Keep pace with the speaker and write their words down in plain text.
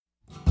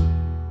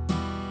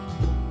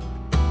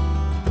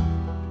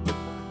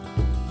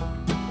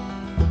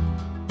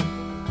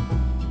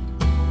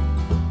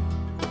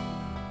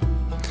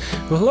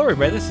Well, hello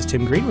everybody, this is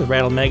Tim Green with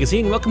Rattle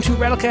Magazine. Welcome to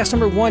Rattlecast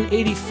number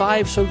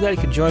 185. So glad you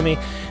could join me.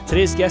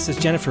 Today's guest is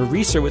Jennifer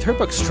Reeser with her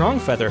book Strong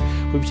Feather.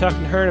 We'll be talking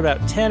to her in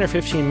about 10 or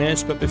 15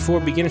 minutes, but before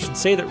we begin, I should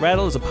say that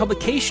Rattle is a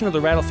publication of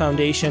the Rattle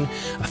Foundation,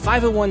 a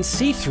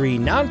 501c3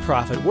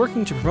 nonprofit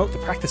working to promote the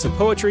practice of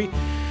poetry.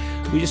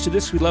 We just do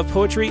this, we love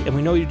poetry, and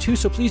we know you do too,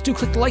 so please do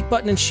click the like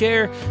button and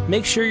share.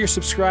 Make sure you're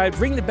subscribed,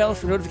 ring the bell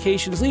for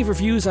notifications, leave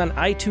reviews on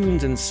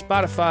iTunes and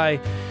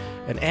Spotify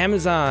and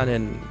Amazon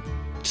and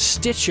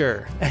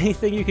Stitcher.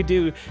 Anything you could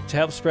do to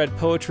help spread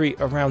poetry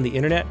around the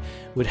internet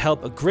would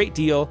help a great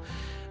deal.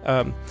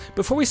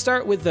 Before we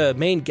start with the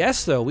main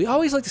guest, though, we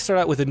always like to start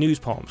out with the news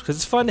poems because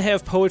it's fun to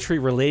have poetry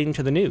relating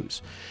to the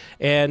news.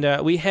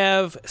 And we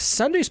have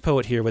Sunday's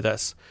poet here with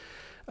us.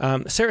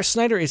 Sarah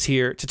Snyder is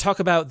here to talk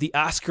about the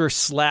Oscar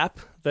slap,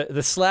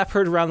 the slap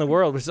heard around the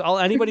world, which is all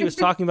anybody was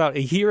talking about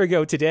a year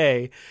ago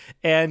today.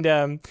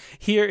 And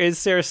here is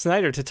Sarah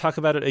Snyder to talk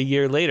about it a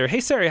year later. Hey,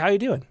 Sarah, how you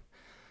doing?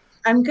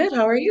 I'm good.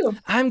 How are you?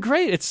 I'm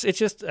great. It's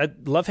just, I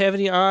love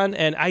having you on.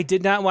 And I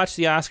did not watch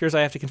the Oscars,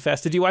 I have to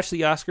confess. Did you watch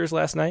the Oscars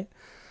last night?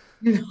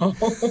 No.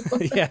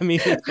 Yeah, me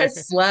neither. I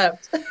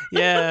slept.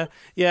 Yeah.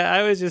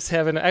 I was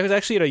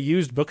actually at a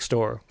used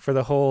bookstore for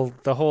the whole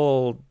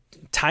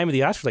time of the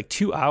Oscars, like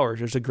 2 hours.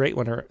 There's a great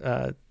one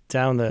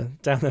down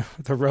the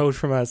road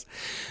from us.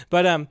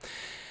 But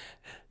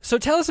so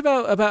tell us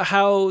about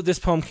how this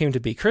poem came to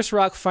be. Chris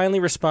Rock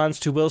finally responds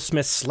to Will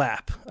Smith's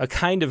slap, a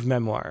kind of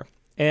memoir.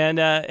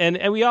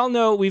 And we all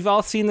know, we've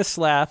all seen the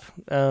slap,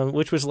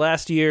 which was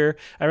last year.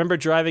 I remember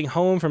driving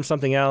home from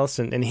something else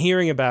and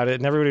hearing about it,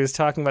 and everybody was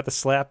talking about the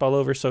slap all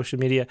over social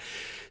media.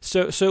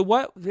 So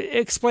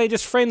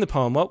just frame the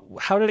poem.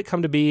 How did it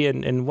come to be,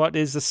 and what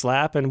is the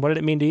slap, and what did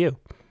it mean to you?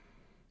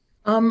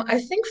 I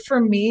think for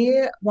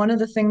me, one of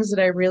the things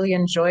that I really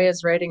enjoy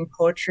is writing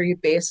poetry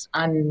based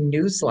on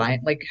newsline,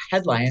 like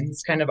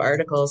headlines, kind of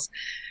articles,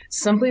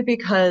 simply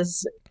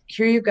because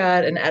here you've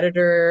got an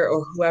editor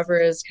or whoever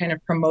is kind of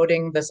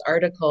promoting this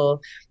article,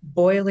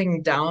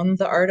 boiling down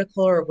the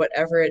article or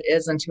whatever it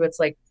is into its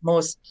like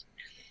most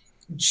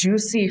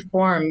juicy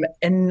form,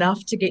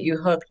 enough to get you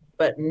hooked,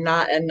 but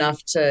not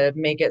enough to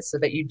make it so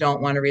that you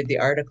don't want to read the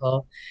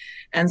article.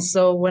 And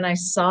so when I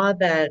saw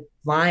that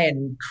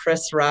line,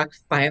 Chris Rock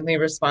finally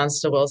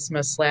responds to Will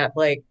Smith's slap,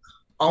 like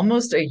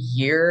almost a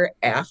year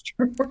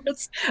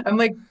afterwards, I'm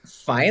like,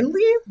 finally?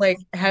 Like,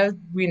 have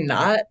we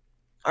not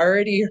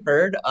already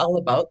heard all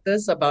about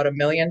this about a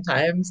million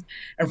times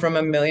and from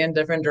a million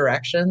different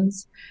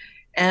directions?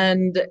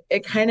 And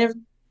it kind of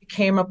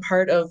became a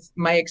part of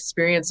my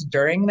experience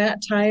during that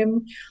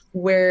time,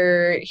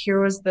 where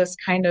here was this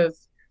kind of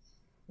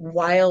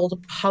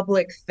wild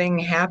public thing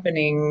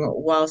happening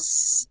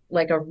whilst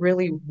like a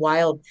really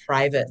wild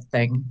private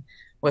thing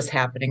was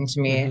happening to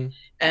me. Mm-hmm.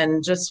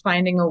 And just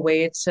finding a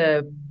way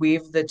to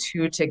weave the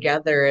two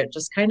together, it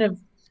just kind of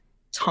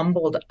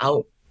tumbled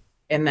out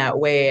in that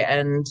way.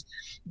 And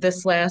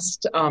this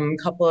last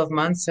couple of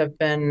months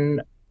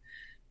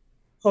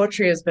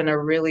poetry has been a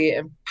really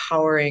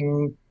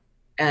empowering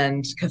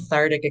and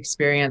cathartic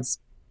experience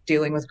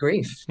dealing with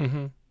grief.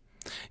 Mm-hmm.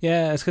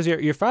 Yeah, it's because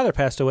your father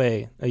passed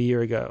away a year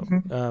ago,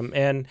 mm-hmm.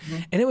 And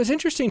it was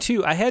interesting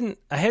too. I hadn't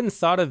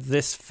thought of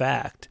this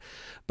fact,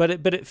 but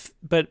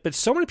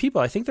so many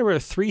people. I think there were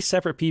 3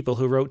 separate people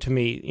who wrote to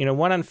me.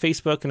 One on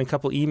Facebook and a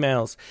couple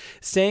emails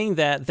saying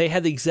that they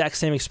had the exact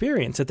same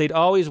experience. That they'd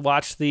always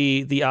watched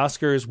the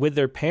Oscars with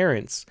their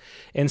parents,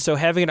 and so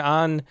having it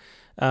on,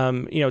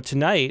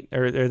 tonight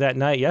or that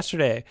night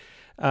yesterday.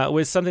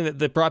 Was something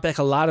that brought back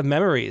a lot of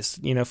memories,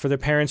 for their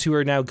parents who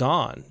are now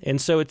gone.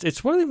 And so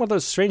it's really one of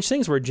those strange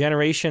things where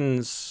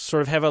generations sort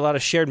of have a lot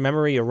of shared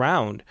memory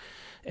around.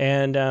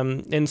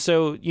 And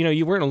so,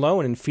 you weren't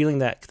alone in feeling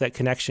that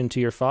connection to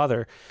your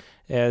father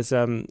as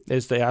the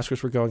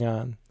Oscars were going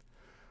on.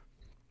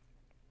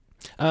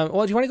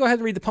 Well, do you want to go ahead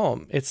and read the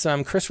poem? It's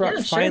Chris Rock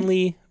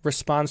finally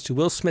responds to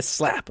Will Smith's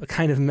slap, a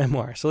kind of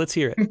memoir. So let's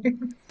hear it.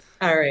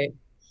 All right.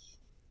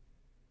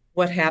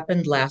 What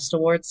happened last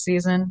awards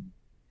season?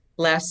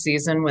 Last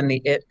season, when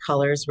the it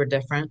colors were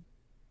different,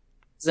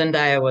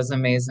 Zendaya was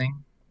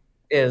amazing,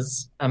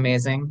 is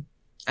amazing.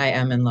 I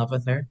am in love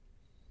with her.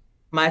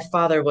 My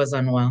father was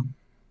unwell,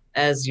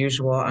 as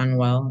usual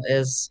unwell,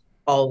 is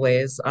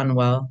always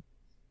unwell.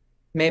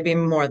 Maybe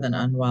more than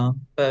unwell,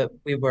 but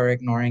we were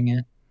ignoring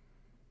it.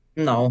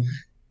 No,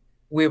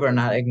 we were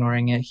not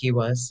ignoring it. He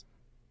was.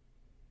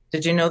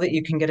 Did you know that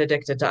you can get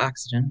addicted to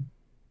oxygen?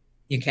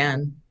 You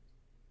can.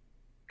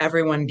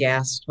 Everyone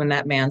gasped when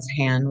that man's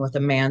hand with a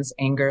man's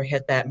anger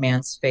hit that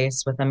man's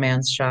face with a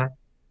man's shot.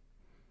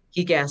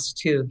 He gasped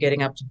too,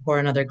 getting up to pour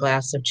another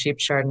glass of cheap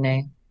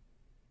Chardonnay.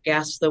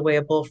 Gasped the way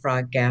a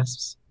bullfrog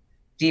gasps,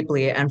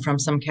 deeply and from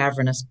some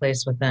cavernous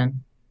place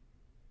within.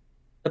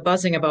 The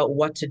buzzing about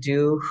what to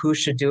do, who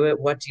should do it,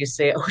 what do you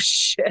say, oh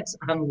shit,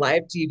 on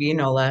live TV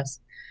no less.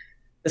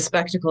 The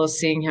spectacle of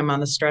seeing him on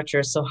the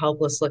stretcher, so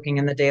helpless looking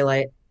in the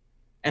daylight.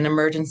 An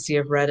emergency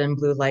of red and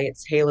blue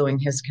lights haloing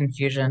his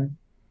confusion.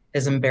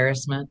 His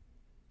embarrassment.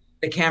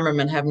 The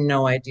cameramen have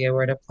no idea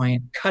where to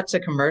point. Cut to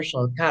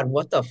commercial. God,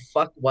 what the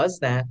fuck was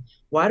that?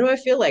 Why do I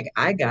feel like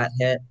I got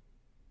hit?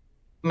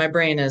 My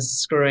brain is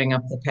screwing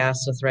up the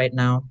past with right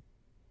now.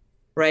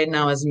 Right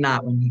now is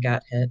not when he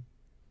got hit.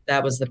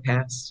 That was the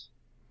past.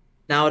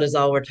 Now it is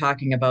all we're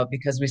talking about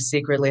because we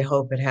secretly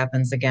hope it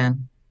happens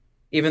again,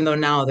 even though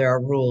now there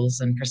are rules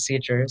and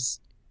procedures.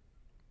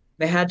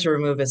 They had to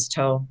remove his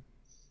toe.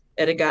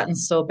 It had gotten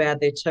so bad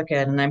they took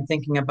it, and I'm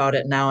thinking about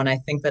it now, and I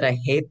think that I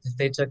hate that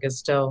they took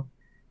his toe.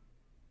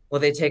 Will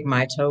they take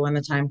my toe when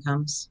the time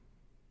comes?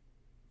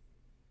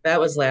 That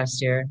was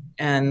last year,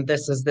 and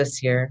this is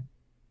this year,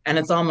 and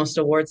it's almost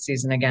award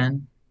season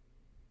again.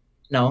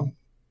 No,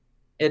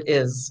 it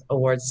is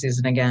award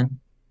season again.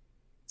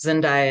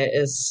 Zendaya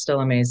is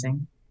still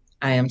amazing.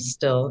 I am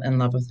still in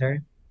love with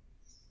her,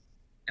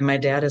 and my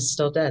dad is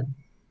still dead.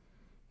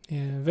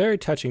 Yeah, very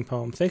touching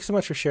poem. Thanks so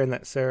much for sharing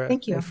that, Sarah.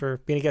 Thank you. And for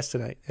being a guest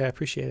tonight. Yeah, I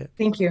appreciate it.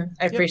 Thank you.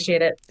 I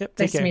appreciate it. Yep,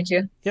 Nice to meet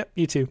you. Yep,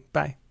 you too.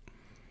 Bye.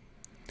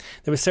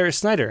 That was Sarah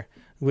Snyder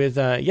with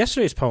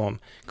yesterday's poem.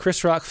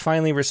 Chris Rock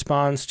finally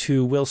responds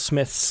to Will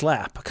Smith's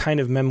Slap, a kind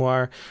of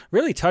memoir.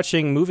 Really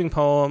touching, moving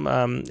poem,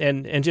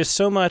 and just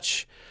so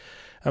much,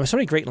 so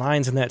many great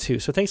lines in that too.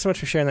 So thanks so much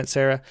for sharing that,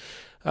 Sarah.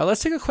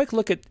 Let's take a quick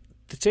look at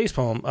today's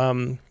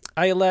poem.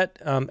 Ayelet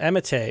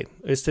Amate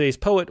is today's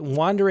poet,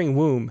 Wandering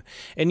Womb.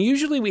 And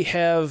usually we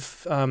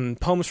have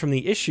poems from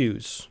the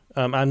issues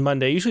on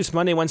Monday. Usually it's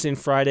Monday, Wednesday, and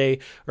Friday,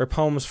 or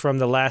poems from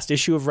the last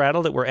issue of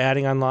Rattle that we're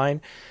adding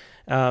online.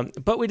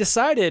 But we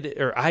decided,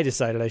 or I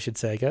decided, I should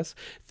say, I guess,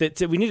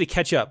 that we need to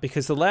catch up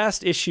because the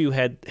last issue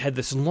had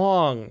this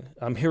long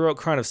heroic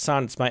crown of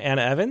sonnets by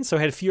Anna Evans, so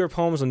it had fewer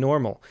poems than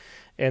normal.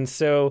 And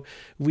so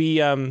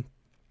we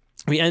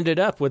ended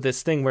up with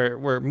this thing where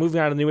we're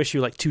moving on to the new issue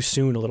like too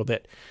soon a little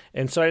bit.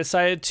 And so I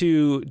decided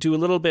to do a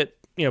little bit,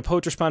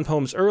 Poets Respond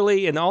poems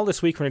early, and all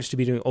this week we're just to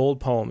be doing old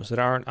poems that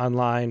aren't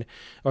online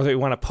or that we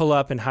want to pull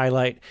up and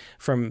highlight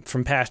from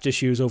past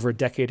issues over a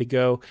decade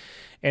ago.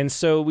 And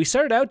so we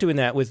started out doing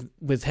that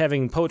with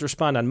having Poets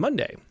Respond on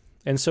Monday.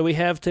 And so we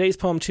have today's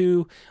poem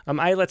too.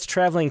 Ayelet's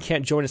traveling,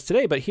 can't join us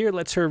today, but here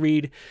let's her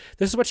read.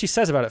 This is what she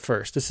says about it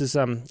first. This is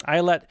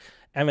Ayelet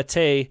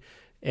Amate.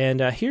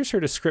 And here's her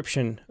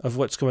description of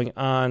what's going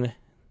on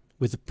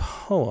with the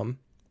poem.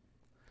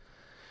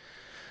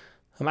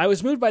 I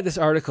was moved by this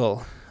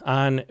article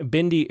on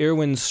Bindi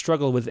Irwin's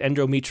struggle with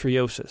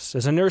endometriosis.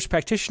 As a nurse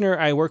practitioner,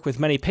 I work with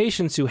many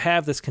patients who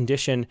have this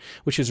condition,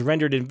 which is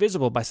rendered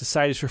invisible by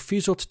society's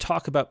refusal to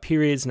talk about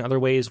periods and other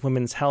ways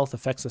women's health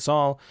affects us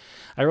all.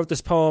 I wrote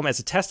this poem as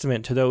a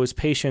testament to those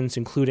patients,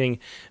 including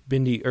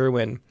Bindi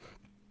Irwin.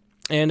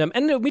 And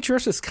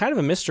endometriosis is kind of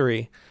a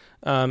mystery.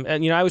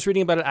 And I was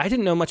reading about it. I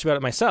didn't know much about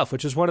it myself,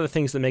 which is one of the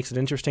things that makes it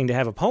interesting to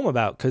have a poem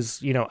about,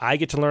 because, I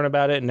get to learn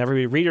about it and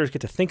every readers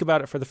get to think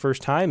about it for the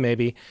first time,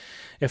 maybe,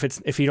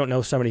 if you don't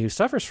know somebody who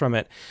suffers from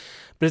it.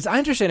 But as I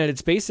understand it,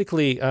 it's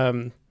basically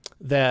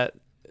that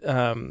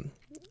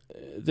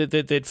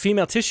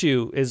female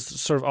tissue is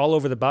sort of all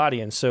over the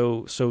body. And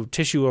so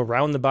tissue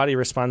around the body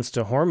responds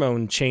to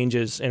hormone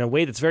changes in a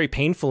way that's very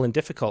painful and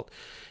difficult.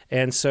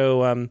 And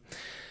so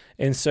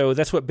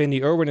that's what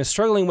Bindi Irwin is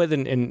struggling with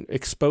and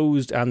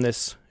exposed on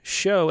this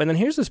show. And then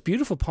here's this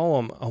beautiful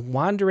poem, A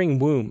Wandering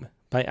Womb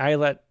by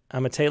Ayelet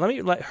Amate. Let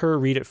me let her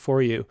read it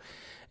for you.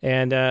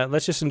 And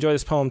let's just enjoy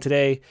this poem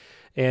today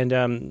and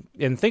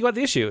think about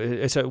the issue.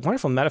 It's a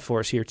wonderful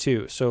metaphors here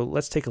too. So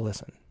let's take a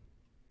listen.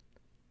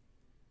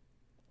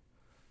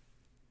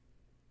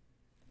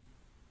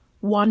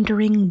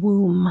 Wandering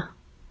Womb.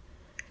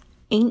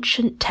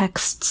 Ancient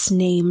texts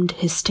named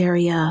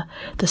hysteria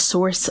the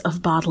source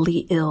of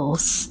bodily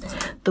ills.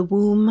 The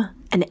womb,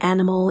 an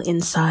animal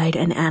inside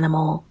an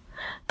animal.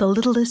 The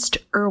littlest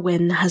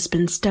Irwin has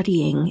been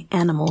studying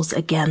animals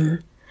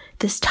again,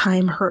 this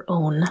time her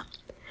own.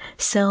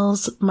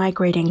 Cells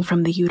migrating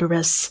from the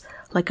uterus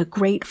like a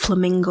great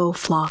flamingo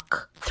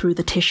flock through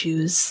the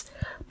tissues.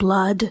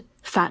 Blood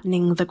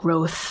fattening the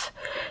growth.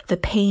 The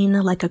pain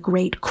like a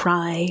great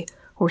cry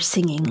or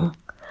singing.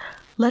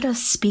 Let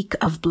us speak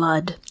of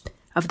blood,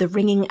 of the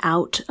wringing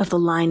out of the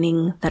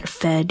lining that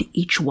fed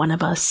each one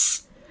of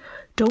us.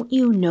 Don't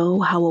you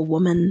know how a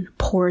woman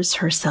pours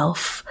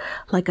herself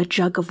like a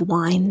jug of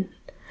wine?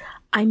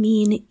 I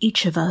mean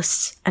each of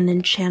us an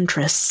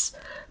enchantress,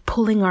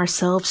 pulling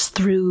ourselves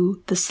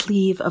through the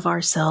sleeve of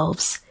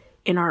ourselves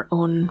in our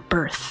own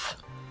birth.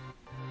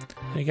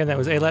 And again, that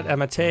was Ayelet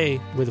Amate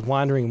with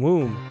Wandering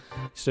Womb.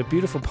 It's a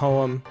beautiful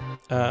poem,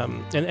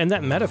 and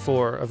that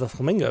metaphor of the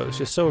flamingo is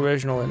just so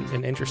original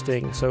and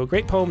interesting. So a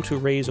great poem to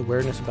raise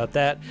awareness about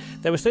that.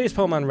 That was today's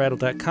poem on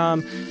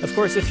Rattle.com. Of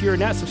course, if you're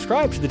not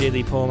subscribed to the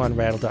daily poem on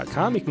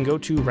Rattle.com, you can go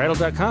to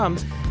Rattle.com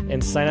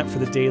and sign up for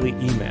the daily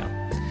email.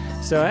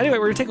 So anyway,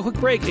 we're going to take a quick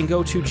break and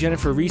go to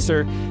Jennifer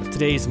Reeser,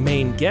 today's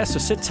main guest. So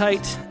sit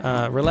tight,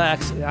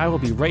 relax. I will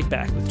be right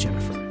back with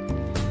Jennifer.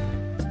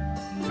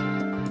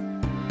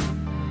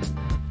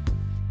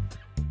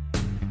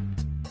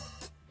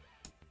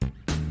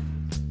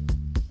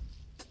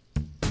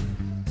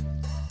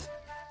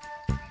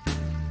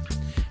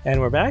 And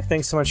we're back.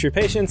 Thanks so much for your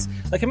patience.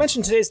 Like I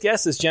mentioned, today's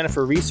guest is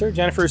Jennifer Reeser.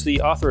 Jennifer is the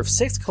author of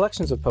 6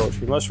 collections of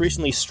poetry, most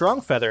recently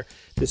Strong Feather,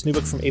 this new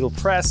book from Able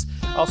Press.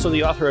 Also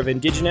the author of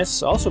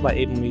Indigenous, also by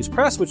Able Muse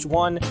Press, which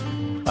won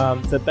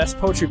the Best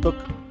Poetry Book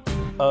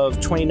of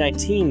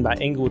 2019 by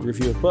Englewood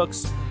Review of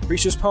Books.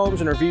 Reeser's poems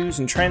and reviews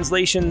and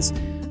translations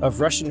of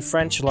Russian,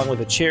 French, along with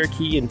the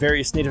Cherokee and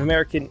various Native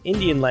American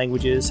Indian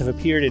languages have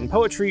appeared in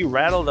Poetry,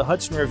 Rattle, the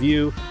Hudson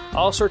Review,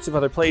 all sorts of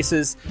other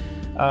places.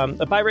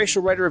 A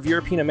biracial writer of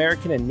European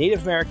American and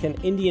Native American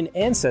Indian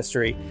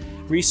ancestry,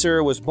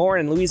 Reeser was born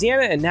in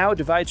Louisiana and now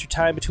divides her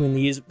time between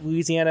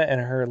Louisiana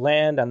and her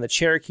land on the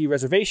Cherokee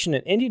Reservation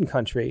in Indian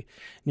Country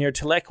near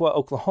Tahlequah,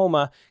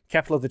 Oklahoma,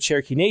 capital of the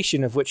Cherokee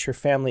Nation, of which her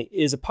family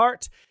is a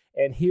part.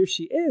 And here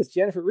she is,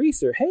 Jennifer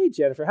Reeser. Hey,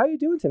 Jennifer, how are you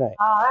doing tonight?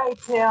 Hi,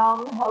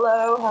 Tim.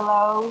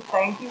 Hello.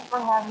 Thank you for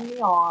having me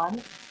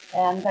on.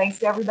 And thanks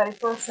to everybody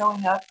for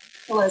showing up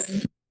to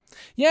listen.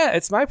 Yeah,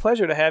 it's my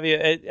pleasure to have you.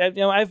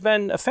 I've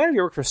been a fan of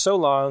your work for so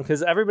long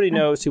because everybody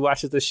knows who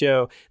watches the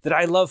show that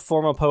I love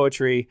formal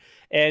poetry,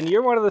 and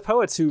you're one of the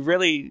poets who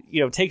really,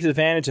 takes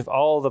advantage of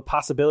all the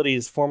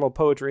possibilities formal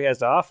poetry has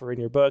to offer in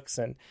your books,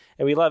 and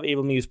we love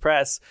Able Muse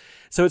Press.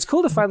 So it's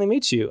cool to finally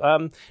meet you.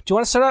 Do you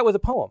want to start out with a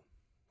poem?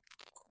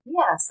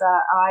 Yes,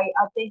 I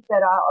think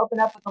that I'll open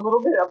up with a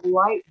little bit of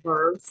light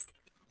verse.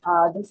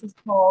 This is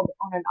called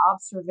On an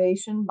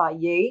Observation by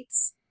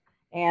Yeats.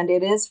 And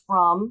it is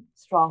from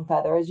Strong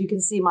Feather. As you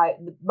can see,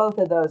 both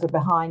of those are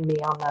behind me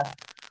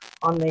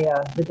on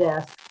the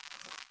desk.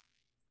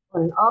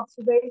 An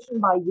observation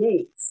by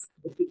Yeats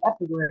with the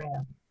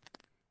epigram.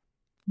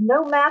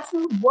 No matter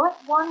what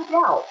one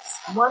doubts,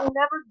 one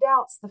never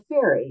doubts the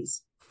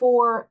fairies.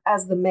 For,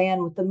 as the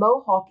man with the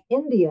Mohawk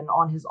Indian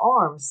on his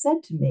arm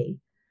said to me,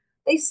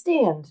 they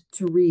stand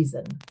to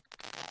reason.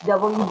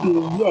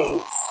 W.B.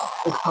 Yeats,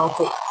 The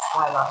Celtic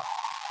Twilight.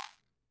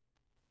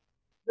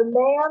 The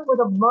man with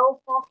a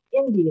Mohawk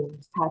Indian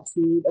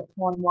tattooed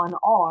upon one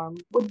arm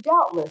would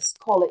doubtless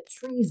call it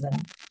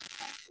treason,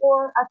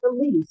 or at the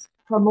least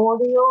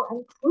primordial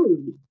and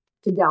crude,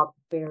 to doubt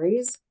the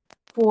fairies,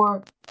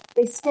 for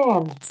they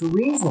stand to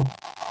reason.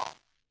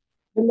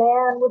 The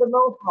man with a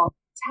Mohawk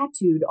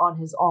tattooed on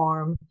his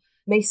arm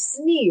may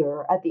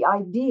sneer at the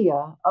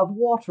idea of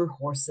water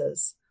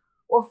horses,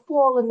 or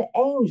fallen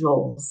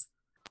angels,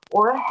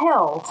 or a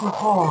hell to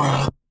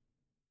harm,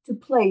 to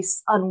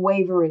place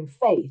unwavering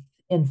faith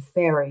in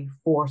fairy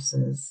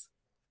forces.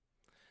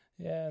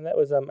 Yeah, and that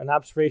was an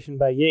observation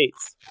by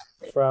Yeats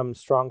from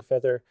Strong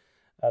Feather,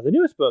 the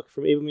newest book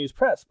from Able Muse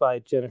Press by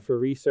Jennifer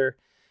Reeser.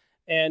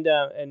 And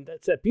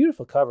it's a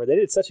beautiful cover. They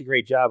did such a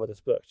great job with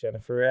this book,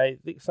 Jennifer. I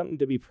think something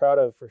to be proud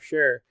of for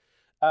sure.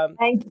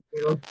 Thank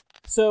you.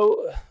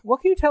 So what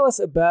can you tell us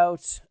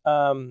about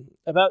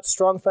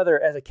Strong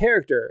Feather as a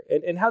character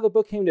and how the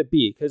book came to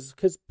be? Because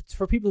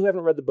for people who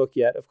haven't read the book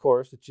yet, of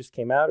course, it just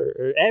came out or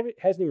it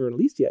hasn't even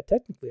released yet,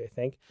 technically, I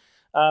think.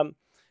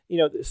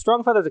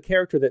 Strong Feather is a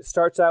character that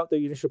starts out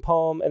the initial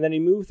poem, and then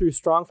you move through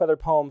Strong Feather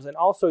poems and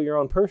also your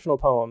own personal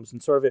poems,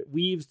 and sort of it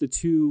weaves the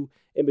two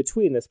in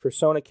between, this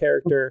persona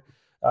character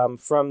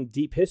from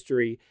deep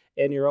history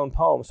and your own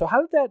poem. So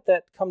how did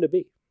that come to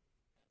be?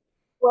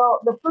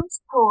 Well, the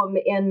first poem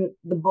in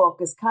the book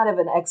is kind of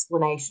an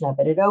explanation of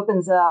it. It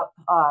opens up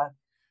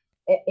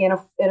in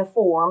a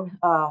form,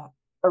 a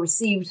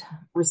received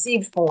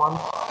form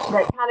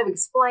that kind of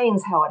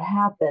explains how it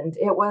happened.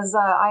 It was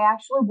I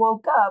actually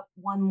woke up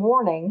one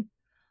morning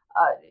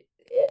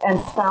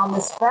and found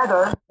this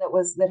feather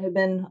that had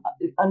been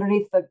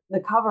underneath the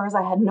covers.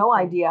 I had no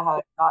idea how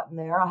it got in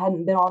there. I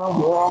hadn't been on a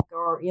walk,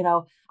 or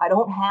I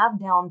don't have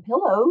down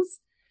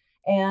pillows,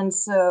 and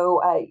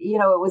so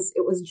it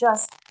was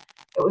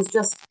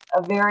just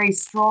a very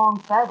strong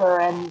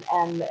feather,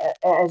 and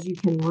as you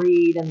can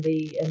read in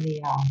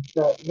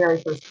the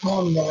very first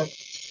poem there,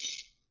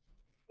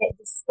 it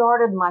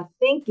started my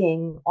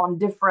thinking on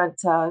different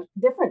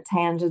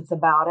tangents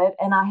about it,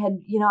 and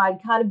I'd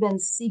kind of been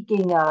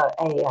seeking a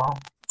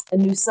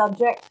new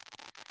subject,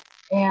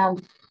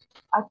 and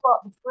I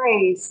thought the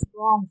phrase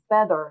 "strong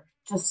feather"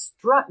 just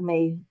struck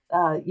me,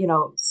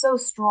 so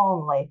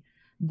strongly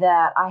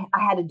that I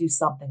had to do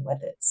something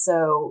with it.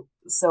 So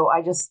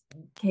I just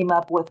came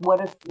up with what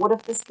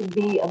if this could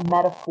be a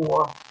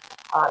metaphor,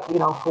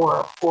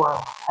 for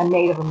a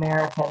Native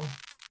American.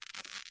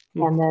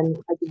 And then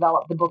I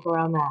developed the book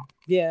around that.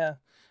 Yeah.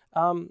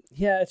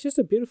 It's just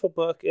a beautiful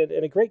book and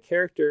a great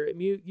character. I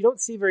mean, you don't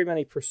see very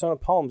many persona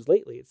poems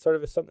lately. It's sort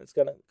of something that's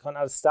gone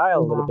out of style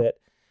a little bit.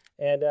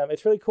 And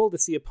it's really cool to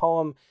see a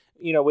poem,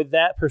 with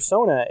that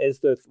persona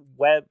as the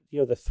web,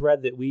 the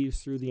thread that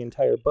weaves through the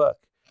entire book.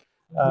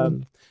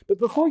 But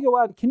before we go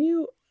on, can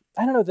you,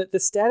 I don't know, the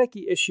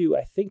staticky issue,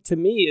 I think to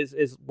me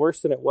is worse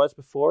than it was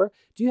before.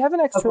 Do you have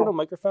an external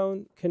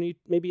microphone? Can you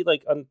maybe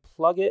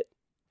unplug it?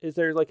 Is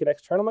there an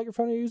external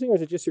microphone you're using, or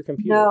is it just your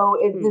computer? No,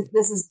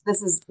 this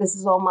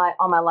is on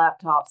my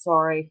laptop.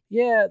 Sorry.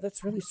 Yeah,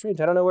 that's really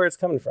strange. I don't know where it's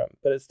coming from,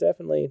 but it's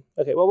definitely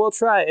okay. Well, we'll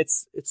try.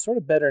 It's sort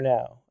of better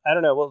now. I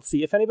don't know. We'll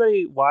see. If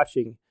anybody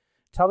watching,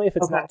 tell me if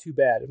it's not too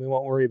bad, and we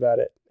won't worry about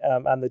it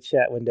on the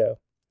chat window.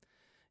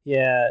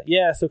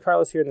 Yeah. So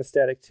Carla's here in the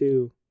static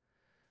too.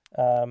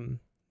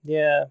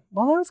 Yeah.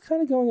 Well, that was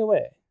kind of going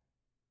away.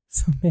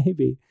 So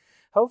maybe,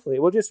 hopefully,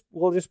 we'll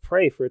just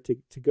pray for it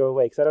to go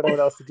away, because I don't know what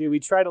else to do. We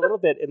tried a little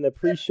bit in the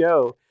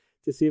pre-show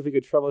to see if we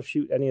could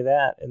troubleshoot any of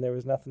that, and there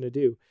was nothing to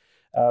do.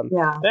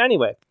 But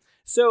anyway,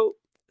 so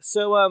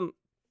tell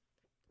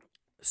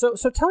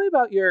me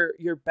about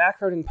your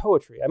background in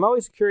poetry. I'm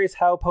always curious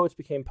how poets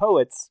became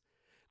poets,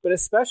 but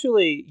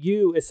especially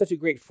you as such a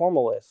great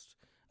formalist.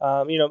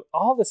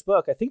 All this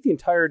book, I think the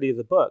entirety of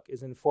the book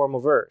is in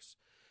formal verse.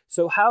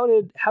 So how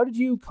did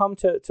you come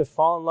to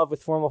fall in love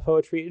with formal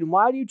poetry, and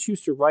why do you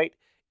choose to write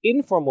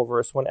informal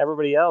verse when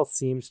everybody else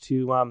seems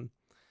to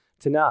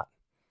not?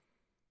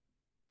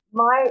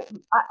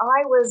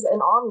 I was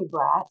an army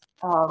brat.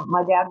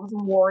 My dad was a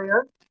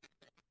warrior,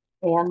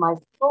 and my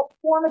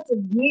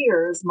formative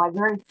years, my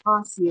very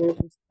first years,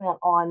 were spent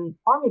on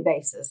army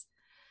bases.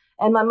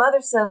 And my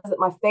mother says that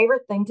my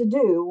favorite thing to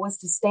do was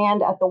to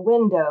stand at the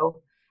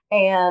window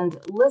and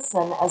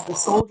listen as the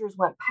soldiers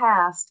went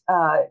past,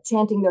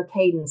 chanting their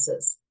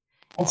cadences.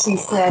 And she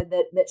said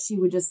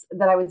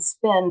that I would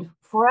spend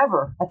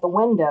forever at the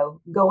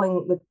window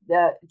going with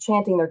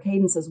chanting their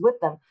cadences with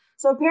them.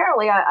 So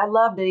apparently I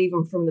loved it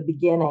even from the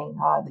beginning,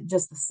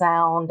 just the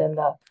sound and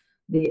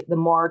the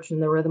march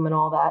and the rhythm and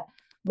all that.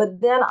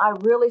 But then I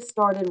really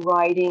started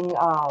writing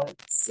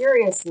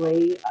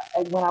seriously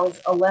when I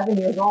was 11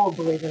 years old,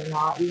 believe it or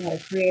not. We had a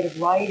creative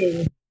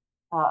writing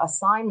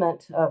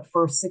assignment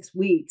for 6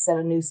 weeks at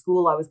a new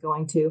school I was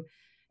going to.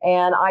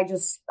 And I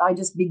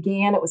just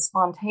began. It was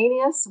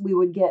spontaneous. We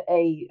would get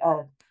a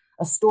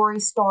story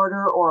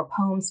starter or a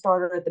poem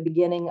starter at the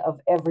beginning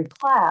of every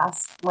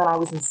class when I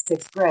was in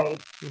 6th grade.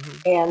 Mm-hmm.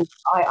 And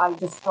I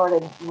just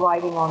started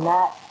writing on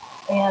that.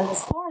 And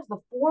as far as the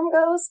form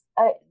goes,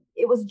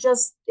 it was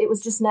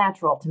just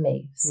natural to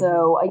me.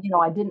 So, I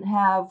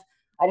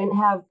didn't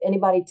have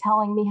anybody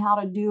telling me how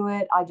to do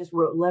it. I just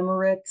wrote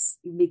limericks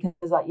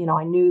because I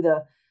knew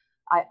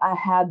I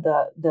had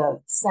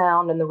the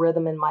sound and the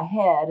rhythm in my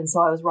head. And so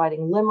I was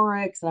writing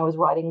limericks, and I was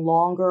writing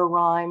longer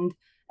rhymed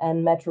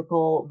and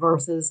metrical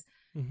verses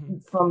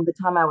from the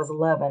time I was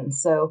 11.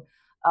 So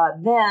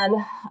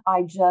then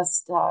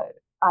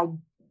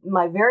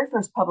my very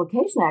first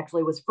publication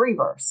actually was free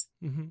verse,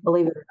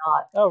 believe it or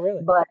not. Oh,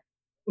 really? But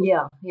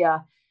yeah.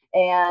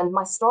 And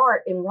my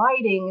start in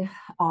writing,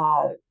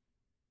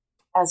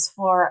 as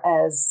far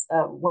as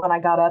when I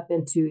got up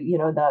into,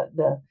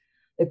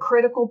 the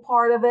critical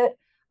part of it,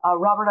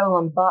 Robert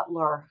Olin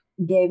Butler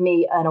gave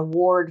me an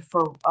award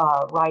for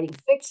writing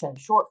fiction,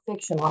 short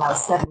fiction, when I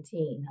was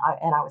 17,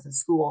 and I was in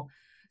school.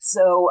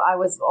 So I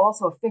was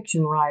also a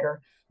fiction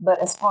writer.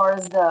 But as far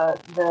as the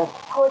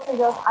poetry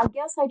goes, I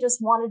guess I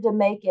just wanted to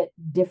make it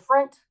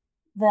different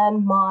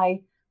than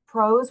my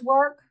prose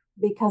work,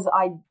 because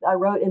I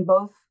wrote in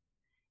both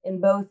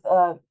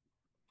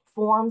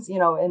forms,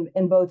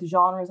 in both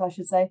genres, I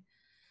should say.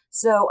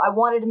 So I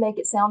wanted to make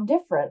it sound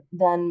different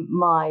than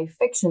my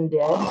fiction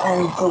did,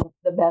 and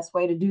the best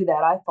way to do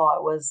that, I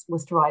thought, was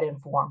to write in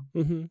form.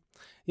 Mm-hmm.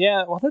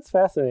 Yeah, well, that's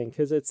fascinating,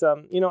 because it's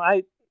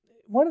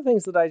one of the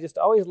things that I just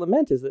always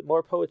lament is that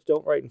more poets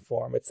don't write in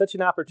form. It's such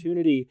an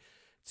opportunity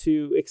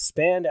to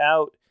expand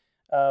out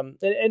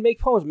and make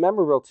poems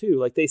memorable too.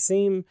 Like, they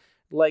seem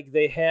like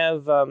they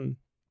have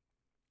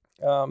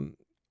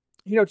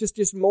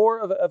just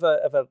more of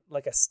a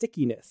like a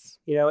stickiness,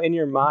 in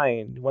your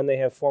mind when they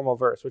have formal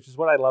verse, which is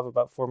what I love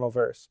about formal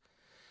verse.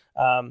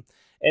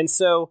 And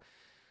so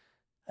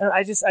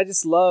I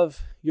just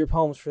love your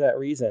poems for that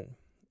reason.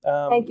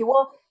 Thank you.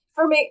 Well,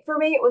 for me,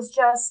 it was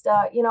just,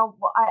 I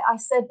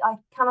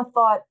kind of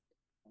thought,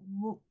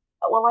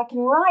 well, I can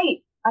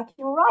write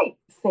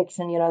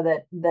fiction,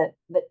 that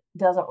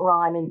doesn't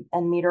rhyme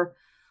and meter.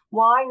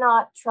 Why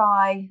not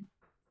try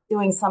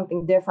doing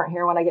something different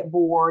here when I get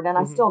bored? And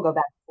I still go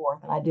back and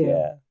forth, and I do.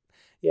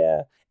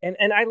 Yeah.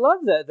 And I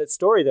love that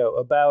story though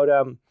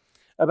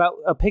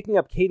about picking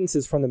up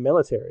cadences from the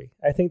military.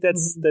 I think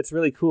that's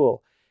really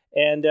cool.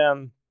 And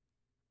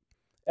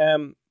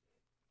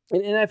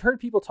I've heard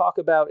people talk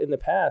about in the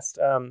past,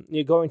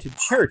 going to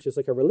church as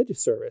like a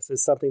religious service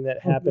is something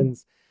that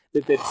happens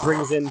that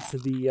brings into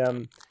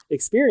the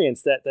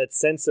experience that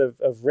sense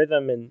of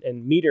rhythm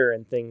and meter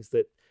and things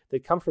that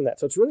come from that.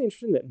 So it's really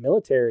interesting that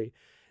military,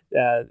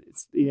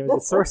 is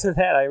the source of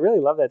that. I really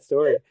love that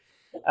story.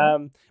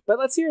 But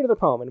let's hear another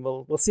poem, and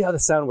we'll see how the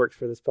sound works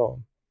for this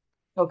poem.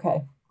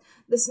 Okay.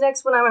 This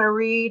next one I'm going to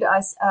read,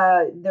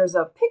 there's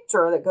a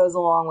picture that goes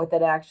along with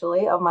it,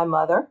 actually, of my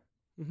mother.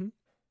 Mm-hmm.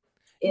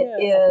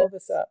 I'll pull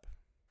this up.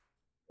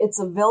 It's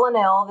a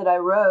villanelle that I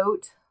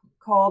wrote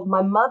called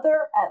My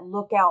Mother at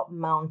Lookout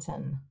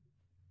Mountain.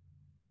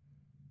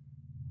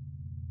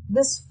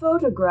 This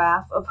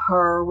photograph of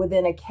her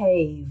within a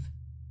cave,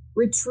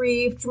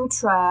 retrieved from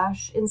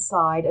trash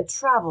inside a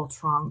travel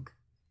trunk,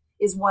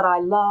 is what I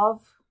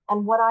love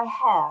and what I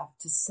have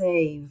to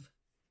save.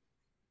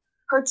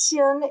 Her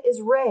chin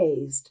is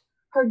raised,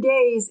 her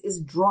gaze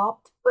is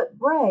dropped but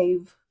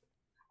brave,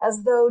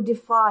 as though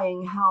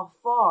defying how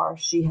far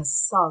she has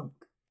sunk.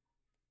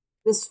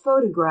 This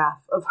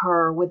photograph of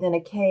her within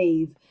a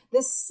cave,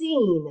 this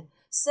scene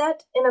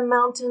set in a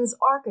mountain's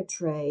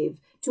architrave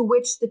to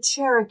which the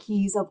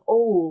Cherokees of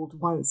old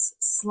once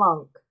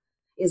slunk,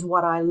 is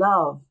what I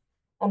love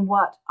and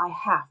what I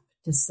have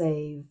to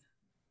save.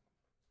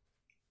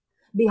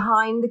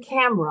 Behind the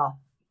camera,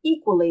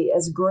 equally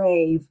as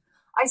grave,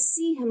 I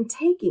see him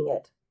taking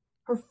it,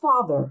 her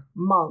father,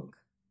 monk.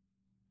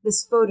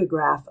 This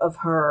photograph of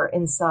her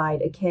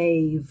inside a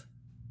cave.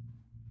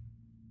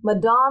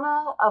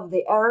 Madonna of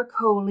the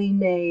Aracoli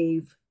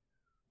nave,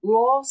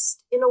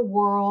 lost in a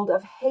world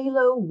of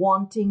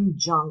halo-wanting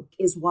junk,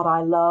 is what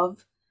I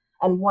love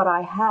and what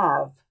I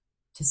have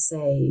to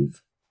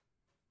save.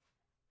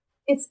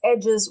 Its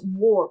edges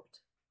warped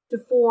to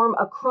form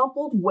a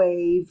crumpled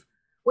wave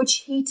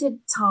which heated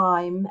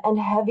time and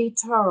heavy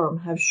term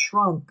have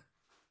shrunk.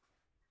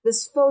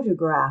 This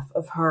photograph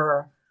of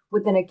her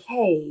within a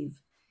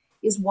cave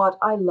is what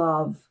I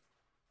love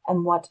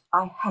and what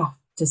I have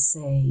to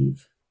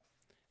save.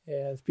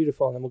 Yeah, it's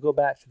beautiful. And then we'll go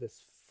back to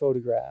this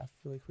photograph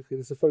really quickly.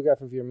 This is a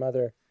photograph of your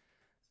mother.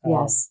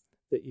 Yes.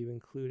 That you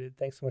included.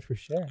 Thanks so much for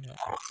sharing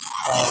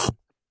it.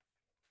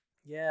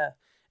 Yeah.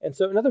 And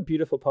so another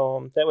beautiful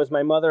poem, that was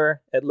My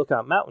Mother at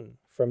Lookout Mountain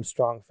from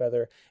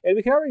Strongfeather. And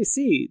we can already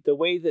see the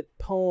way that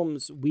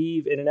poems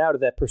weave in and out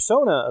of that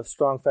persona of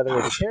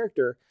Strongfeather as a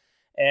character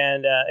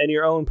and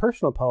your own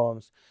personal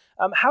poems.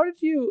 How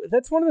did you,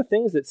 that's one of the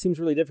things that seems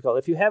really difficult.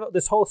 If you have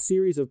this whole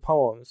series of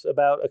poems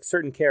about a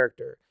certain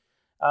character,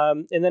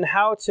 and then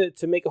how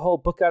to make a whole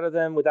book out of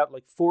them without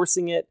like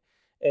forcing it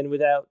and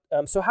without,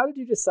 so how did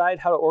you decide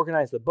how to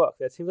organize the book?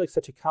 That seems like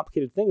such a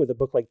complicated thing with a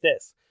book like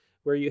this,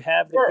 where you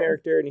have the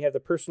character and you have the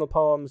personal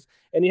poems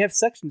and you have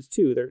sections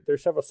too. There are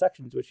several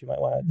sections which you might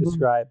want to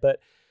describe, but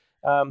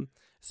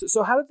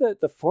so how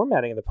did the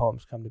formatting of the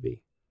poems come to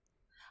be?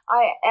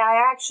 I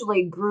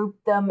actually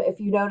grouped them. If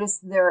you notice,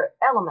 they're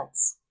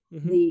elements.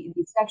 Mm-hmm.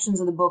 The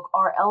sections of the book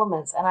are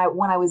elements. And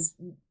when I was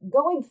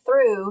going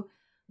through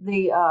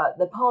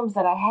the poems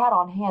that I had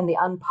on hand, the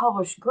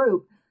unpublished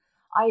group,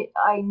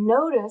 I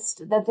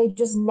noticed that they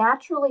just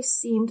naturally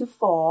seemed to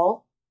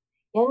fall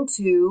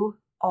into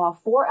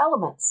 4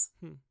 elements.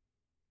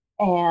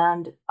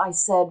 And I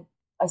said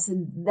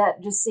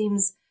that just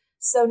seems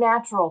so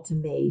natural to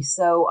me.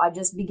 So I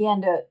just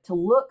began to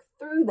look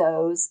through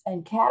those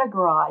and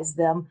categorize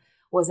them.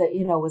 Was it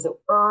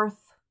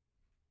earth,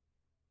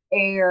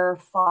 air,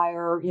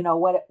 fire,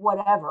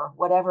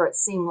 whatever it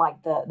seemed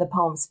like the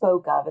poem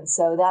spoke of. And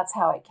so that's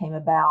how it came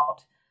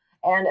about.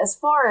 And as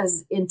far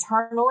as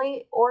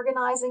internally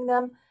organizing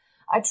them,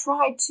 I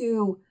tried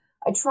to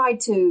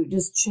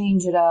just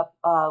change it up,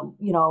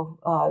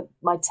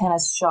 my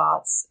tennis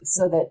shots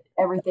so that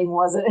everything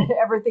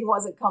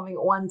wasn't coming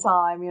at one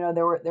time.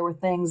 There were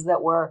things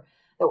that were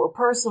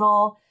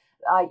personal.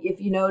 If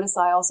you notice,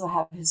 I also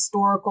have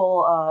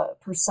historical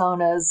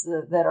personas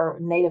that are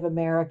Native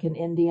American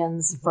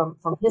Indians from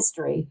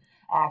history,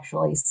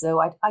 actually. So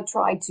I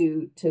tried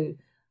to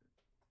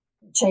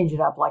change it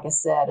up, like I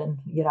said, and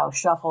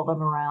shuffle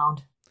them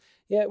around.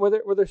 Yeah, were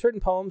there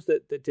certain poems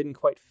that didn't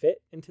quite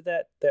fit into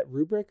that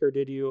rubric, or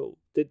did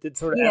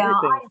sort of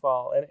everything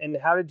fall? And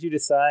how did you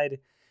decide?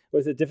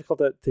 Was it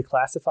difficult to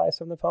classify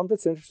some of the poems?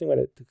 That's an interesting way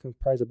to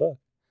comprise a book.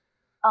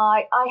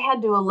 I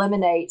had to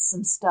eliminate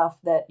some stuff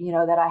that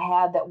I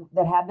had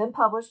that had been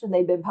published, and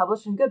they'd been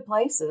published in good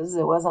places.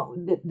 It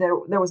wasn't there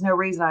was no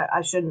reason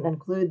I shouldn't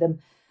include them,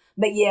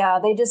 but yeah,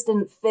 they just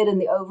didn't fit in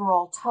the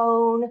overall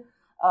tone.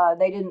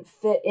 They didn't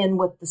fit in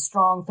with the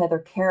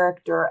Strongfeather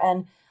character,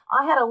 and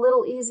I had a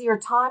little easier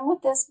time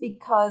with this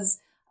because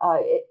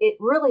it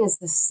really is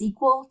the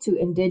sequel to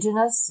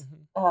Indigenous.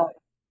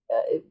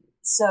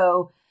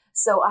 Mm-hmm.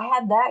 So I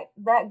had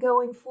that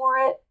going for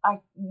it.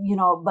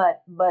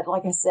 But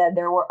like I said,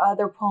 there were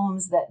other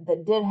poems that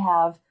did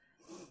have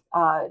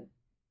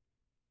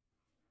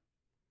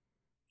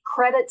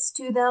credits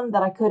to them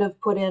that I could have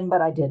put in,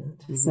 but I didn't.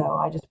 Mm-hmm. So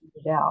I just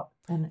put it out.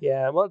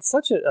 Yeah, well, it's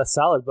such a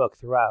solid book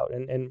throughout,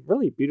 and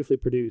really beautifully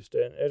produced,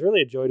 and it's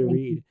really a joy to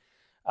read.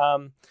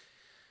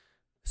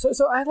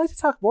 So I'd like to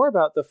talk more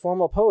about the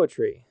formal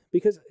poetry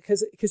because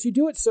you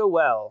do it so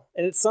well,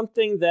 and it's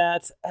something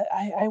that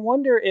I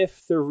wonder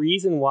if the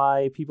reason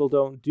why people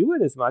don't do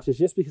it as much is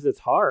just because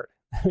it's hard.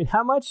 I mean,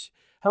 how much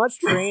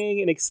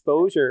training and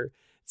exposure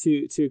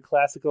to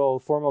classical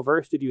formal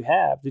verse did you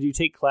have? Did you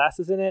take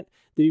classes in it?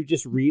 Did you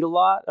just read a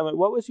lot? I mean,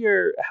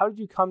 how did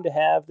you come to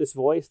have this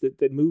voice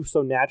that moves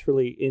so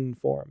naturally in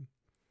form?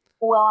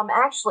 Well, I'm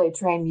actually a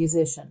trained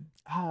musician.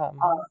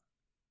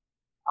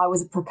 I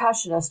was a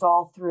percussionist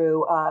all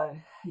through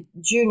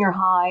junior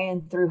high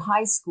and through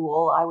high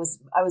school. I was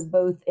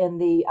both in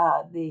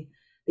the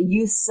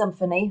youth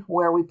symphony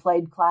where we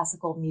played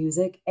classical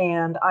music,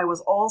 and I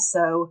was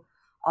also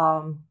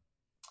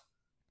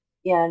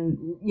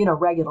in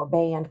regular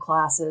band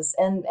classes,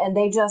 and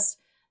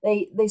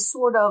they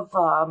sort of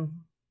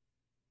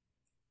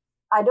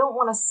I don't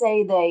want to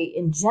say they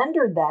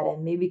engendered that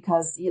in me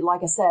because,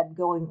 like I said,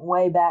 going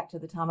way back to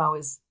the time I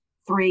was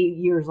 3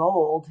 years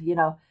old,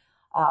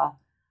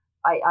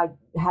 I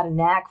had a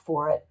knack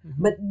for it.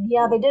 Mm-hmm. But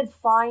yeah, they did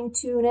fine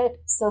tune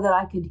it so that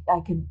I could,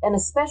 and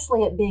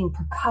especially it being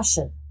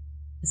percussion,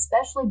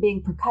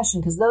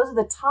 because those are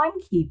the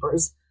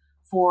timekeepers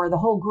for the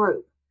whole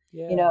group.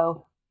 Yeah. You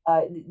know,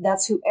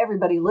 that's who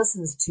everybody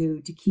listens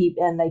to keep,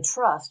 and they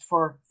trust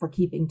for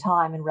keeping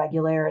time and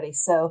regularity.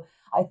 So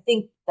I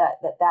think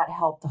that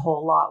helped a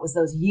whole lot, was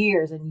those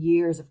years and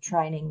years of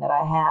training that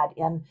I had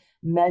in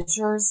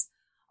measures.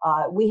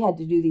 We had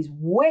to do these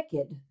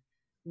wicked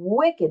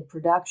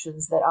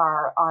productions that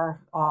our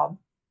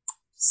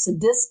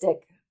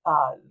sadistic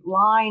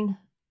line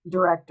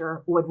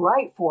director would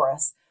write for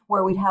us,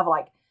 where we'd have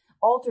like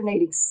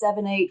alternating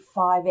 7/8,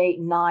 5/8,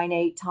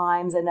 9/8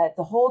 times, and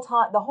the whole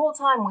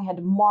time we had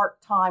to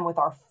mark time with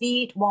our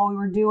feet while we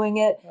were doing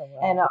it. Oh, wow.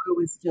 And it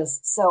was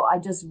just so I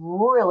just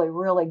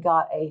really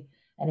got an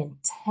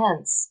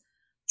intense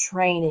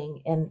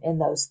training in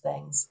those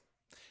things.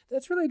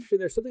 That's really interesting.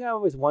 There's something I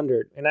always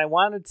wondered, and I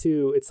wanted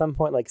to at some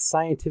point like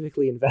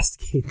scientifically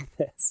investigate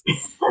this.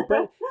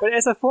 but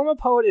as a former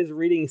poet is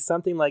reading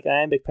something like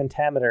iambic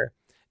pentameter,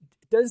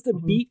 does the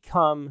beat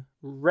come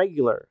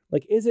regular?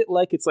 Like, is it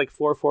like it's like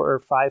 4/4 or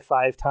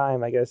 5/5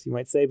 time, I guess you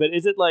might say, but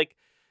is it like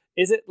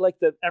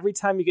the every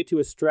time you get to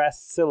a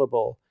stressed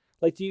syllable,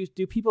 like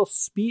do people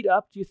speed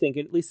up, do you think,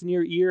 at least in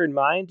your ear and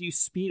mind, do you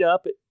speed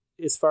up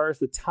as far as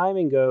the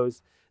timing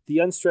goes, the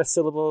unstressed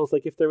syllables,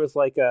 like if there was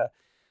like a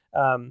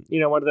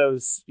one of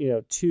those,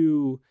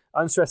 two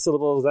unstressed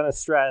syllables, then a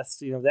stressed,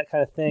 that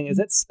kind of thing. Is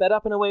that sped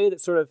up in a way that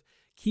sort of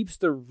keeps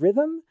the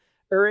rhythm,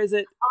 or is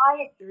it,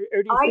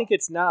 or do you think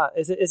it's not?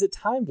 Is it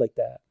timed like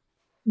that?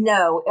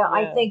 No, Yeah.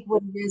 I think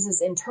what it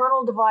is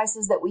internal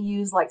devices that we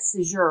use, like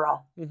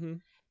caesura. Mm-hmm.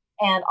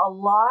 And a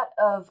lot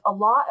of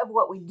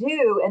what we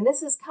do, and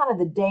this is kind of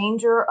the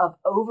danger of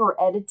over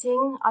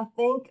editing, I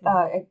think.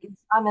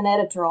 I'm an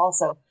editor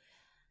also.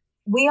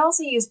 We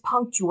also use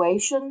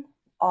punctuation.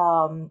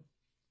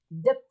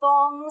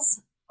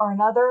 Diphthongs are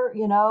another,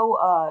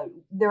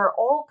 there are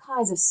all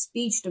kinds of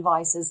speech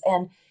devices,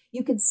 and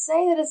you could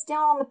say that it's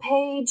down on the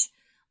page,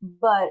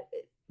 but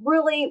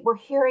really we're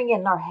hearing it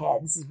in our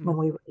heads when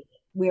we read it.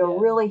 We are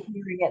really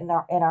hearing it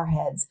in our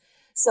heads.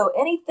 So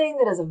anything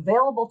that is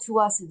available to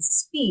us in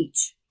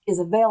speech is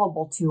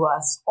available to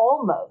us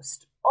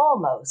almost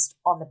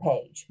on the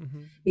page,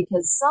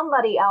 because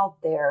somebody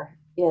out there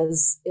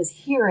is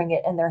hearing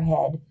it in their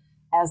head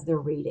as they're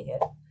reading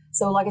it.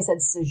 So like I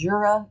said,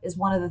 caesura is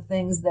one of the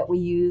things that we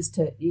use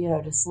to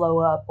slow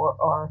up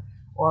or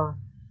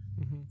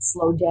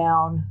slow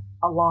down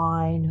a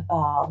line.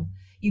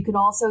 You can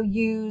also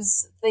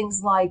use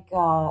things like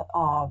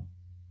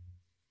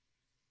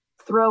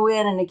throw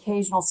in an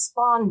occasional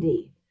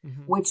spondee,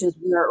 which is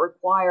where it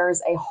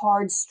requires a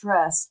hard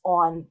stress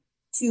on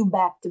two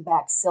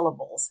back-to-back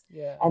syllables.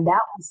 Yeah. And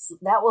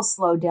that will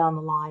slow down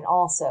the line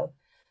also.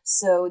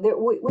 So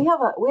we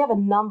have a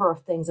number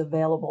of things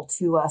available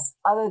to us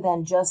other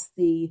than just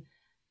the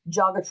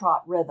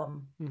jog-a-trot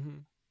rhythm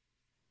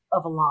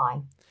of a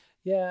line.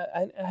 Yeah,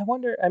 I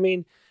wonder, I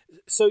mean,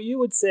 so you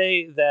would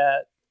say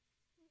that,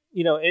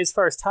 as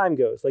far as time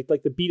goes,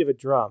 like the beat of a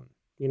drum,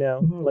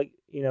 like,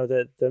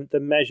 the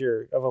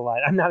measure of a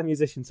line. I'm not a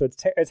musician, so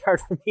it's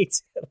hard for me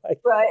to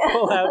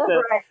pull out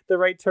the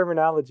right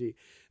terminology.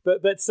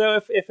 But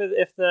so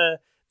if the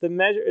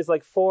measure is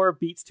like 4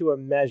 beats to a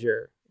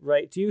measure,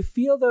 right? Do you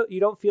feel you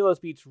don't feel those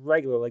beats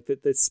regular, like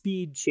the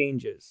speed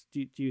changes?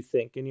 Do you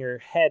think in your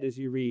head as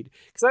you read?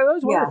 Because I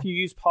always wonder if you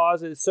use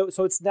pauses,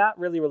 so it's not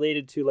really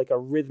related to like a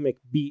rhythmic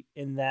beat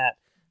in that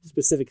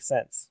specific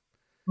sense.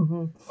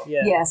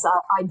 Yeah. Yes,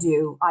 I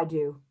do.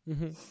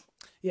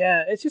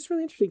 Yeah, it's just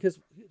really interesting because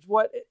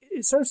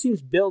it sort of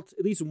seems built,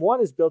 at least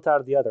one is built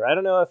out of the other. I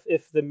don't know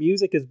if the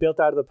music is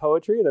built out of the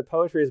poetry or the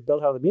poetry is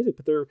built out of the music,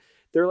 but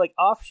they're like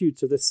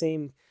offshoots of the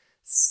same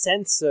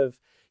sense of,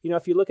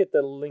 if you look at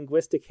the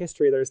linguistic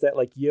history, there's that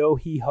like yo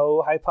he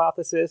ho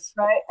hypothesis,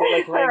 right? That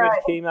like language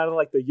came out of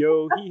like the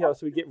yo he ho,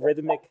 so we get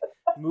rhythmic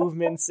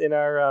movements in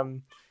our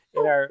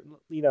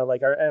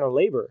like our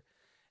labor,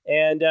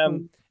 and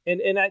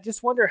I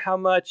just wonder how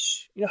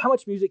much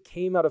music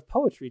came out of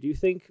poetry.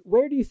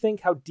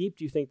 How deep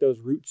do you think those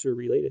roots are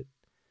related?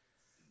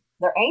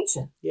 They're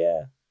ancient.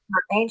 Yeah,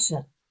 they're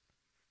ancient,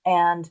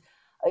 and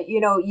I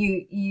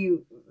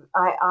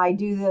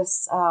do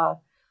this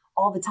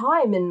all the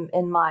time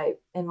in my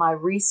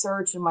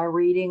research and my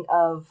reading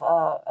of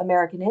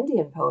American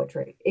Indian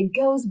poetry. It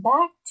goes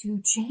back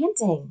to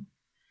chanting,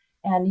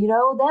 and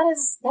that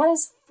is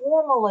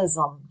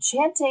formalism.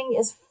 Chanting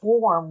is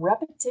form.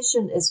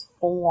 Repetition is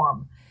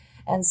form,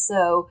 and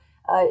so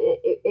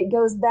it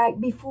goes back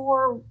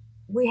before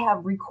we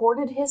have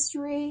recorded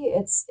history.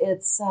 It's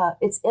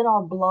in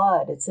our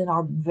blood. It's in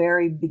our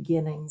very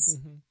beginnings.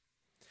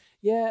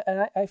 Yeah,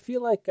 and I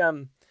feel like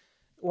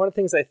one of the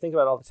things I think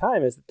about all the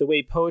time is that the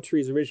way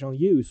poetry's original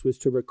use was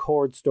to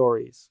record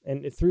stories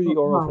and through the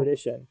oral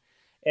tradition.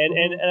 And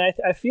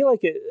I feel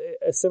like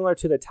it's similar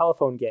to the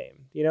telephone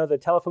game. The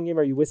telephone game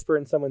where you whisper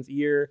in someone's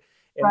ear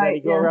and then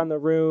you go around the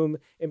room,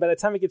 and by the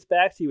time it gets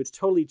back to you, it's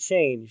totally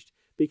changed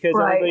because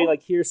everybody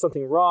like hears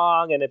something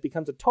wrong and it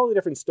becomes a totally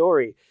different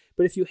story.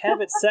 But if you have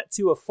it set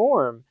to a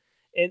form,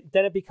 and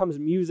then it becomes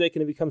music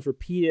and it becomes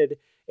repeated,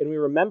 and we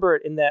remember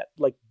it in that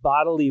like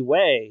bodily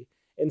way.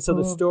 And so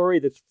the story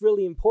that's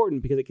really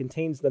important because it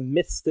contains the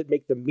myths that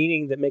make the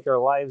meaning that make our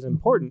lives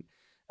important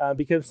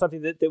becomes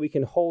something that we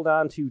can hold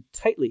on to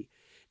tightly.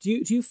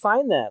 Do you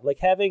find that like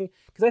having,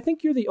 because I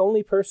think you're the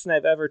only person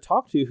I've ever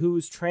talked to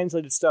who's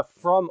translated stuff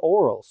from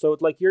oral. So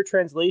like your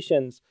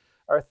translations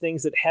are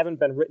things that haven't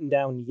been written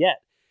down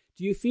yet.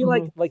 Do you feel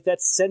like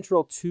that's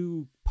central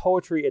to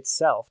poetry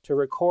itself, to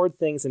record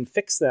things and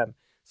fix them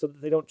so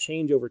that they don't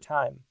change over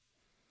time?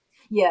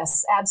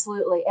 Yes,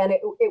 absolutely. And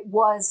it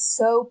was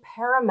so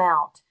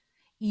paramount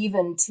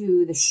even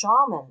to the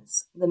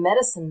shamans, the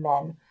medicine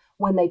men,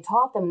 when they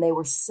taught them, they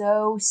were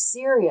so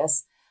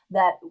serious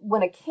that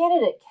when a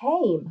candidate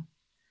came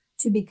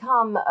to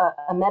become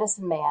a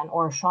medicine man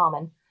or a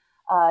shaman,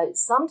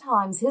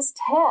 sometimes his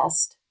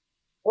test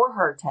or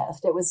her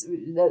test, it was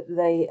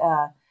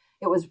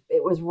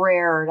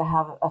rare to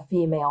have a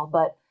female,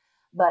 but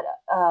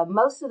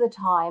most of the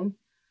time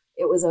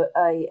it was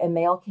a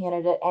male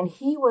candidate, and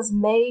he was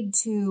made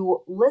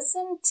to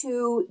listen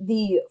to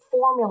the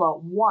formula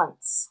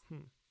once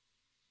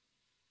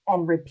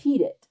and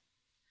repeat it,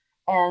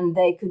 and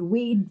they could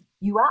weed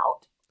you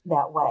out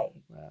that way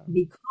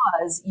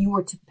because you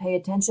were to pay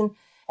attention.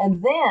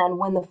 And then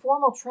when the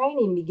formal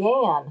training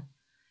began,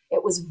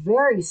 it was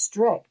very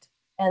strict,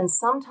 and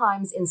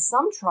sometimes in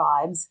some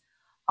tribes,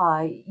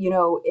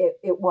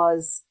 it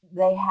was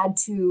they had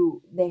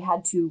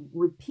to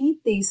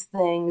repeat these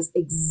things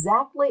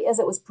exactly as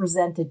it was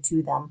presented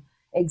to them,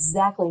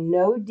 exactly,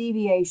 no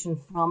deviation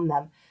from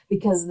them,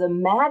 because the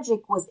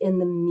magic was in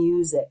the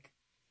music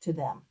to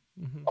them.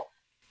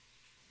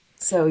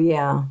 So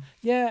yeah,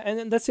 and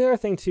then that's the other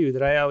thing too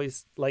that I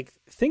always like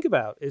think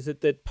about is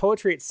that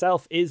poetry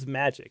itself is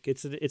magic.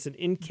 It's an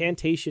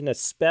incantation, a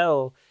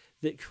spell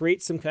that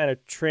creates some kind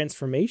of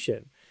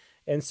transformation,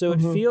 and so it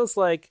feels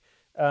like.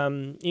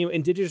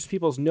 Indigenous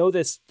peoples know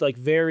this like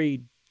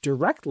very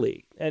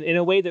directly, and in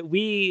a way that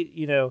we,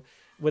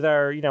 with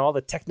our, all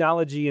the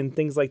technology and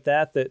things like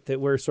that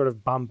we're sort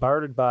of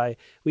bombarded by,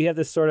 we have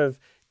this sort of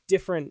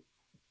different,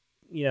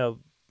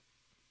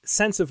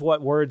 sense of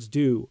what words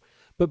do.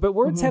 But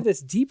words have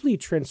this deeply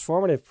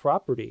transformative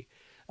property.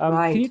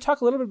 Right. Can you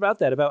talk a little bit about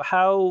that, about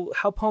how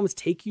poems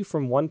take you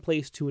from one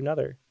place to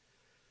another?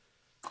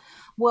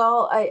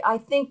 Well, I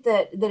think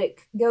that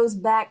it goes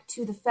back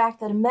to the fact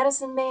that a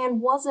medicine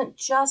man wasn't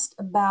just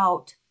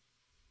about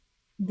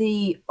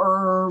the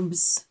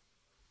herbs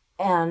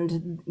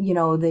and,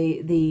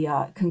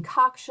 the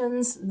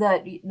concoctions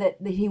that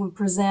he would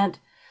present.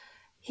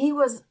 He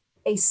was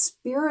a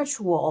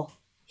spiritual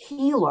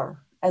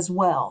healer as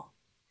well.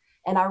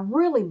 And I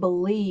really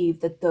believe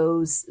that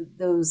those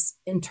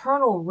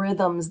internal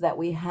rhythms that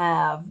we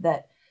have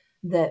that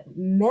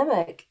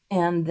mimic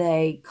and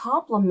they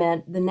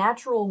complement the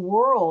natural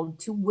world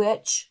to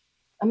which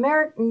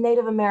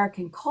Native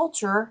American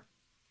culture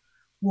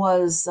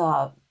was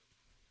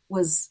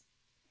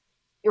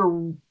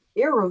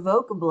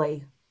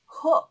irrevocably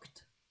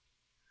hooked,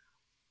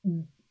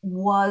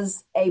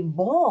 was a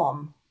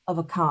balm of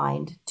a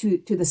kind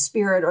to the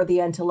spirit or the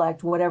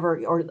intellect,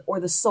 whatever, or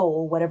the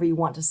soul, whatever you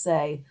want to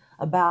say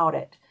about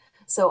it.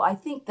 So I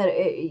think that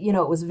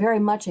it was very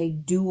much a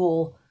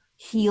dual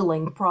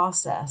healing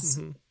process.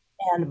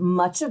 And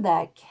much of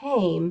that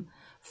came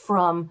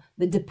from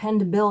the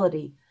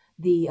dependability,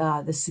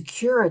 the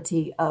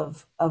security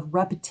of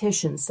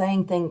repetition,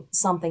 saying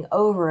something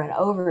over and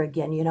over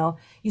again.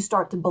 You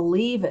start to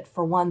believe it,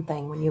 for one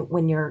thing,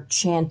 when you're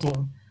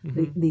chanting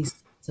these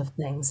sorts of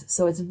things.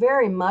 So it's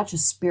very much a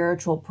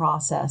spiritual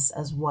process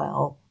as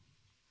well.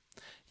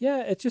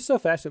 Yeah, it's just so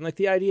fascinating. Like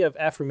the idea of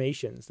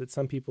affirmations that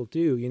some people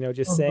do,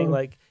 just saying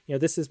like,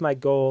 this is my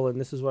goal and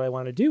this is what I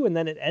want to do. And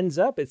then it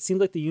seems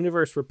like the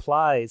universe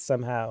replies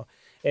somehow.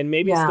 And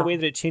maybe it's the way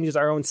that it changes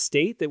our own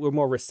state, that we're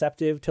more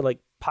receptive to like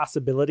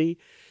possibility.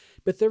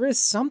 But there is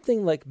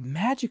something like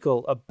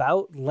magical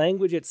about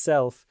language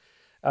itself.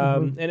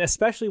 And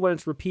especially when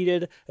it's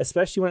repeated,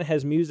 especially when it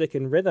has music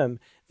and rhythm,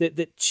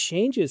 that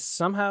changes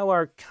somehow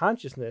our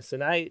consciousness.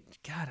 And I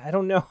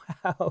don't know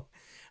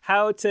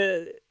how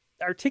to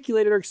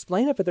articulate it or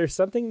explain it, but there's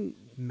something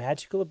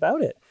magical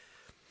about it.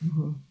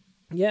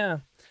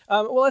 Yeah.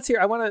 Well, let's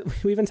hear.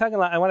 We've been talking a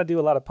lot. I want to do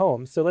a lot of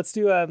poems. So let's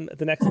do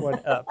the next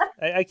one up.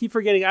 I keep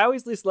forgetting. I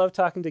always just love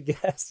talking to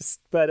guests,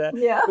 but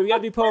we got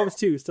to do poems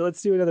too. So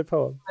let's do another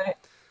poem. Right.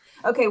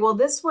 Okay. Well,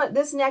 this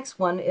next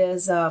one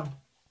is,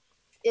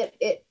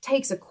 it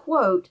takes a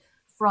quote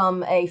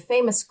from a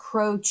famous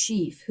Crow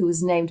chief who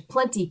was named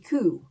Plenty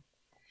Coups.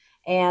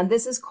 And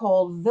this is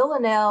called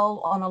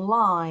Villanelle on a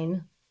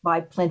Line by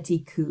Plenty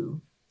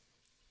Coups.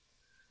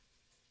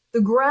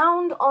 The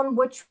ground on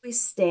which we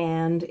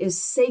stand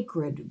is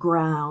sacred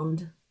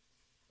ground,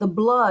 the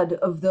blood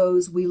of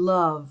those we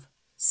love,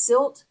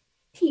 silt,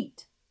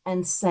 peat,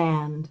 and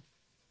sand.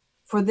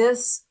 For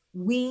this,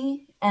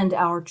 we and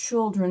our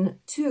children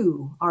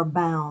too are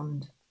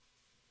bound.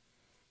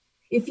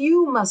 If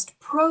you must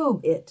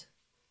probe it,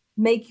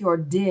 make your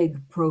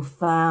dig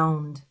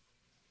profound.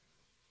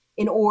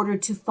 in order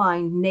to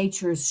find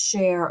nature's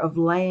share of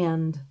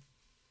land.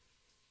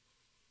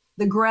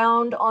 The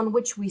ground on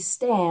which we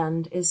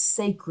stand is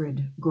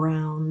sacred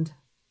ground.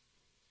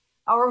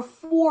 Our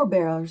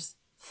forebears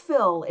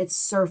fill its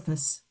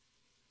surface,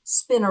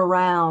 spin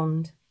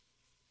around,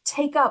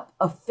 take up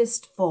a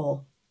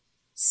fistful,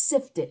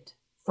 sift it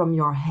from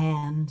your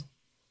hand.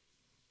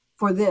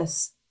 For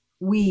this,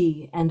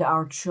 we and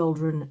our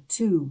children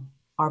too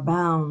are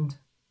bound.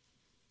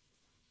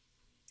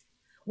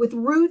 With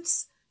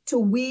roots to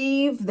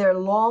weave their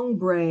long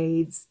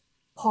braids,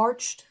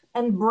 parched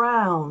and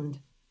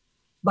browned,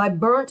 by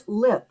burnt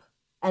lip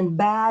and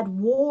bad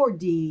war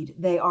deed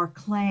they are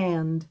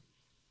clanned.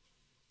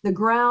 The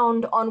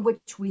ground on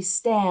which we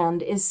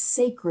stand is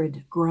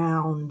sacred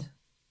ground.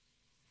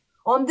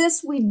 On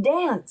this we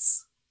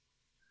dance.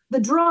 The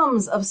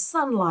drums of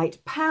sunlight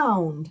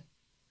pound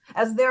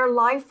as their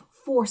life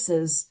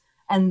forces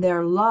and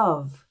their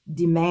love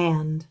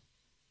demand.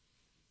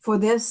 For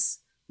this,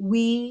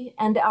 we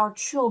and our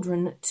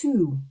children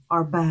too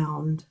are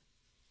bound.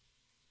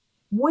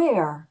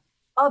 Where,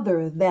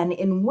 other than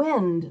in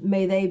wind,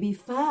 may they be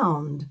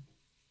found?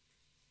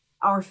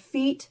 Our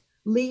feet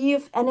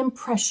leave an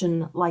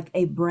impression like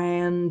a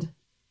brand.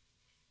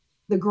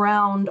 The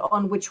ground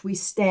on which we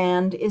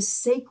stand is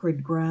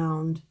sacred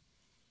ground.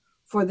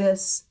 For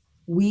this,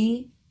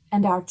 we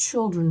and our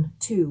children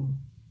too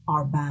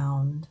are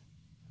bound.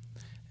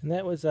 And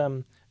that was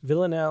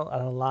Villanelle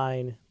on a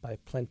Line by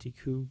Plenty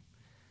Coups.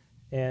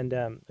 And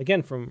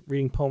again, from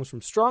reading poems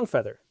from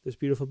Strongfeather, this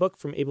beautiful book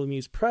from Able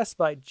Muse Press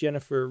by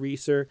Jennifer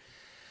Reeser.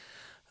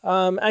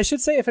 I should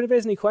say, if anybody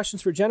has any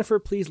questions for Jennifer,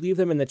 please leave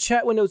them in the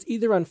chat windows,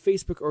 either on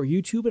Facebook or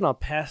YouTube, and I'll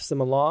pass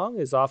them along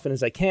as often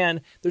as I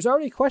can. There's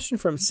already a question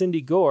from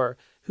Cindy Gore,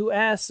 who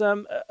asks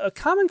a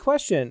common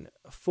question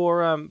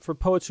for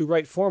poets who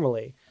write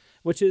formally,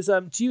 which is,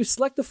 do you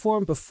select the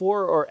form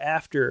before or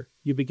after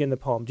you begin the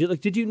poem?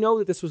 Did you know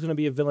that this was going to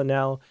be a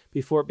villanelle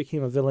before it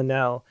became a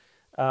villanelle?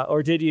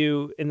 Or did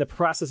you, in the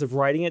process of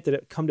writing it, did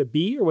it come to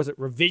be, or was it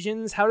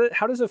revisions? How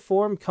does a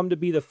form come to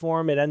be the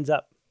form it ends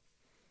up?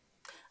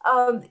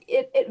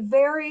 It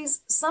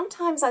varies.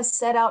 Sometimes I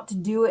set out to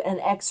do an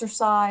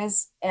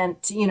exercise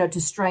and to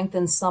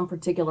strengthen some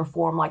particular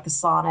form, like the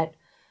sonnet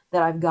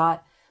that I've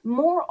got.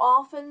 More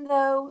often,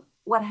 though,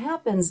 what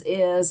happens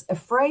is a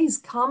phrase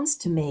comes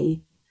to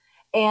me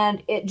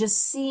and it just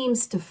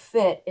seems to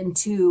fit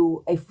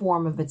into a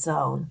form of its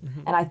own.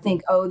 Mm-hmm. And I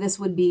think, this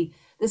would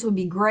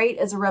be great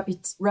as a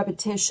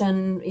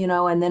repetition,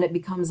 and then it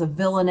becomes a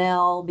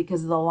villanelle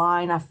because the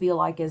line I feel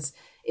like is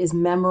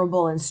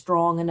memorable and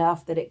strong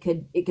enough that it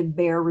could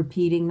bear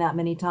repeating that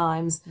many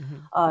times. Mm-hmm.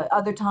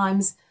 Other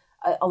times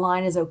a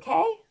line is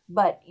okay,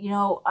 but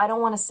I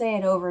don't want to say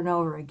it over and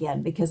over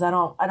again because I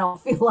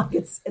don't feel like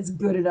it's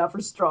good enough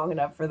or strong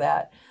enough for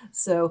that.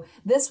 So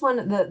this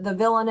one, the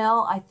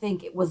villanelle, I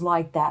think it was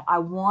like that. I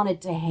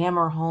wanted to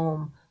hammer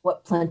home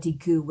what Plenty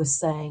Coups was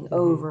saying mm-hmm.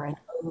 over and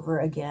over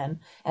again.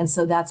 And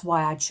so that's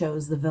why I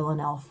chose the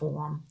villanelle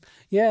form.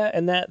 Yeah,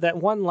 and that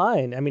one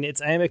line, I mean,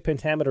 it's iambic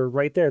pentameter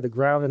right there, the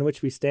ground on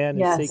which we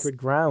stand is sacred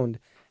ground.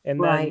 And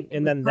right.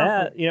 then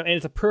that, and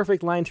it's a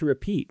perfect line to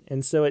repeat.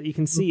 And so you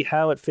can see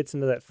how it fits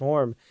into that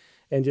form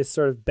and just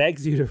sort of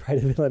begs you to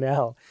write a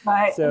villanelle.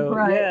 Right. So,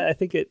 right. Yeah, I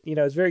think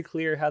it's very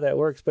clear how that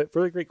works, but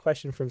really great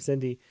question from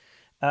Cindy.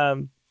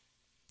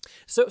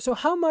 So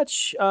how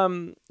much,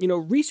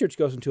 research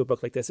goes into a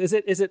book like this? Is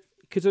it,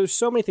 because there's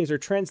so many things, there are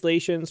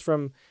translations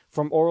from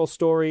oral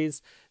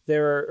stories.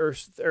 There are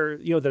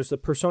there's the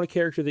persona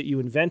character that you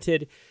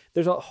invented.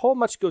 There's a whole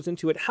much goes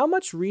into it. How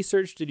much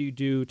research did you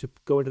do to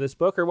go into this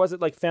book? Or was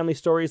it like family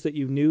stories that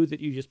you knew that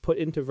you just put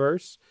into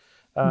verse?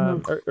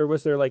 Mm-hmm. Or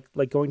was there like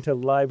going to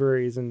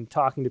libraries and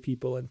talking to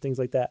people and things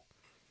like that?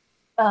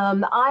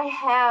 I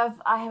have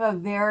a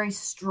very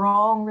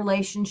strong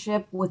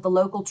relationship with the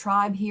local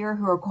tribe here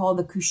who are called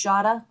the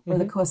Coushatta or mm-hmm.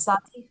 the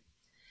Coasati.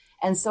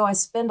 And so I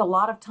spend a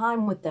lot of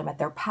time with them at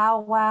their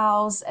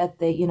powwows, at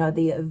the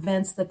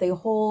events that they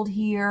hold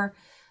here.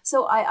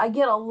 So I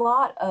get a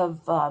lot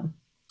of,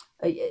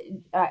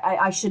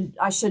 I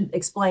should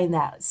explain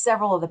that.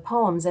 Several of the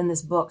poems in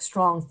this book,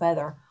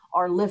 Strongfeather,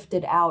 are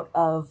lifted out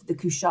of the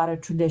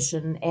Coushatta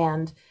tradition,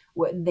 and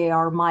they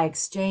are my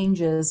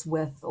exchanges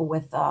with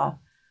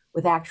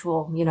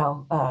actual,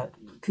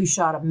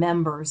 Coushatta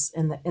members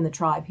in the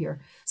tribe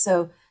here.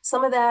 So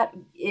some of that,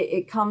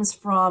 it comes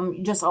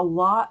from just a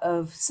lot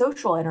of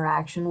social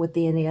interaction with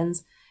the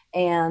Indians,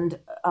 and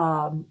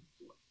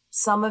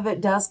some of it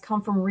does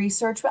come from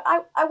research, but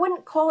I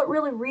wouldn't call it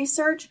really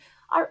research.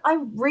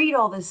 I read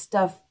all this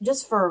stuff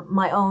just for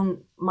my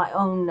own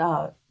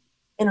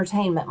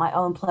entertainment, my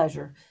own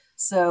pleasure.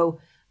 So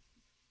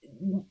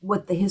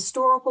with the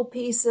historical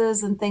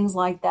pieces and things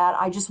like that,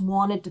 I just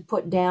wanted to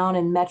put down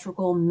in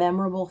metrical,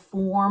 memorable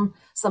form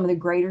some of the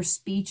greater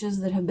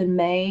speeches that have been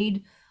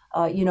made,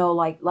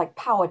 like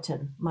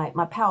Powhatan,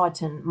 my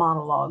Powhatan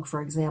monologue,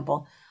 for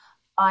example.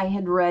 I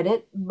had read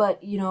it, but,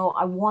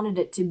 I wanted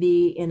it to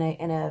be in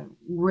a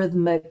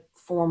rhythmic,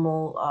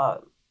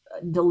 formal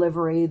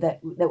delivery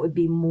that would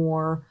be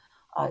more,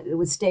 it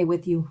would stay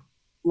with you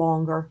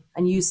longer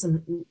and use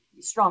some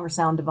stronger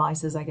sound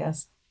devices, I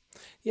guess.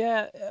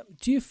 Yeah.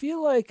 Do you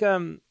feel like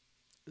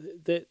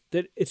that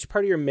it's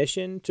part of your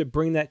mission to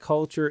bring that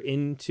culture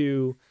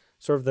into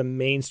sort of the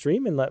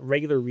mainstream and let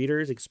regular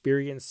readers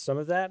experience some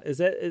of that? Is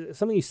that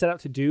something you set out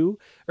to do,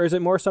 or is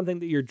it more something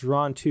that you're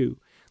drawn to?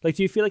 Like,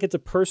 do you feel like it's a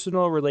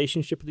personal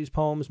relationship with these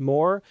poems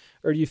more,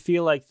 or do you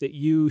feel like that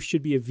you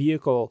should be a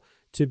vehicle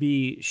to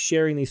be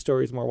sharing these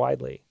stories more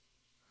widely?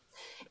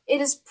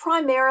 It is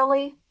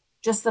primarily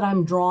just that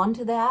I'm drawn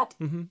to that.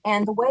 Mm-hmm.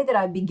 And the way that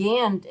I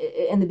began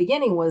in the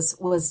beginning was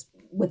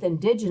with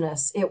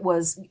Indigenous.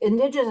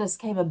 Indigenous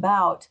came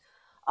about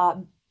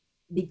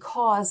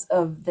because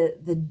of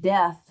the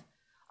death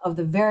of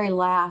the very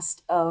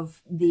last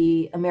of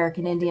the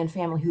American Indian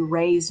family who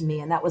raised me,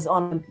 and that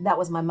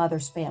was my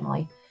mother's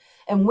family.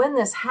 And when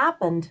this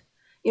happened,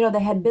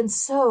 they had been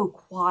so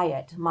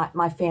quiet.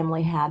 My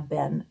family had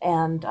been,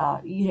 and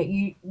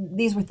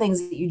these were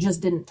things that you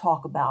just didn't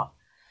talk about.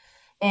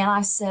 And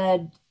I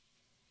said,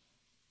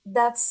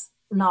 that's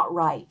not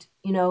right.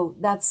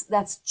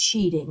 That's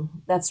cheating.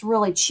 That's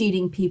really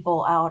cheating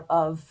people out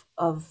of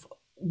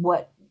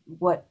what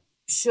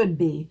should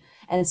be.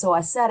 And so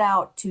I set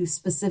out to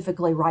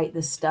specifically write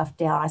this stuff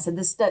down. I said,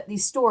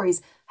 these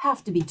stories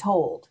have to be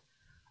told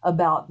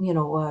about,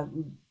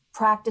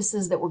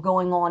 practices that were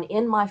going on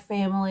in my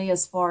family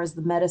as far as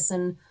the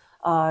medicine,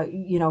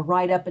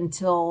 right up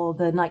until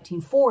the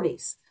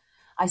 1940s.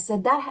 I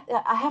said that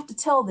I have to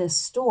tell this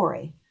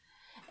story.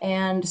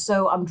 And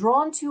so I'm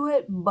drawn to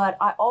it, but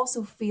I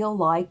also feel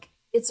like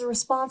it's a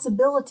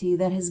responsibility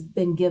that has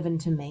been given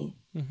to me.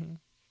 Mm-hmm.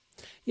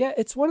 Yeah,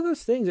 it's one of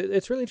those things.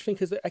 It's really interesting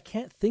because I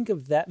can't think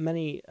of that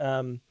many,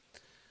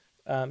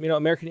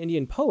 American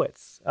Indian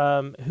poets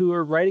who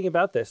are writing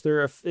about this.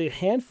 There are a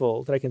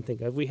handful that I can think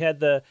of. We had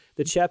the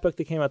chapbook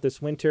that came out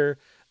this winter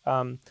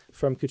from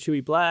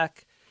Kachui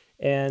Black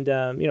and,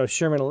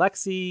 Sherman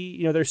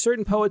Alexie. There's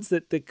certain poets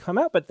that come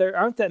out, but there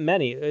aren't that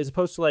many as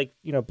opposed to like,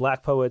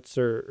 Black poets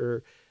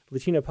or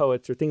Latino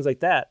poets or things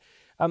like that.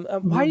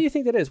 Why do you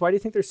think that is? Why do you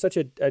think there's such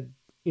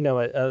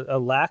a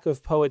lack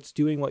of poets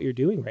doing what you're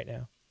doing right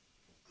now?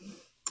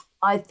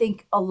 I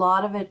think a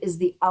lot of it is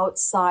the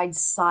outside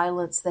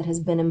silence that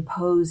has been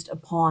imposed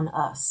upon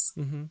us.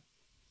 Mm-hmm.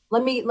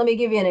 Let me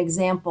give you an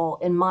example.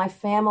 In my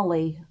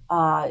family,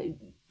 I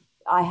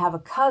have a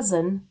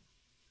cousin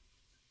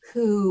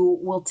who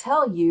will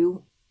tell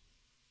you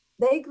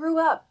they grew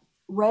up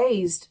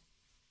raised,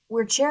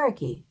 we're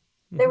Cherokee.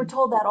 Mm-hmm. They were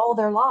told that all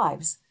their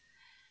lives.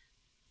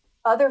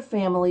 Other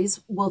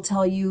families will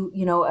tell you,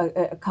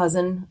 a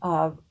cousin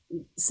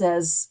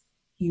says,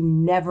 you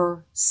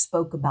never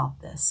spoke about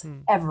this,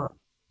 ever,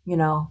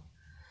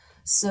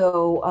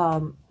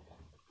 So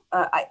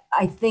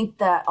I think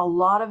that a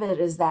lot of it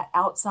is that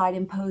outside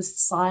imposed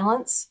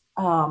silence.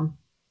 And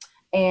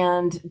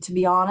to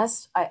be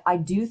honest, I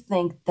do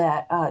think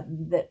that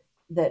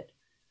that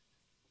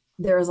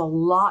there is a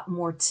lot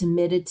more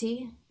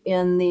timidity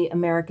in the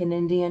American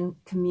Indian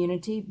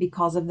community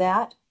because of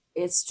that.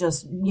 It's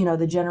just,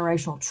 the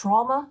generational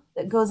trauma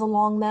that goes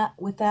along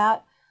with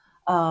that.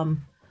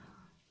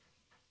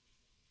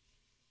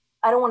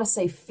 I don't want to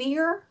say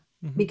fear,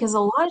 mm-hmm. because a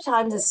lot of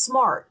times it's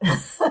smart,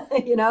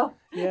 Yeah.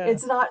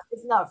 It's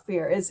not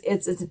fear. It's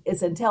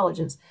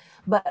intelligence.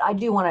 But I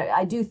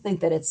do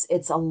think that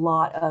it's a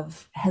lot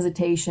of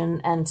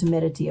hesitation and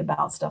timidity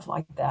about stuff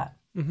like that.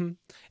 Mm-hmm.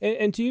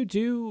 And do you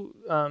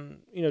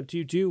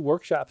do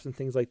workshops and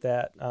things like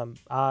that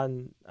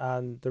on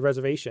the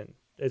reservation?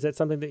 Is that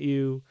something that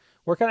you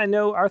work on? I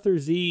know Arthur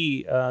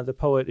Z, the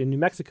poet in New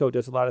Mexico,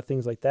 does a lot of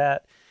things like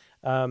that.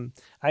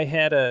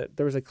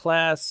 There was a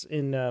class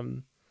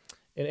in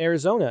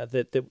Arizona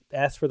that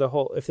asked for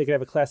if they could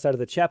have a class out of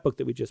the chapbook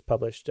that we just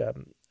published.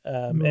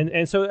 Mm-hmm.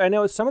 And so I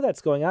know some of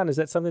that's going on. Is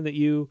that something that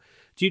do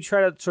you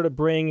try to sort of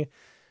bring,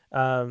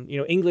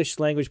 English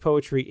language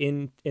poetry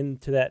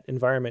into that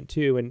environment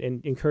too, and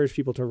encourage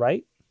people to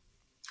write?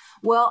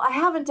 Well, I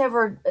haven't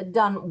ever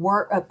done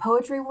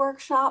poetry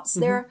workshops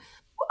there. Mm-hmm.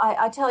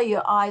 I tell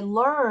you, I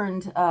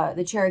learned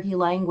the Cherokee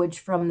language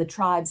from the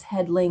tribe's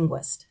head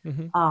linguist.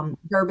 Mm-hmm.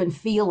 Durbin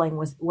Feeling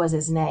was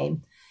his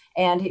name.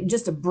 And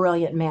just a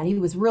brilliant man. He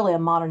was really a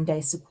modern day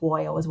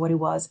Sequoyah was what he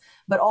was,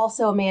 but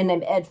also a man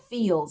named Ed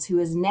Fields, who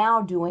is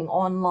now doing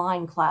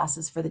online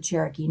classes for the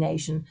Cherokee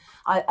Nation.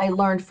 I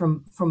learned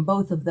from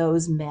both of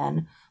those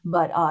men,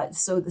 but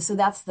so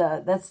that's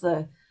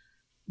the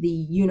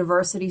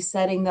university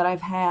setting that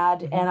I've had,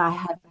 mm-hmm.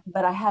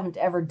 and I haven't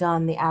ever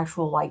done the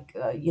actual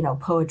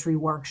poetry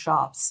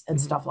workshops and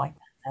mm-hmm. stuff like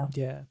that. No.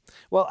 Yeah.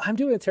 Well, I'm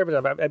doing a terrible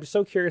job. I'm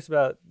so curious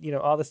about,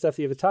 all the stuff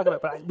that you have to talk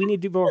about, but we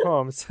need to do more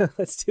poems. So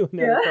let's do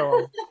another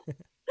poem.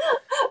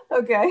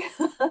 Okay.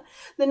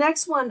 The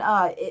next one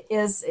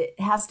it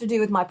has to do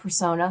with my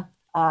persona,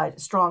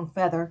 Strong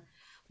Feather.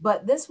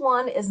 But this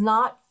one is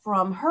not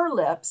from her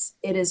lips.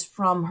 It is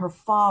from her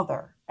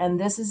father. And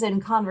this is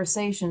in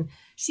conversation.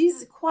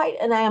 She's quite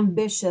an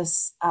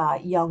ambitious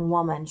young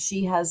woman.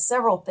 She has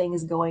several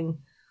things going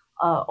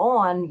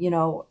on,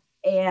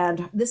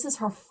 and this is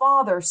her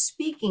father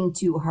speaking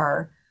to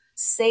her,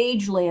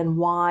 sagely and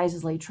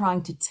wisely,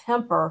 trying to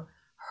temper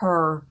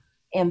her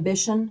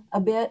ambition a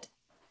bit.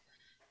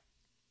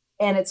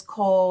 And it's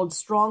called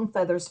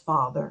Strongfeather's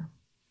Father.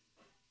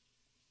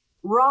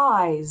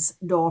 Rise,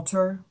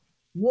 daughter,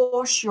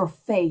 wash your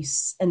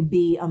face and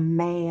be a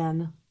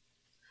man.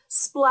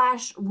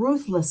 Splash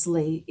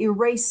ruthlessly,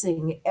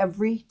 erasing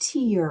every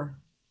tear.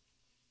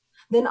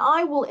 Then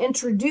I will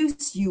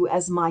introduce you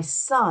as my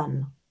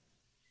son,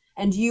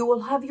 and you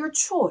will have your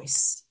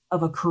choice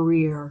of a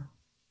career.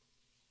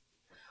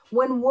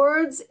 When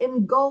words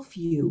engulf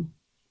you,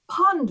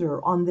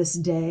 ponder on this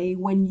day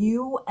when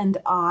you and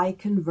I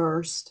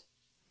conversed.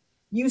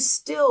 You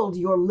stilled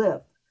your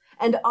lip,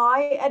 and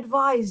I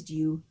advised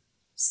you,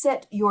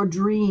 set your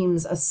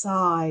dreams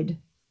aside.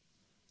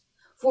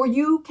 For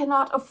you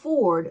cannot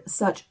afford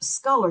such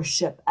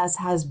scholarship as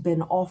has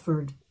been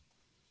offered.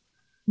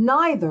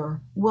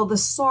 Neither will the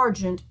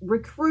sergeant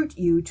recruit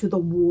you to the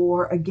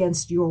war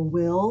against your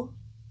will,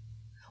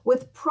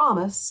 with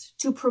promise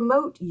to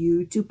promote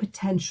you to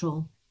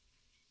potential,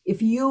 if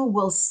you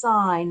will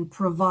sign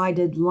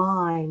provided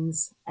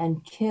lines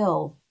and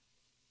kill.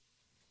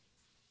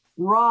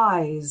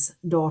 Rise,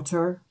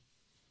 daughter,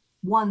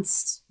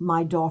 once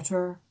my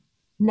daughter,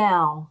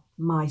 now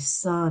my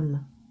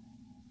son.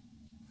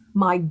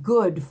 My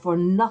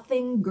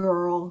good-for-nothing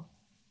girl,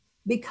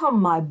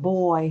 become my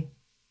boy.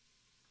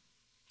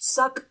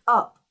 Suck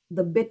up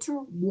the bitter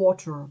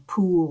water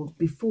pooled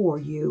before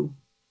you.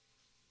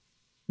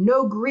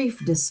 No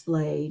grief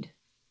displayed,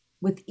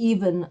 with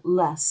even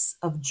less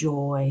of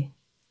joy.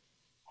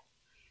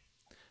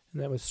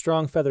 And that was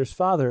Strongfeather's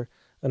Father,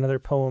 another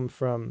poem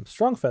from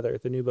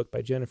Strongfeather, the new book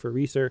by Jennifer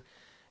Reeser.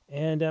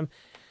 And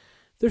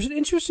there's an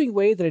interesting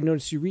way that I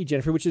noticed you read,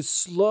 Jennifer, which is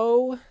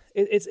slow.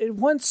 It's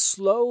one's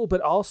slow,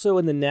 but also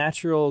in the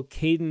natural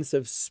cadence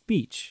of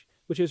speech,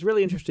 which is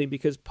really interesting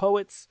because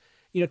poets,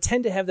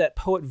 tend to have that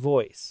poet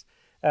voice,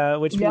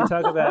 which we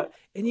talk about,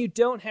 and you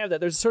don't have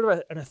that. There's sort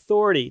of an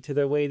authority to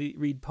the way that you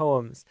read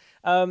poems.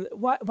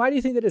 Why do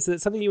you think that is? Is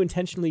it something you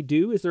intentionally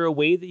do? Is there a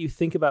way that you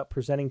think about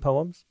presenting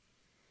poems?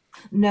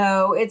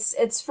 No,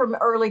 it's from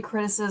early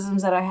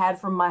criticisms that I had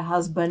from my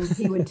husband.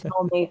 He would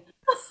tell me,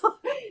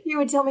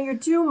 you're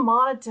too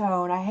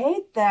monotone. I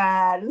hate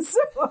that. And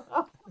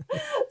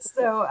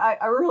so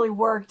I really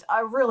worked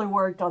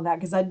on that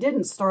because I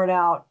didn't start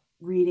out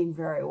reading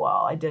very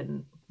well. I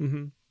didn't.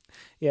 Mm-hmm.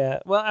 Yeah.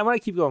 Well, I want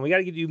to keep going. We got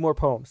to give you more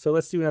poems. So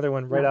let's do another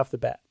one right off the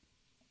bat.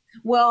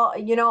 Well,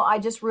 I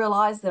just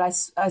realized that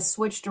I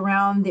switched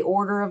around the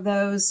order of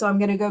those. So I'm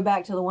going to go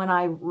back to the one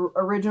I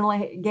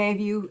originally gave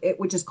you,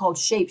 which is called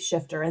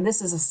Shapeshifter. And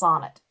this is a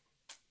sonnet.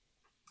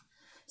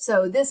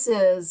 So this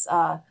is,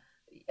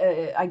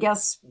 I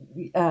guess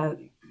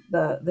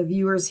the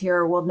viewers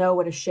here will know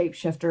what a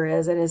shapeshifter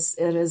is. It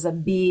is a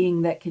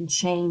being that can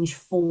change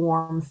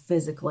form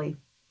physically.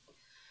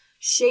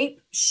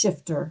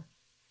 Shapeshifter.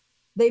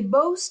 They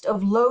boast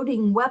of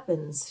loading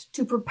weapons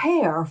to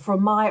prepare for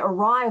my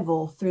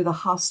arrival through the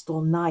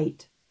hostile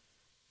night.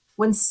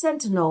 When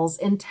sentinels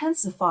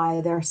intensify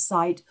their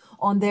sight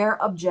on their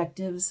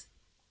objectives,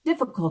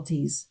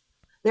 difficulties,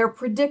 their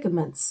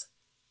predicaments,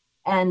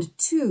 and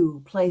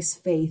too place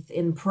faith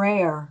in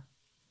prayer.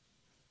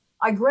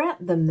 I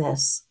grant them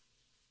this.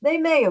 They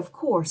may, of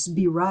course,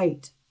 be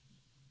right.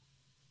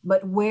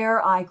 But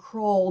where I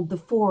crawled the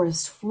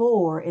forest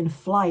floor in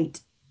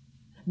flight,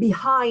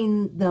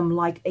 behind them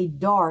like a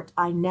dart,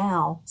 I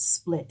now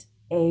split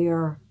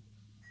air.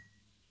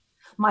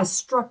 My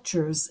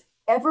structures,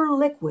 ever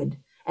liquid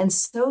and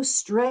so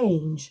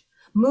strange,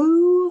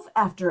 move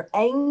after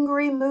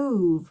angry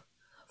move,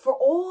 for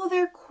all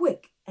their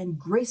quick and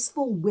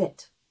graceful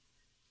wit.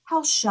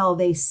 How shall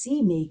they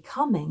see me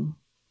coming?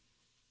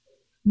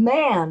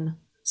 Man,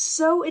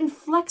 so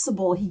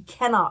inflexible he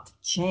cannot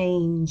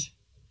change,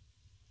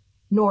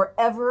 nor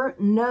ever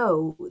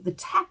know the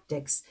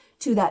tactics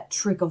to that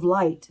trick of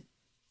light,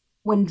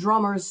 when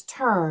drummers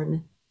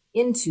turn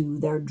into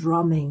their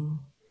drumming.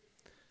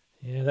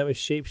 Yeah, that was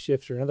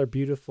Shapeshifter, another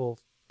beautiful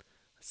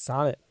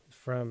sonnet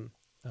from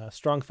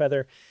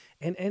Strongfeather.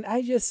 And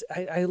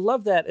I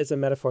love that as a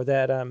metaphor,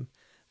 that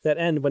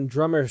end when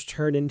drummers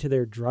turn into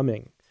their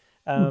drumming.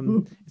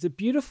 It's a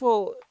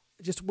beautiful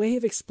just way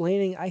of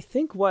explaining, I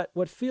think,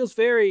 what feels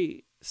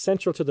very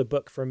central to the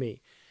book for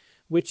me,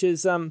 which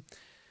is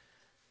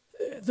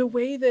the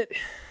way that,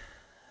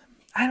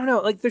 I don't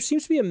know, like there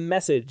seems to be a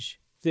message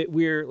that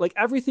we're like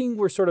everything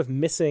we're sort of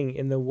missing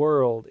in the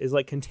world is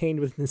like contained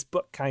within this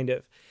book, kind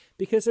of,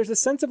 because there's a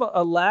sense of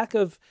a lack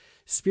of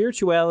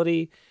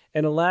spirituality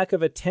and a lack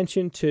of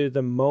attention to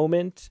the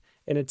moment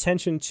and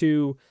attention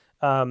to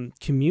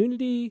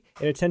community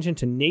and attention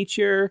to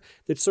nature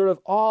that's sort of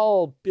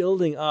all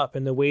building up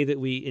in the way that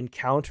we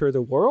encounter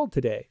the world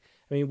today.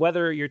 I mean,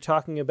 whether you're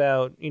talking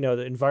about,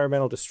 the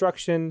environmental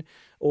destruction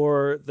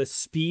or the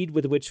speed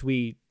with which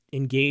we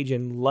engage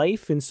in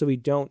life. And so we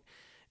don't,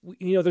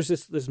 there's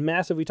this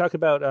massive, we talked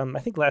about, I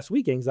think last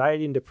week,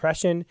 anxiety and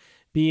depression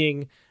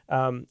being,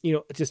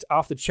 just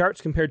off the charts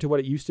compared to what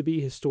it used to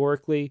be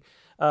historically.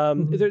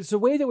 There's a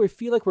way that we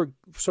feel like we're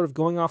sort of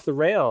going off the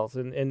rails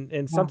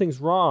and something's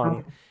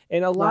wrong.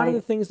 And a lot of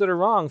the things that are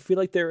wrong feel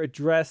like they're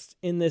addressed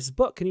in this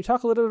book. Can you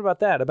talk a little bit about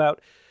that,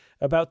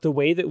 about the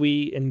way that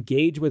we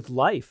engage with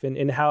life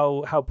and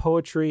how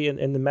poetry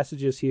and the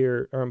messages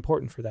here are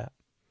important for that?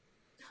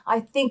 I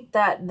think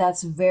that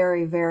that's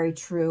very, very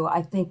true.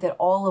 I think that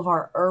all of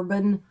our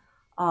urban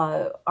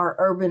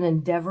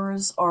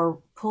endeavors are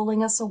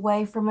pulling us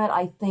away from it.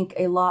 I think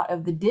a lot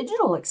of the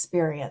digital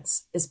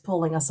experience is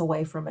pulling us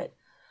away from it,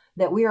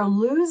 that we are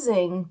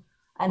losing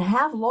and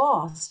have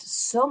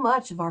lost so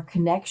much of our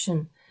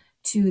connection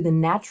to the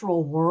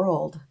natural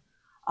world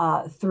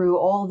through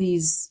all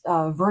these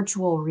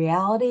virtual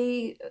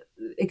reality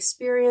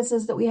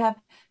experiences that we have,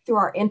 through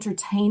our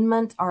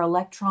entertainment, our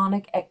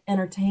electronic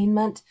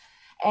entertainment.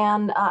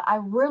 And I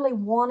really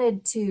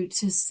wanted to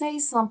say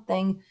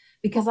something,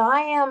 because I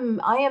am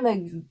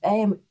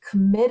a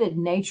committed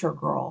nature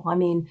girl. I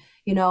mean,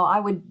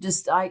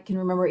 I can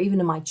remember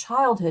even in my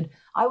childhood,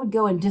 I would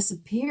go and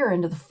disappear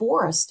into the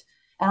forest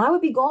and I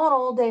would be gone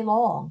all day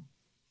long,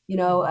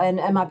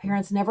 and my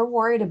parents never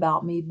worried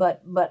about me,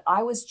 but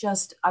I would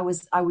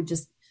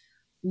just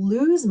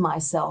lose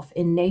myself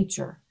in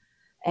nature.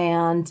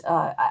 And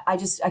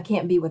I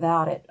can't be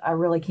without it. I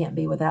really can't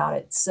be without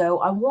it. So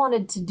I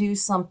wanted to do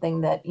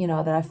something that,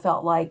 that I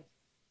felt like,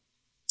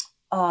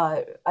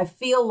 I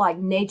feel like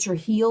nature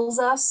heals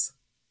us,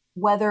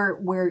 whether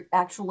we're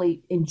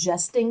actually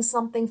ingesting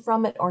something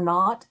from it or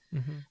not.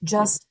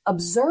 Just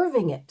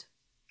observing it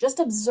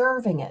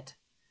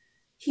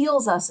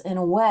heals us in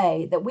a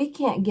way that we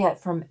can't get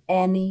from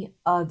any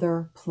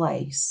other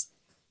place.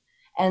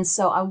 And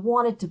so I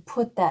wanted to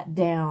put that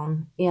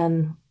down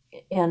in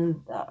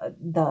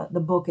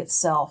the book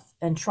itself,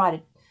 and try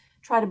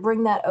to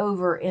bring that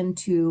over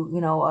into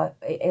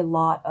a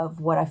lot of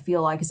what I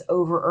feel like is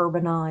over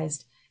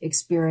urbanized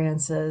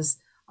experiences,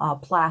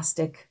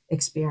 plastic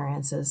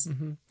experiences.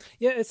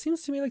 Yeah, it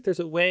seems to me like there's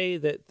a way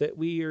that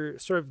we are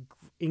sort of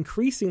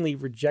increasingly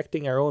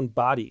rejecting our own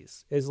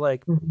bodies as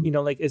like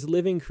as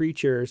living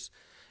creatures.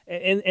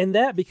 And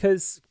that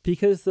because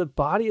the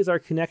body is our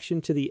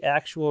connection to the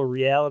actual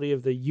reality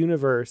of the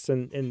universe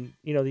and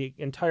the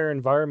entire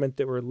environment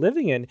that we're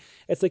living in.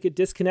 It's like a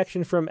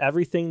disconnection from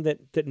everything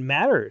that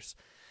matters.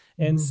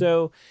 And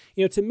so,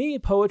 to me,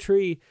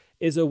 poetry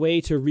is a way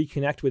to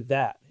reconnect with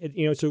that.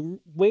 It's a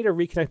way to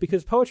reconnect,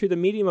 because poetry, the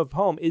medium of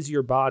poem, is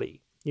your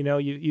body.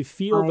 You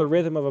feel the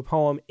rhythm of a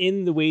poem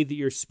in the way that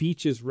your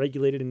speech is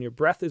regulated and your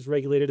breath is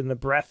regulated, and the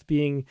breath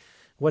being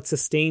what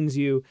sustains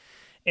you.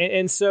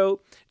 And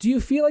so do you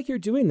feel like you're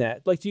doing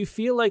that? Like, do you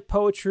feel like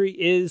poetry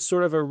is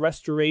sort of a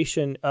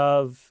restoration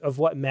of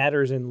what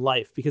matters in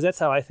life? Because that's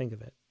how I think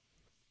of it.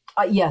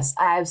 Yes,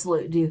 I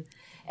absolutely do.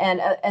 And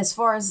as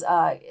far as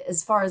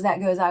that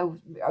goes,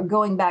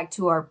 going back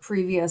to our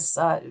previous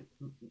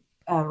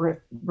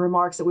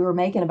remarks that we were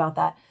making about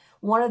that,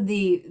 one of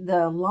the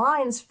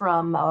lines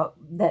from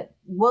that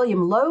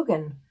William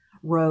Logan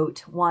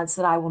wrote once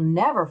that I will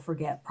never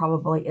forget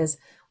probably is,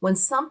 when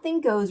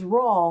something goes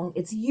wrong,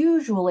 it's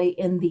usually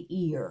in the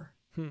ear.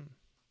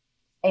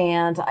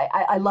 And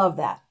I love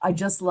that. I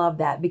just love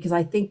that, because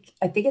I think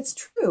it's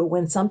true.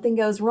 When something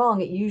goes wrong,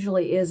 it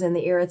usually is in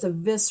the ear. It's a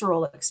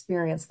visceral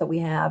experience that we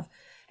have.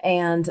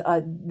 And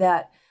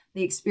that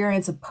the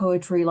experience of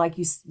poetry, like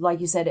you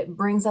said, it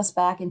brings us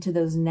back into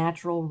those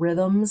natural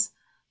rhythms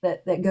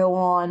that go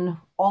on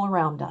all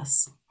around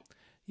us.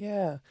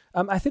 Yeah.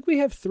 I think we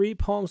have 3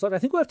 poems left. I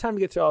think we'll have time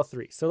to get to all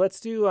 3. So let's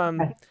do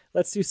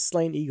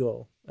Slain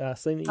Eagle.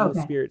 Slain Eagle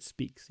Spirit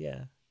Speaks.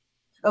 Yeah.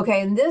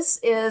 Okay. And this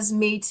is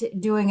me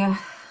doing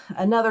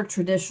another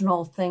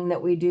traditional thing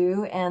that we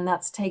do, and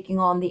that's taking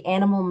on the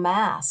animal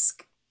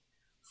mask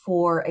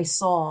for a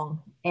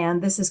song.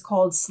 And this is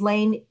called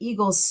Slain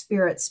Eagle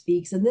Spirit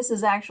Speaks. And this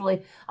is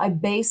actually, I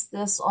based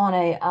this on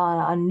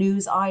a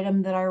news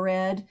item that I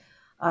read.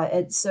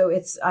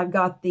 I've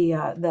got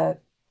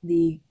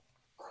the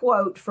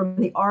quote from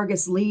the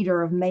Argus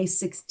Leader of May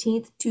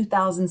 16th,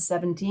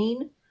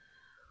 2017.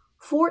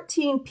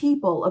 14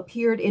 people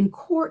appeared in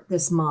court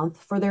this month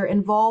for their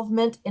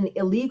involvement in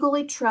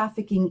illegally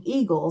trafficking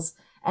eagles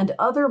and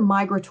other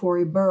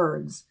migratory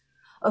birds.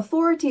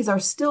 Authorities are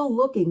still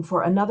looking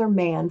for another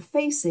man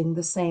facing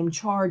the same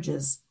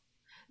charges.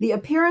 The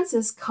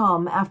appearances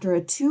come after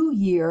a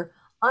 2-year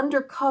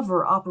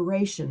undercover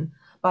operation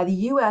by the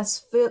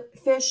U.S.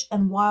 Fish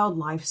and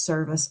Wildlife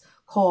Service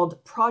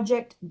called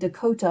Project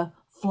Dakota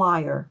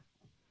Flyer.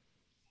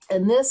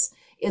 And this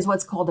is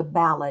what's called a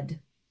ballad.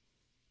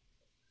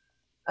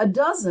 A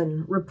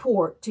dozen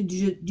report to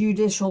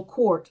judicial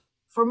court,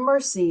 for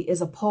mercy is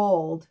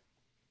appalled.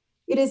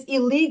 It is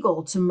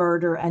illegal to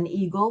murder an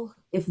eagle,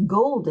 if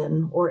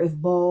golden or if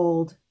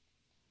bald.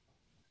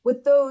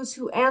 With those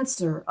who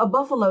answer, a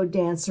buffalo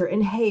dancer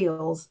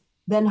inhales,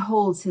 then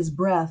holds his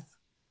breath.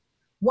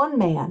 1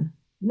 man,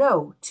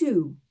 no,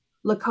 2,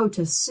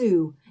 Lakota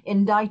Sioux,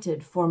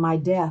 indicted for my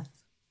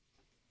death.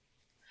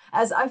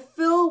 As I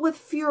fill with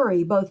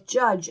fury both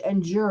judge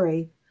and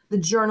jury, the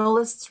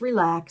journalists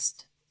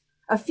relaxed.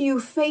 A few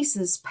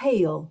faces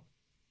pale,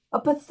 a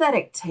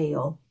pathetic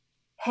tale,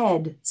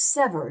 head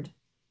severed,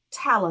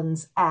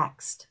 talons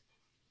axed.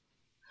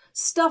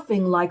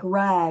 Stuffing like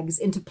rags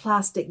into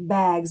plastic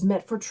bags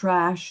meant for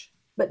trash,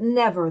 but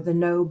never the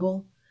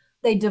noble.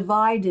 They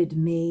divided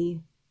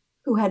me,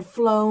 who had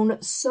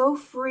flown so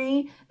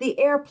free the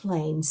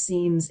airplane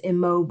seems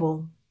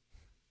immobile.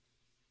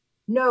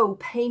 No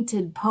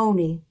painted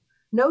pony,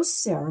 no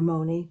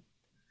ceremony,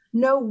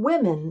 no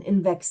women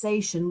in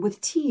vexation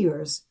with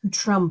tears who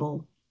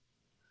tremble.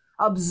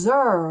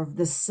 Observe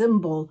the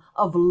symbol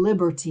of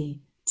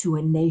liberty to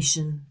a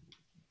nation.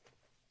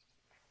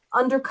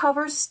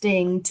 Undercover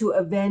sting to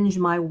avenge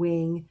my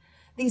wing,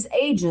 these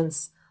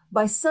agents,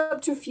 by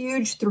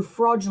subterfuge through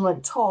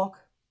fraudulent talk,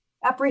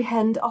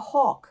 apprehend a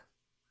hawk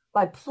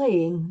by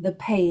playing the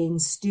paying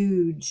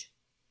stooge.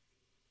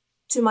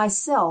 To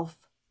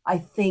myself, I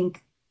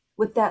think,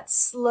 with that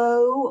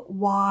slow,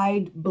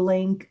 wide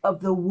blink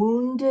of the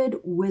wounded,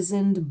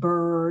 wizened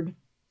bird,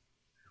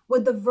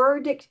 would the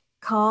verdict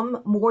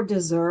come more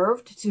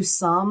deserved to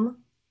some,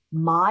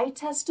 my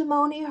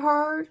testimony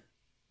heard?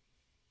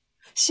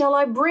 Shall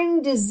I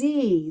bring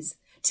disease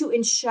to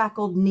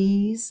enshackled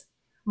knees,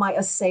 my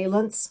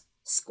assailants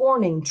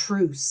scorning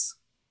truce,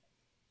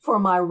 for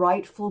my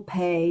rightful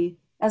pay,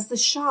 as the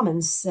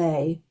shamans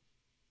say,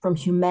 from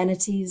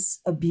humanity's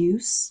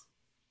abuse?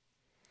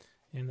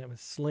 And that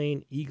was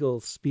Slain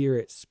Eagle's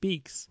Spirit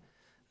Speaks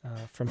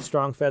from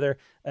Strongfeather.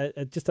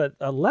 Just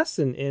a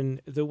lesson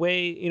in the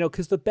way,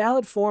 because the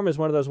ballad form is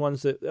one of those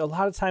ones that a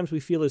lot of times we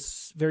feel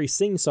is very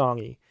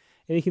sing-songy.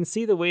 And you can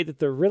see the way that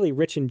they're really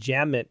rich in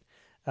jammit.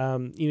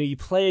 You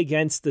play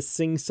against the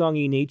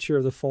sing-songy nature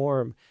of the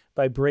form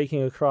by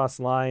breaking across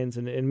lines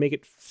and make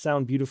it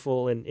sound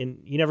beautiful, and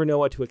you never know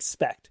what to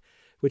expect,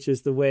 which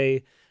is the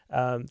way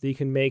that you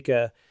can make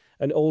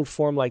an old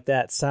form like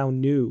that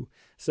sound new.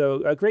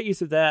 So a great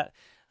use of that.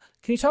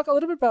 Can you talk a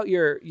little bit about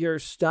your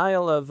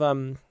style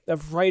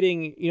of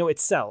writing,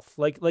 itself?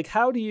 Like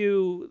how did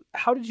you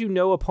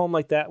know a poem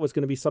like that was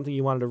going to be something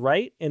you wanted to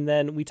write? And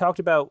then we talked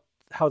about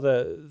how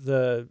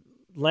the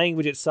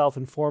language itself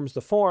informs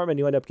the form, and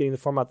you end up getting the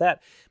form out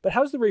that. But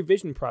how does the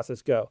revision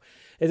process go?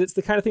 Is it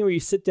the kind of thing where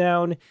you sit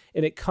down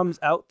and it comes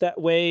out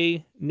that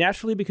way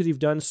naturally because you've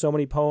done so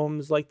many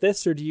poems like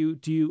this, or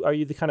are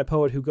you the kind of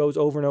poet who goes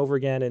over and over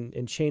again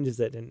and changes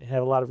it and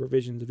have a lot of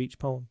revisions of each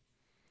poem?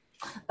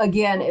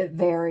 Again, it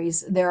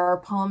varies. There are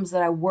poems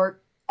that I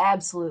work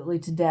absolutely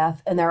to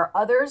death, and there are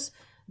others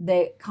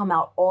they come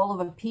out all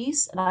of a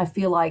piece, and I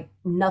feel like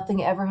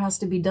nothing ever has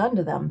to be done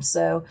to them.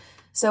 So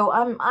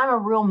I'm a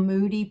real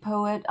moody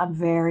poet. I'm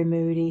very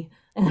moody.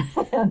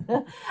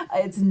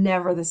 It's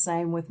never the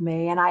same with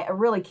me, and I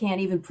really can't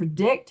even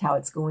predict how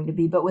it's going to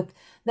be. But with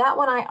that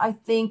one, I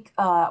think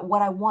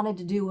what I wanted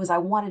to do was I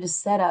wanted to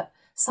set up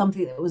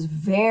something that was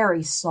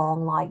very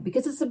song-like,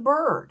 because it's a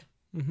bird.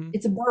 Mm-hmm.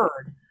 It's a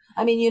bird.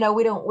 I mean,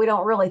 we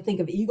don't really think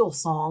of eagle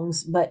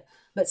songs, but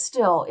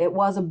still, it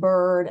was a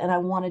bird, and I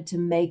wanted to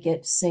make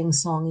it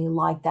sing-songy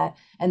like that.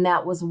 And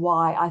that was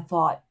why I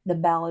thought the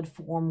ballad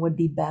form would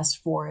be best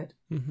for it.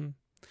 Mm-hmm.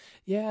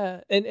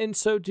 Yeah. And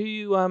so do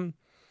you,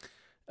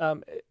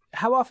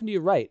 how often do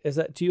you write?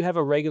 Do you have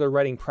a regular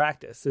writing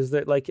practice? Is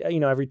that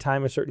every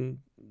time a certain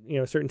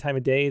time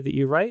of day that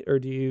you write, or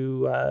do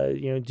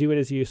you, do it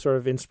as you sort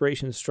of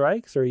inspiration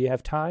strikes, or you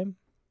have time?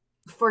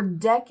 For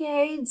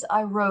decades,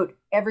 I wrote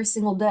every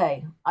single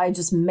day. I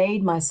just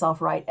made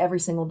myself write every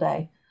single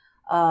day.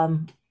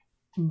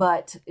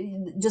 But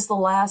just the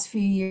last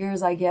few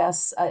years, I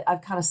guess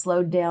I've kind of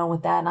slowed down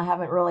with that, and I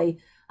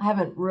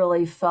haven't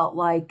really felt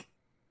like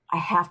I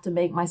have to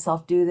make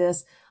myself do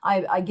this.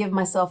 I give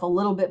myself a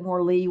little bit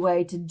more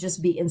leeway to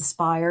just be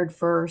inspired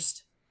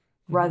first,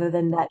 mm-hmm. rather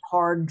than that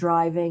hard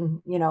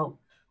driving,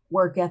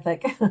 work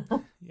ethic.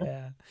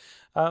 Yeah.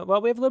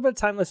 Well, we have a little bit of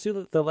time. Let's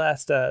do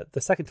the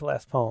second to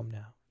last poem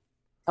now.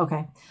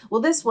 Okay.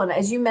 Well, this one,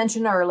 as you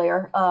mentioned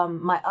earlier,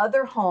 my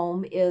other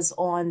home is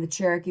on the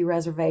Cherokee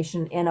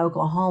Reservation in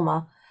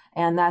Oklahoma.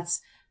 And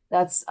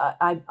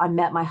I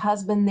met my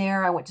husband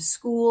there. I went to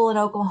school in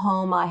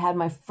Oklahoma. I had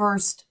my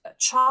first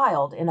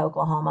child in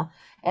Oklahoma.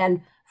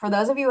 And for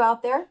those of you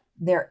out there,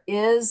 there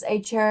is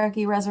a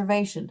Cherokee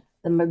Reservation.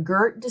 The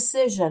McGirt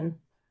decision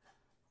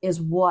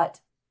is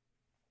what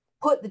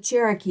put the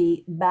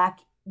Cherokee back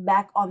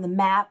on the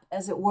map,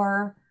 as it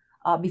were.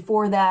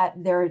 Before that,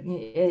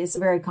 it's a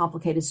very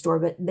complicated story,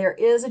 but there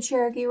is a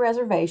Cherokee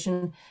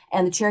Reservation,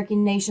 and the Cherokee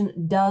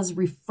Nation does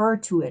refer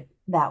to it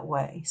that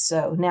way.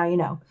 So now you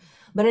know.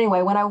 But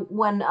anyway,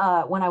 when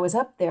I was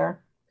up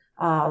there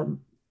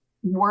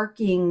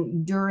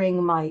working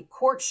during my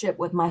courtship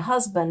with my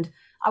husband,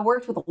 I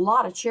worked with a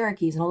lot of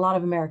Cherokees and a lot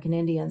of American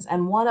Indians,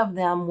 and one of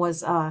them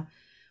was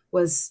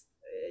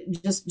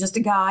just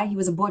a guy. He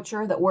was a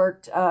butcher that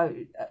worked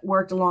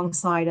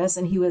alongside us,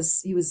 and he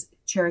was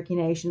Cherokee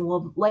Nation.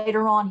 Well,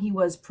 later on, he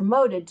was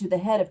promoted to the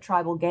head of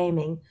tribal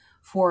gaming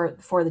for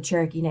the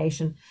Cherokee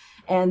Nation,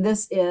 and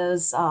this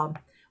is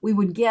we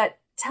would get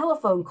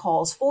telephone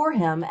calls for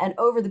him, and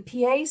over the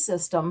PA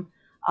system,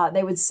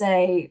 they would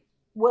say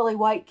Willie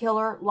White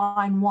Killer,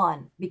 line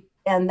 1,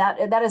 and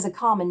that is a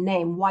common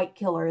name. White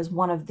Killer is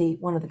one of the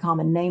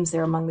common names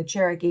there among the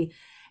Cherokee,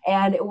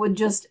 and it would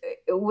just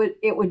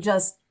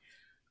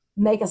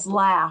make us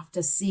laugh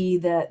to see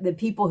the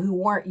people who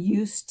weren't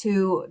used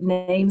to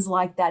names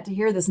like that, to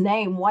hear this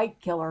name White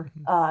Killer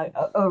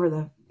over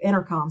the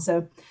intercom.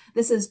 So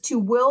this is to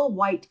Will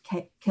White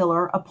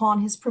Killer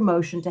upon his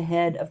promotion to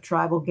head of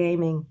tribal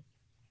gaming.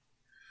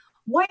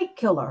 White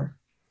Killer,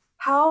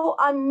 how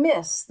I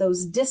miss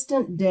those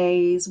distant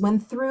days when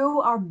through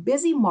our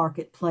busy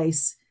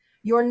marketplace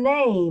your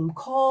name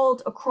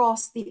called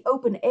across the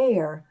open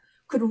air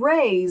could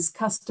raise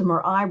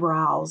customer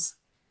eyebrows,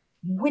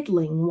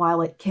 whittling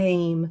while it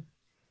came,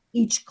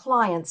 each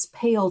client's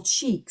pale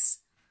cheeks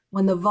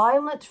when the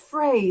violent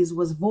phrase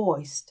was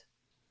voiced,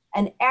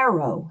 an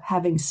arrow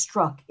having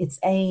struck its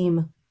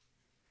aim.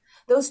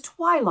 Those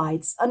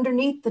twilights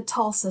underneath the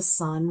Tulsa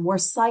sun where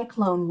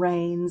cyclone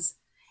rains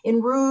in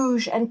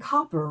rouge and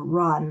copper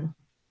run.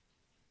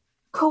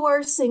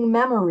 Coercing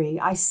memory,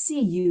 I see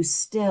you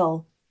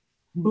still,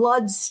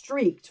 blood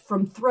streaked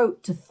from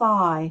throat to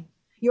thigh,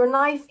 your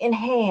knife in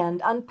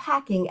hand,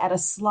 unpacking at a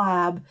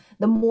slab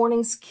the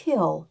morning's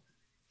kill,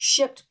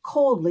 shipped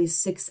coldly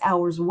 6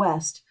 hours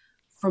west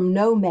from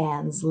no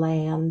man's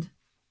land.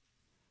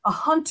 A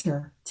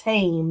hunter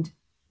tamed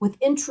with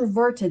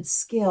introverted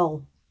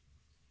skill.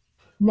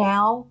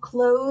 Now,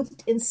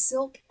 clothed in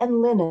silk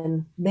and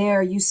linen,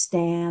 there you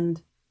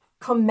stand,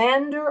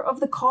 commander of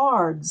the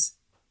cards.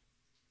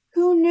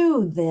 Who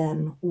knew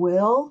then,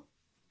 Will,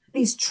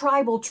 these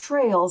tribal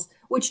trails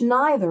which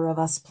neither of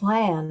us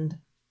planned?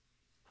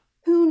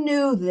 Who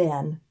knew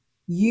then,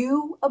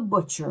 you a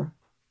butcher,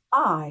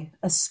 I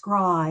a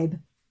scribe,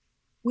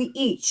 we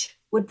each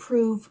would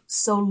prove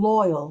so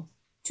loyal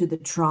to the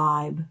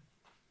tribe?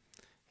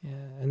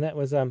 Yeah, and that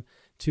was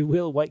to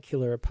Will White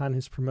Killer upon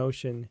his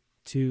promotion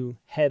to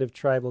head of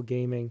tribal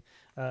gaming.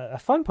 A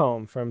fun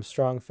poem from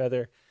Strong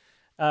Feather.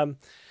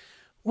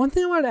 One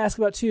thing I wanted to ask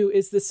about too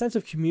is the sense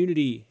of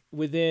community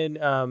within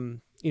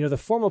the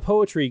formal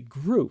poetry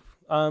group.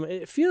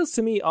 It feels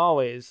to me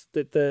always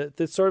that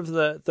the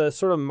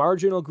sort of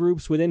marginal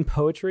groups within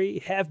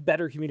poetry have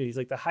better communities.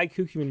 Like the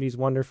haiku community is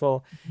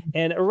wonderful,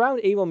 and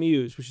around Able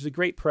Muse, which is a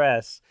great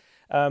press,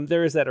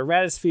 there is that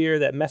erratosphere,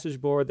 that message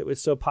board that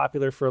was so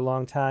popular for a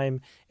long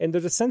time, and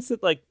there's a sense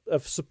that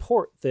of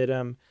support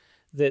that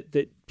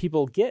that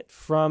people get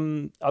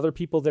from other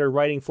people that are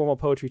writing formal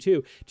poetry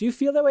too. Do you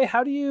feel that way?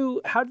 How did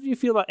you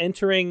feel about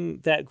entering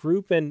that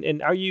group? And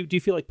do you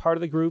feel like part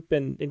of the group?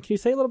 And can you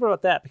say a little bit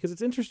about that? Because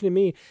it's interesting to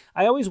me.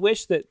 I always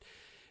wish that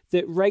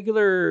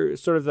regular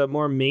sort of the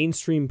more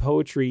mainstream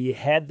poetry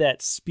had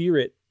that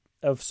spirit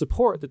of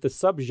support that the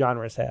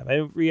subgenres have.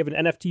 We have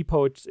an NFT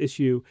poets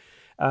issue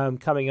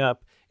coming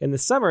up in the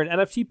summer, and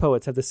NFT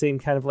poets have the same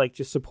kind of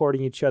just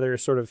supporting each other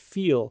sort of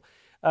feel.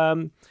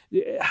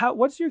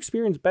 What's your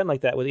experience been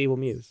like that with Able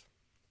Muse?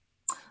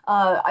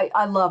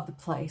 I love the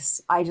place.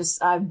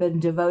 I've been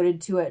devoted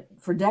to it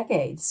for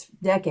decades.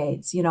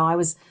 I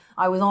was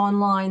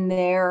online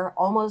there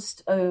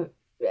almost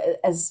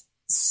as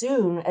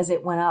soon as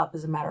it went up,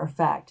 as a matter of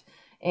fact,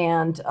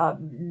 and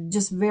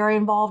just very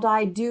involved.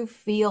 I do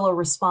feel a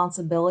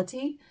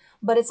responsibility,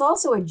 but it's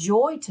also a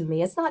joy to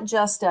me. It's not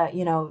just a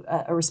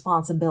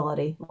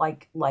responsibility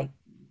like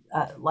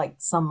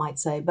some might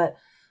say, but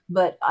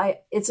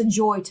it's a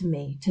joy to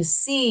me to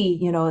see,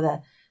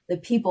 the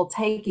people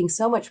taking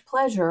so much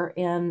pleasure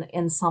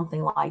in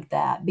something like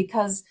that,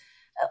 because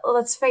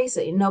let's face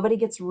it, nobody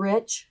gets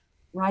rich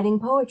writing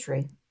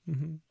poetry.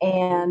 Mm-hmm.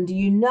 And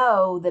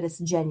that it's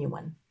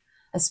genuine,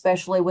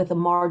 especially with a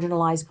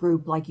marginalized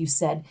group. Like you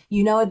said,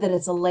 that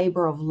it's a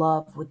labor of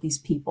love with these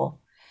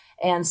people.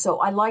 And so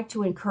I like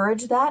to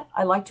encourage that.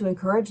 I like to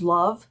encourage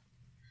love.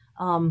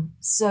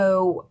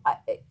 So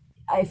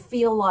I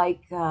feel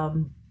like,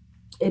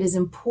 it is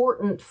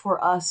important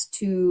for us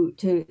to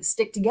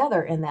stick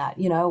together in that,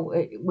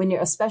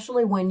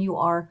 especially when you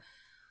are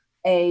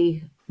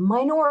a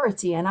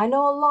minority. And I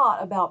know a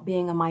lot about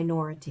being a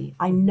minority.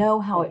 I know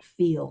how it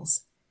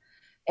feels.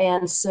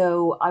 And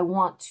so I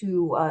want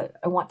to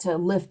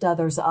lift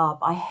others up.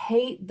 I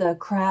hate the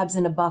crabs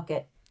in a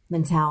bucket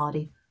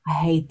mentality. I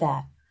hate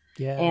that.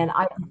 Yeah. And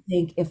I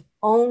think if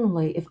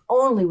only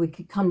we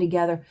could come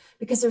together,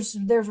 because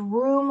there's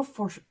room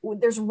for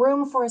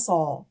us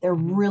all. There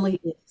really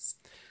is.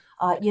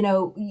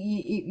 You're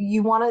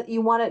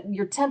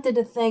tempted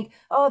to think,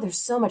 oh, there's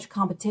so much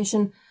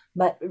competition,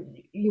 but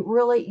you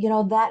really,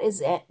 that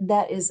is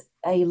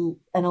an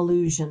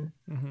illusion.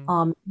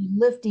 Mm-hmm. You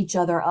lift each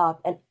other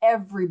up, and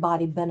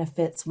everybody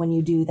benefits when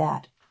you do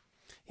that.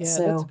 Yeah,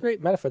 that's a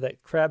great metaphor,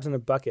 that crabs in a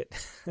bucket.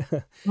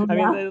 I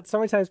mean, so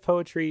many times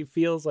poetry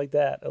feels like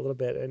that a little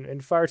bit,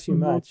 and far too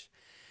mm-hmm. much.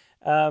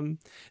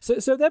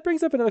 So that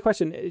brings up another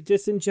question,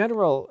 just in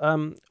general.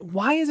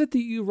 Why is it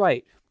that you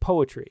write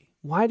poetry?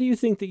 Why do you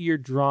think that you're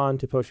drawn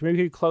to poetry?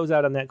 Maybe you could close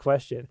out on that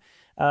question.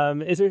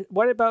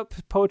 What about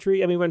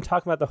poetry? I mean, we're going to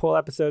talk about the whole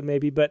episode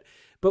maybe, but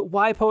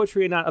why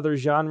poetry and not other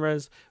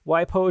genres?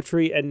 Why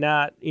poetry and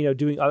not,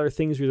 doing other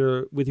things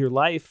with your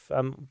life?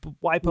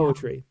 Why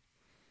poetry?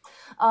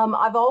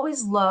 I've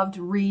always loved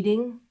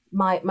reading.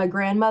 My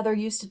grandmother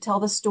used to tell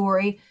the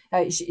story.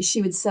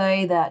 She would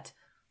say that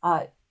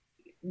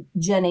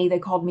Jenny, they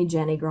called me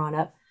Jenny growing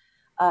up,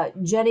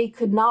 Jenny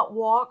could not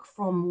walk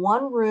from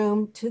one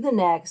room to the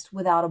next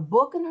without a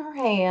book in her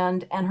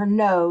hand and her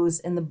nose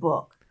in the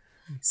book.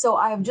 So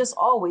I have just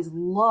always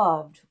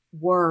loved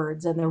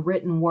words and the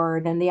written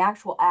word and the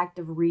actual act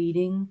of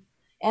reading.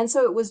 And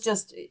so it was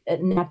just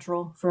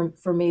natural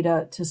for me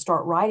to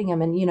start writing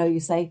them. And, you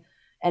say,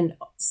 and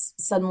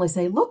suddenly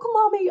say, look,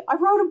 Mommy, I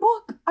wrote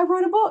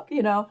a book,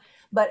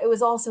 But it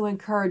was also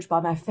encouraged by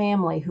my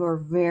family, who are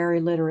very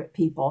literate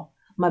people.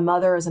 My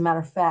mother, as a matter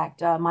of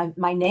fact,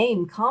 my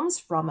name comes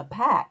from a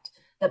pact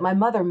that my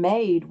mother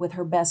made with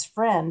her best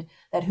friend,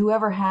 that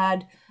whoever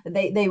had,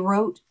 they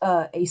wrote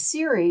a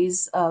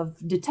series of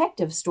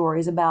detective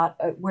stories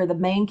about where the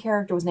main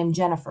character was named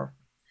Jennifer.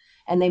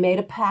 And they made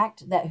a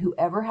pact that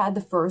whoever had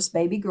the first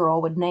baby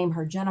girl would name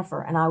her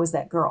Jennifer, and I was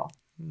that girl.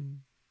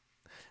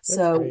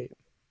 So great.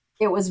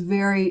 It was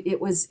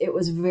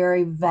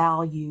very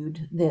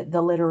valued.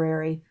 The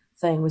literary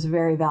thing was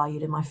very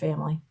valued in my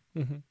family.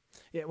 Mm-hmm.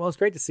 Yeah, well, it's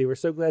great to see. We're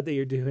so glad that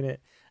you're doing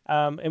it.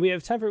 And we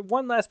have time for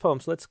one last poem.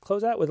 So let's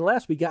close out with the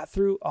last. We got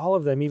through all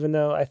of them, even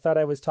though I thought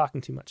I was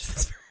talking too much.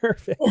 That's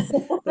perfect.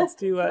 Let's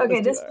do.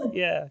 Okay,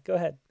 yeah, go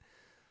ahead.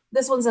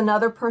 This one's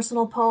another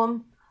personal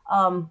poem.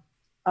 I'm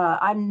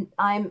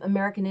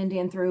American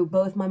Indian through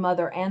both my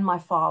mother and my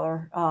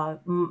father.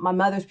 My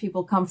mother's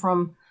people come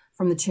from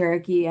the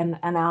Cherokee and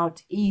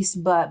out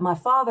east, but my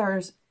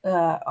father's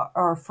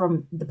are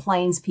from the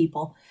Plains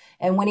people.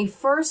 And when he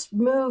first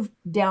moved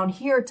down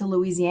here to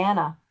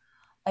Louisiana,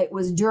 it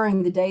was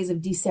during the days of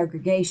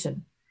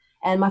desegregation.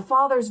 And my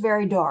father's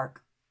very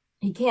dark.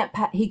 He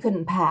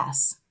couldn't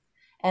pass.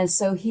 And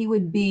so he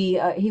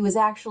was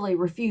actually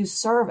refused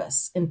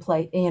service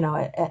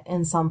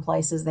in some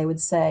places. They would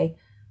say,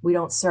 we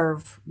don't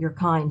serve your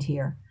kind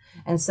here.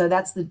 And so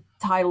that's the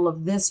title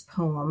of this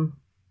poem,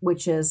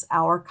 which is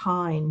Our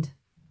Kind.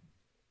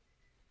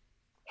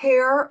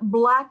 Hair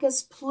black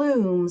as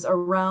plumes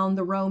around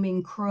the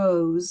roaming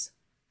crows,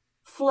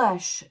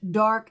 flesh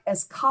dark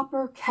as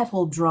copper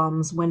kettle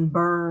drums when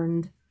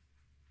burned.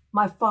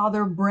 My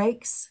father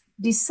brakes,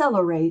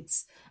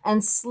 decelerates,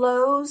 and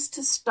slows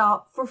to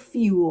stop for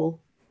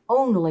fuel,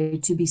 only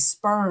to be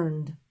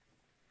spurned.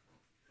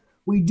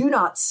 We do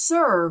not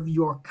serve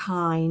your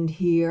kind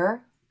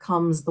here,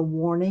 comes the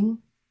warning.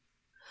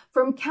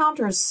 From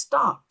counters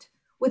stocked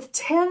with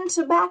 10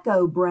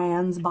 tobacco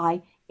brands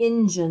by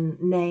Injun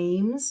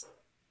names.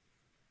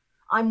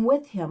 I'm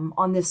with him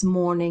on this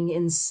morning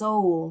in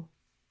soul.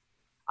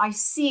 I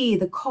see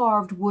the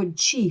carved wood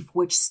chief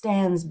which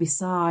stands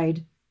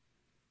beside.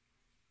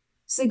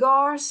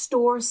 Cigar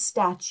store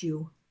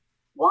statue,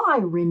 why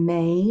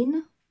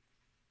remain?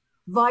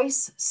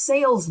 Vice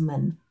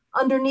salesman,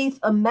 underneath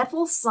a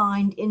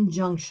metal-signed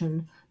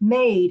injunction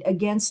made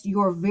against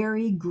your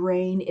very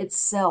grain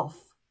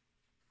itself,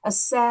 a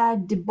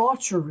sad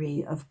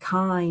debauchery of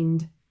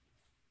kind.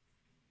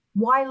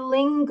 Why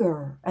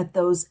linger at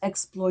those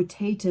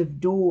exploitative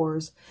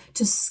doors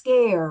to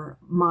scare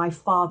my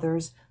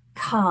father's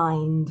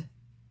kind,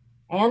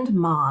 and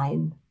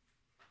mine,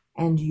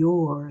 and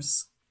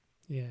yours?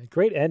 Yeah,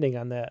 great ending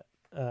on that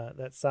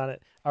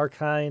sonnet, Our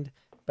Kind,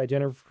 by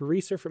Jennifer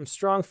Reeser from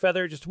Strong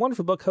Feather. Just a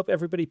wonderful book. Hope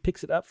everybody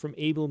picks it up from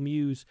Able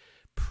Muse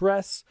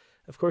Press.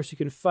 Of course, you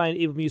can find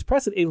Able Muse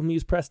Press at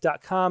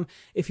ablemusepress.com.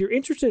 If you're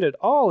interested at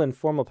all in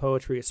formal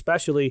poetry,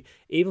 especially,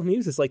 Able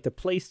Muse is like the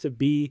place to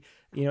be.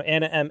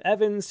 Anna M.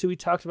 Evans, who we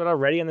talked about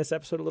already on this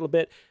episode a little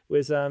bit,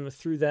 was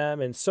through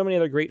them, and so many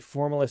other great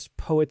formalist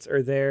poets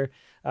are there.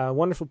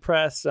 Wonderful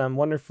press,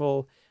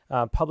 wonderful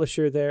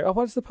publisher there. Oh,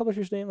 what's the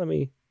publisher's name?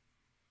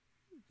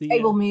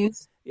 Able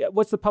Muse. Yeah,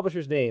 what's the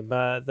publisher's name?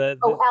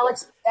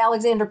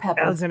 Alexander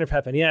Pepin. Alexander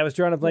Pepin. Yeah, I was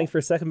drawing a blank for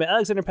a second, but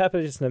Alexander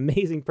Pepin is just an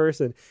amazing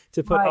person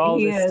to put all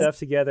this stuff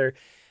together.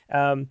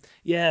 So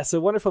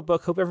wonderful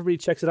book. Hope everybody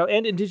checks it out.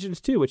 And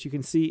Indigenous too, which you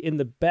can see in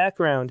the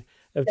background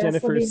of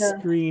Jennifer's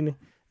screen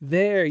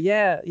there.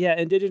 Yeah.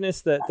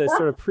 Indigenous, the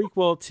sort of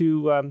prequel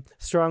to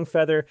Strong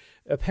Feather,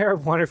 a pair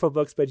of wonderful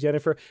books by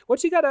Jennifer.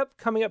 What you got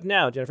coming up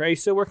now, Jennifer? Are you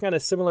still working on a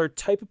similar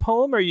type of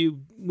poem? Are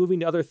you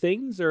moving to other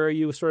things, or are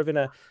you sort of in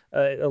a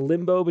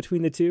limbo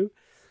between the two?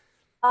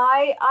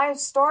 I've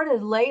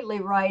started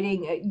lately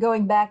writing,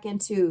 going back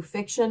into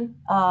fiction.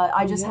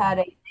 I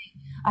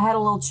had a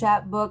little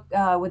chapbook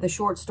with a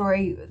short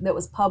story that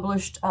was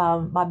published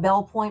by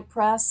Bell Point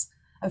Press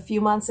a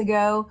few months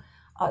ago.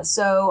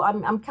 So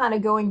I'm kind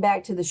of going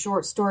back to the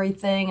short story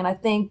thing, and I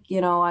think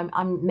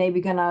I'm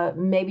maybe gonna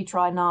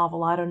try a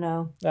novel. I don't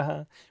know.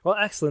 Well,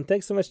 excellent.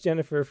 Thanks so much,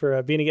 Jennifer,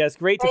 for being a guest.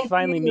 Great to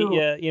finally meet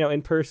you,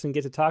 in person,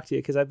 get to talk to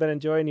you, because I've been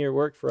enjoying your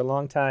work for a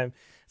long time.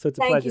 So it's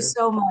a pleasure. Thank you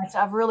so much.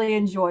 I've really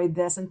enjoyed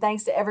this, and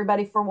thanks to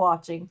everybody for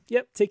watching.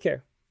 Yep. Take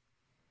care.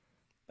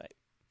 Bye.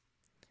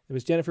 It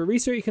was Jennifer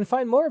Reeser. You can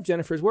find more of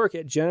Jennifer's work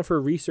at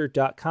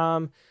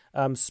jenniferreeser.com,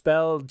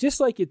 spelled just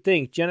like you'd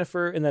think,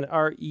 Jennifer and then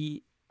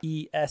REESER.com.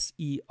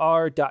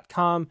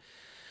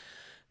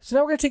 So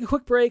now we're going to take a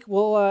quick break.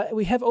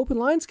 We have open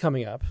lines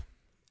coming up.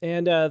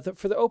 And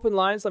for the open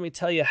lines, let me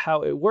tell you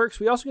how it works.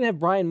 We also going to have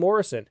Brian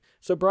Morrison.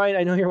 So, Brian,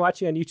 I know you're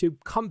watching on YouTube.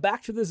 Come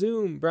back to the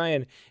Zoom,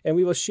 Brian, and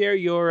we will share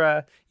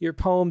your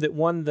poem that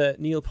won the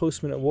Neil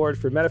Postman Award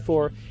for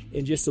Metaphor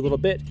in just a little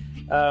bit.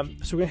 So we're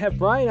going to have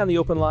Brian on the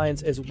open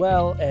lines as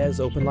well as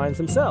open lines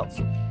themselves.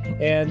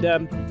 And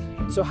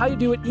so how you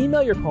do it,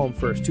 email your poem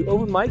first to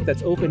openmic,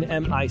 that's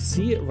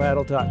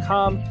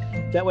openmic@rattle.com.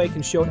 That way I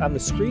can show it on the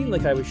screen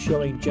like I was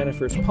showing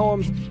Jennifer's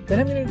poems. Then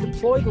I'm going to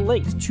deploy the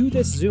links to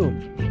this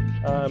Zoom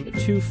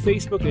to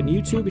Facebook and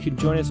YouTube. You can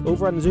join us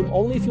over on the Zoom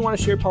only if you want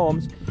to share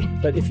poems.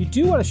 But if you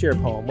do want to share a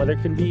poem, whether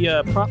it can be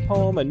a prompt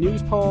poem, a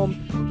news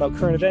poem about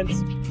current events,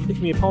 it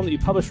can be a poem that you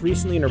published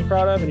recently and are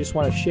proud of and just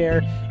want to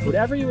share,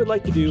 whatever you would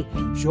like to do,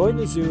 join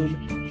the Zoom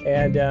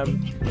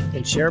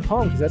and share a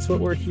poem, because that's what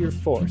we're here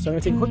for. So I'm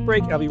going to take a quick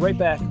break. I'll be right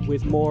back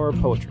with more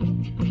poetry.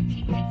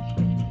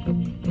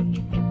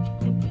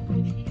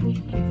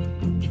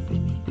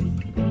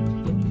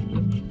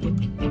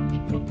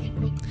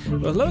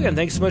 Well, hello again.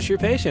 Thanks so much for your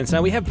patience.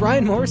 Now, we have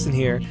Brian Morrison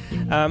here,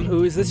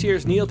 who is this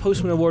year's Neil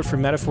Postman Award for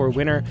Metaphor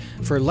winner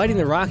for Lighting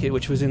the Rocket,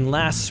 which was in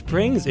last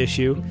spring's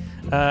issue.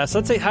 So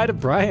let's say hi to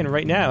Brian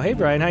right now. Hey,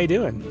 Brian, how you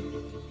doing?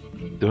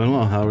 Doing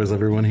well. How is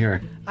everyone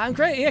here? I'm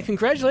great. Yeah,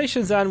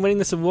 congratulations on winning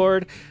this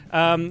award.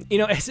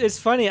 It's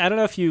funny. I don't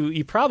know if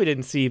you probably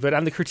didn't see, but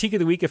on the Critique of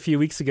the Week a few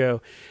weeks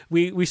ago,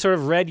 we sort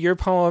of read your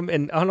poem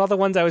and on all the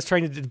ones I was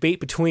trying to debate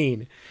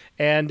between.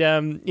 And,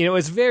 it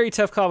was a very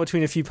tough call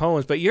between a few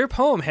poems, but your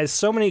poem has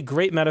so many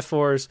great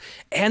metaphors,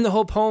 and the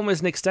whole poem is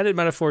an extended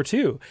metaphor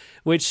too,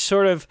 which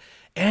sort of,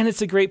 and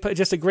it's a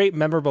great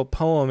memorable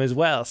poem as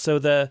well. So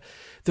the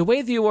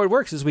way the award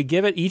works is we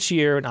give it each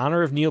year in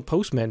honor of Neil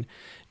Postman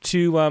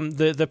to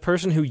the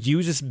person who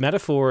uses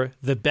metaphor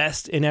the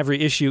best in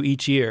every issue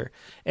each year.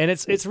 And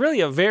it's really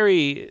a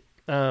very,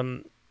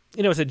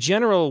 it's a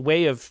general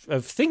way of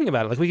thinking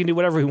about it. Like, we can do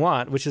whatever we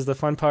want, which is the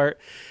fun part.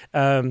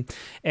 And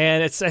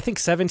it's, I think,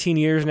 17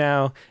 years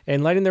now,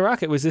 and Lighting the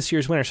Rocket was this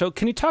year's winner. So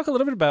can you talk a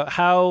little bit about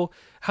how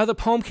the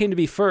poem came to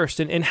be first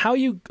and how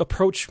you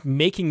approach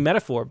making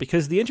metaphor?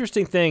 Because the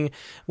interesting thing,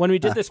 when we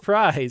did this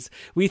prize,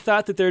 we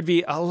thought that there'd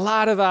be a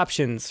lot of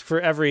options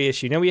for every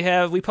issue. Now,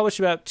 we publish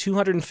about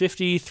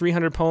 250,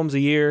 300 poems a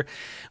year.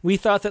 We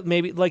thought that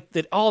maybe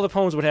that all the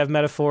poems would have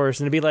metaphors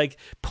and it'd be like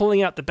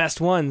pulling out the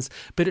best ones.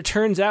 But it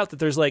turns out that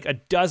there's like a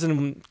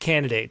dozen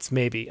candidates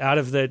maybe out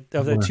of the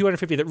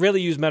 250 that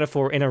really use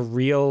metaphor in a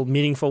real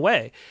meaningful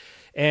way.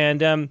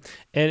 And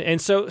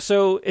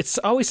so it's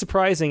always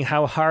surprising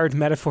how hard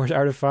metaphors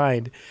are to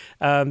find.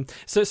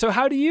 So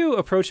how do you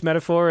approach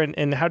metaphor,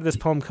 and how did this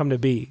poem come to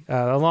be?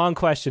 A long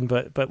question,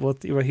 but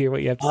we'll hear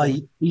what you have to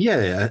say.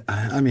 Yeah.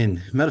 I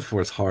mean,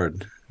 metaphor is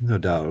hard, no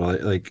doubt.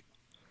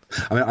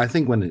 I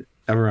think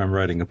whenever I'm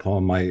writing a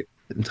poem, my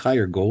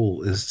entire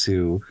goal is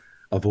to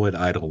avoid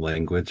idle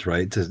language,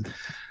 right?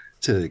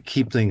 To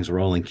keep things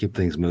rolling, keep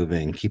things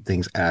moving, keep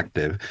things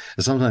active.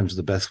 And sometimes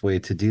the best way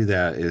to do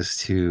that is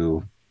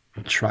to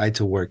try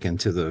to work in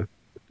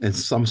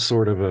some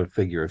sort of a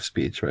figure of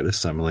speech, right? A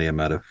simile, a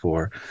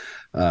metaphor.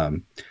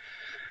 And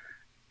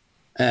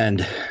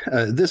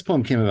this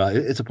poem came about.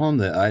 It's a poem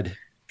that I'd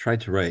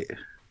tried to write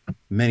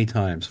many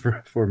times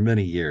for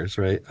many years,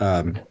 right?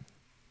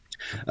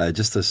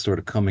 Just a sort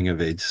of coming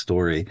of age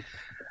story.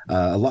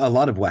 A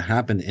lot of what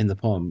happened in the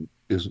poem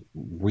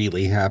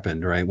really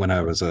happened, right? When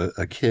I was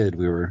a kid,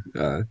 we were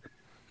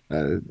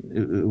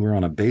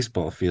on a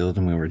baseball field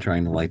and we were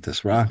trying to light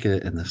this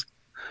rocket, and this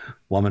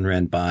woman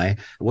ran by. It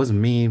wasn't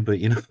me, but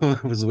I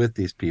was with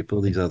these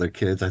people, these other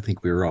kids. I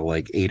think we were all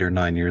like 8 or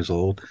 9 years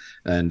old,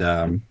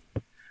 and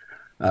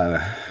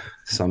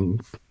some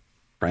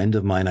friend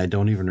of mine, I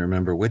don't even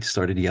remember which,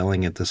 started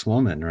yelling at this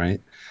woman,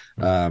 right?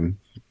 And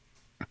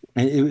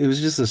it was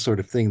just the sort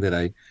of thing that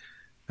I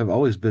have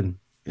always been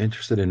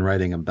interested in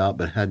writing about,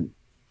 but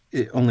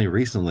only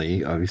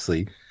recently,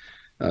 obviously,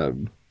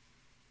 in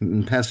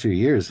the past few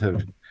years,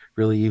 have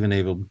really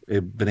even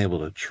been able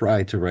to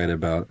try to write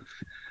about.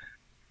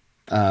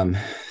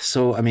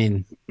 So, I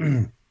mean,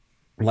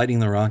 Lighting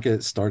the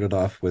Rocket started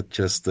off with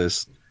just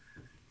this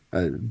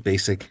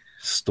basic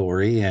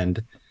story.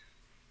 And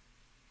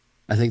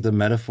I think the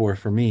metaphor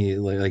for me,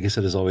 like I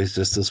said, is always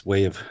just this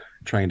way of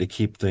trying to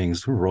keep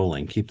things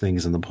rolling, keep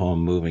things in the poem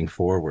moving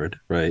forward,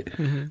 right?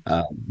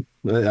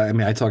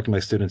 Mm-hmm. I talk to my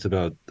students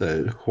about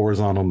the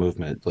horizontal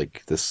movement,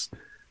 like this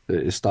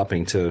is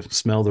stopping to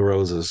smell the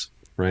roses,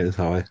 right? Is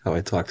how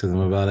I talk to them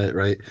about it,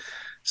 right?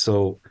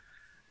 So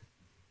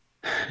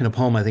in a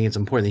poem, I think it's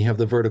important that you have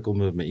the vertical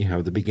movement. You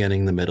have the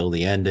beginning, the middle,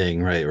 the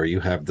ending, right? Or you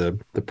have the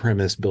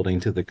premise building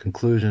to the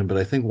conclusion. But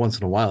I think once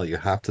in a while you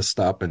have to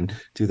stop and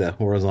do that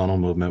horizontal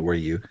movement where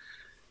you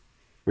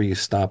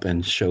stop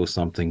and show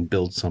something,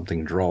 build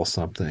something, draw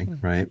something,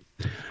 right?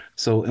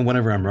 So, and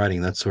whenever I'm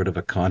writing, that's sort of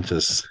a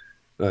conscious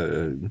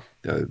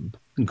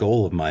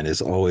goal of mine,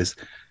 is always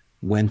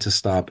when to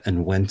stop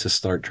and when to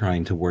start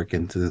trying to work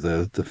into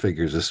the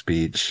figures of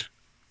speech.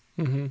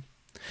 Mm-hmm.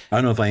 I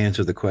don't know if I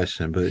answered the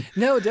question, but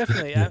no,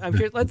 definitely. I'm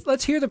curious.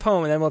 Let's hear the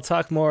poem, and then we'll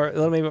talk a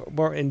little bit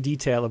more in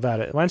detail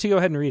about it. Why don't you go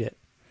ahead and read it?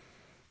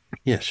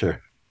 Yeah,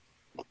 sure.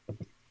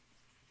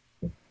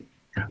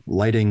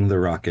 Lighting the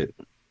rocket.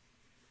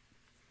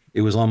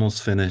 It was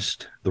almost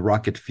finished. The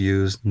rocket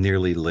fuse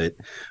nearly lit.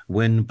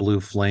 Wind blew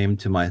flame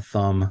to my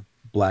thumb,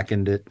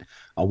 blackened it.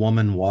 A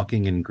woman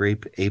walking in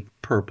grape ape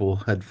purple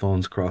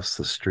headphones crossed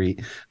the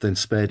street, then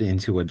sped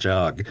into a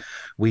jog.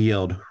 We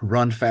yelled,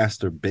 "Run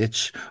faster,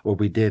 bitch," or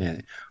we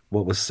didn't.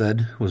 What was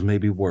said was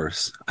maybe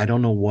worse. I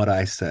don't know what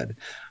I said,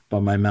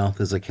 but my mouth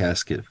is a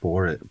casket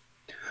for it.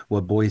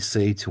 What boys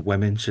say to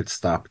women should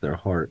stop their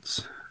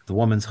hearts. The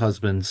woman's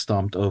husband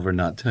stomped over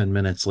not 10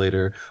 minutes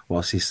later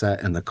while she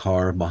sat in the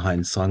car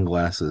behind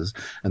sunglasses,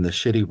 and the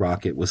shitty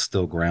rocket was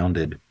still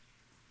grounded.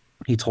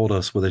 He told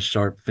us with a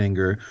sharp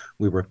finger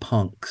we were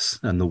punks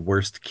and the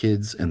worst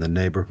kids in the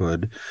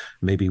neighborhood.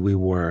 Maybe we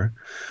were.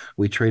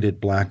 We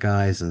traded black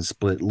eyes and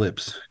split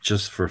lips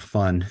just for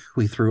fun.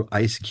 We threw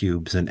ice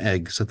cubes and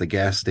eggs at the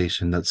gas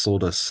station that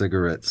sold us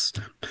cigarettes.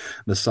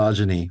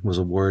 Misogyny was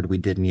a word we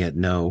didn't yet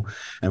know,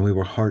 and we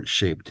were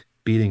heart-shaped,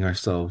 beating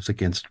ourselves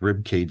against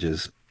rib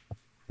cages.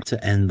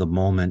 To end the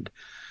moment,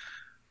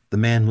 the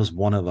man was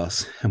one of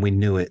us, and we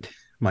knew it.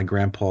 My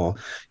grandpa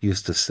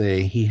used to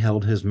say he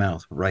held his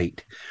mouth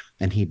right,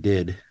 and he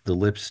did. The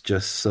lips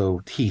just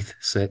so, teeth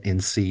set in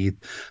seeth.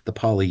 The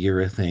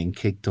polyurethane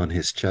caked on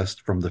his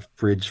chest from the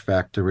fridge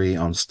factory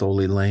on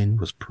Stoley Lane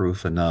was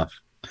proof enough.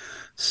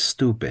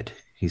 Stupid,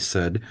 he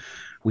said.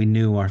 We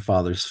knew our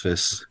father's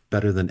fists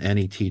better than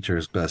any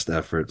teacher's best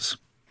efforts.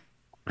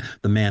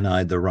 The man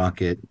eyed the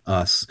rocket,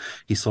 us.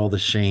 He saw the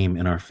shame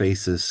in our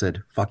faces,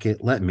 said, "Fuck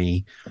it, let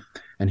me."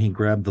 And he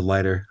grabbed the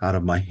lighter out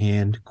of my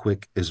hand,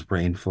 quick as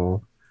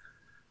rainfall.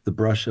 The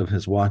brush of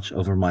his watch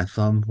over my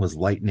thumb was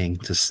lightning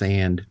to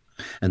sand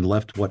and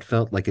left what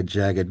felt like a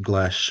jagged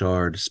glass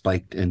shard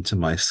spiked into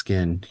my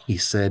skin. He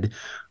said,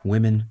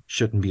 "Women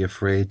shouldn't be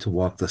afraid to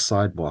walk the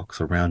sidewalks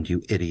around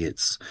you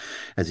idiots."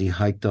 As he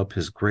hiked up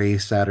his gray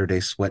Saturday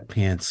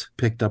sweatpants,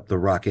 picked up the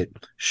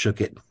rocket, shook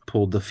it,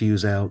 pulled the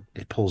fuse out,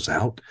 it pulls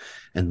out,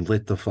 and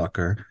lit the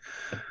fucker.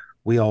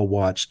 We all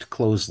watched,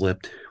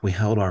 close-lipped. We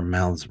held our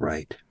mouths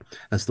right.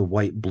 As the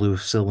white-blue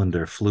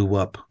cylinder flew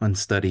up,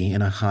 unsteady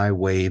in a high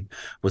wave,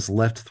 was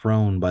left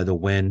thrown by the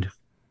wind,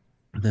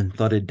 then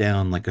thudded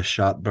down like a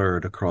shot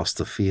bird across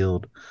the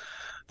field.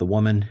 The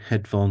woman,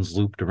 headphones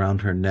looped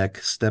around her neck,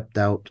 stepped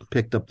out,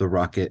 picked up the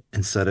rocket,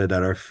 and set it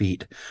at our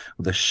feet.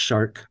 With a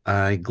shark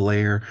eye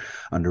glare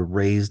under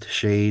raised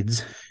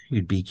shades,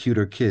 you'd be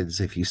cuter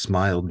kids if you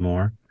smiled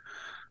more.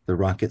 The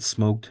rocket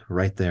smoked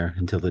right there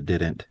until it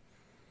didn't.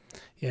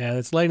 Yeah,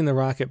 that's Lighting the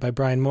Rocket by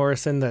Brian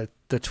Morrison, the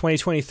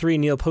 2023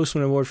 Neil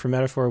Postman Award for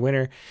Metaphor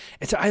winner.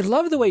 I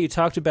love the way you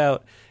talked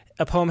about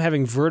a poem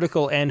having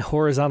vertical and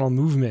horizontal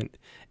movement.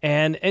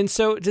 And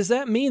so does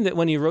that mean that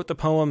when you wrote the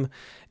poem,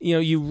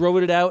 you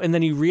wrote it out and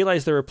then you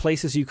realized there were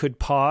places you could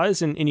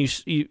pause and you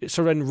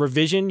sort of in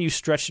revision, you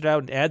stretched it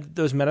out and add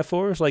those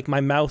metaphors? Like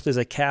my mouth is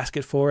a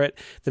casket for it.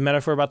 The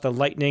metaphor about the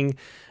lightning,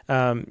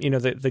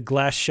 the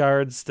glass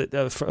shards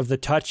of the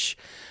touch.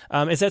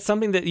 Is that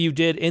something that you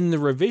did in the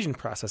revision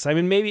process? I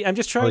mean, maybe I'm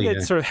just trying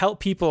to sort of help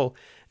people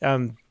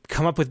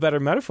come up with better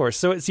metaphors.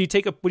 So would you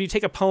take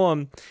a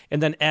poem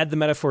and then add the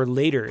metaphor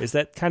later? Is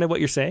that kind of what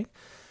you're saying?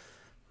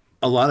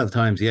 A lot of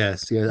times,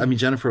 yes. Yeah. I mean,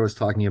 Jennifer was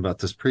talking about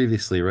this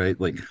previously, right?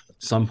 Like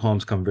some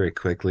poems come very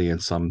quickly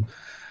and some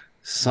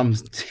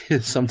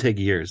take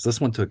years. This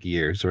one took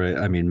years, right?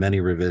 I mean, many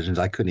revisions.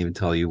 I couldn't even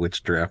tell you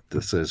which draft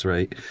this is,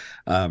 right?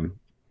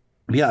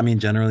 Yeah, I mean,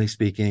 generally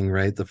speaking,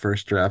 right, the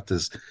first draft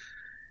is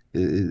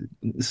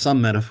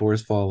some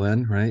metaphors fall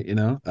in, right?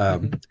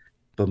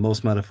 But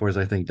most metaphors,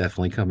 I think,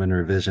 definitely come in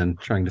revision,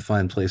 trying to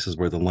find places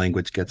where the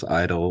language gets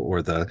idle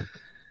or the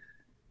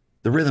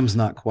rhythm's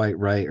not quite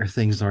right or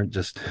things aren't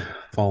just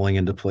falling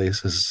into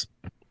place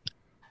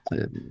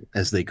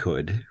as they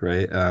could,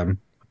 right?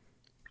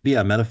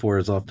 Yeah, metaphor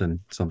is often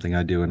something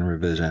I do in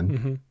revision.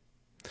 Mm-hmm.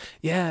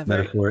 Yeah.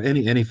 Metaphor,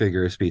 any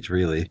figure of speech,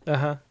 really.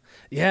 Uh-huh.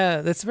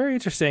 Yeah, that's very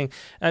interesting.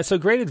 So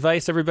great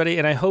advice, everybody,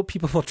 and I hope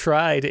people will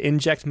try to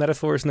inject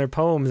metaphors in their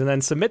poems and then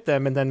submit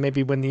them and then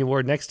maybe win the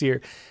award next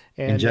year.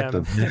 And, inject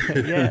them.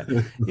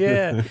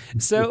 Yeah.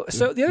 So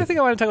the other thing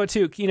I want to talk about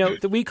too,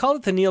 we called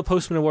it the Neil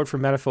Postman Award for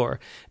Metaphor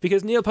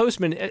because Neil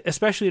Postman,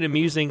 especially in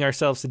Amusing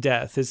Ourselves to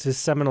Death, his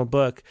seminal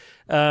book,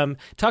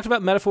 talked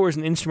about metaphor as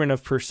an instrument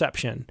of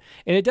perception.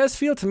 And it does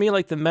feel to me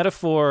like the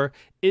metaphor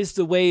is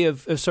the way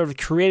of sort of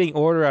creating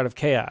order out of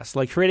chaos,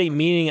 like creating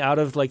meaning out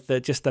of like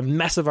just the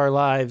mess of our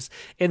lives.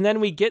 And then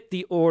we get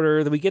the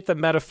order, we get the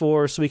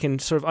metaphor so we can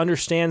sort of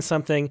understand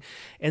something.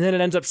 And then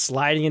it ends up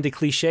sliding into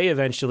cliche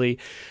eventually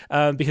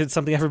because it's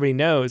something everybody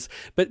knows.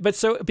 But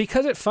so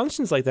because it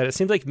functions like that, it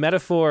seems like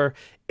metaphor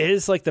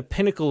is like the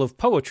pinnacle of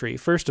poetry,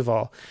 first of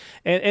all.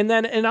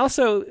 And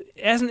also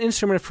as an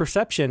instrument of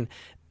perception,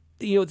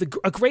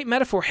 a great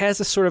metaphor has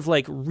this sort of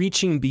like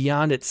reaching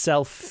beyond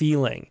itself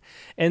feeling.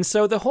 And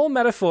so the whole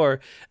metaphor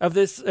of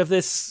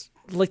this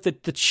like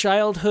the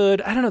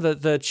childhood, I don't know,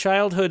 the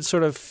childhood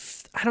sort of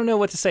I don't know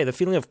what to say, the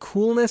feeling of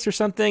coolness or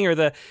something, or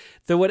the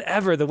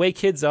whatever, the way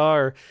kids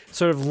are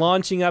sort of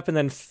launching up and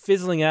then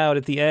fizzling out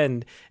at the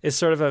end is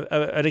sort of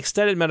an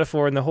extended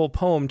metaphor in the whole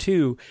poem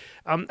too.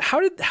 How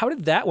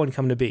did that one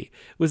come to be?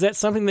 Was that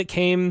something that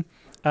came,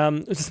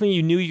 was it something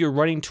you knew you were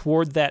running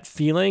toward that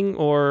feeling,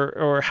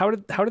 or how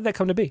did that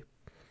come to be?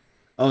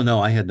 Oh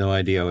no, I had no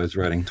idea I was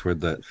writing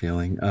toward that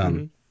feeling. I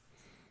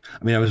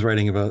mean, I was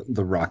writing about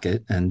the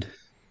rocket, and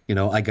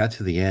I got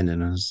to the end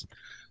and I was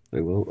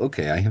like, well,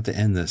 okay, I have to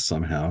end this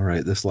somehow,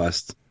 right? This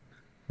last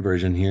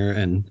version here,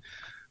 and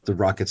the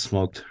rocket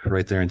smoked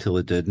right there until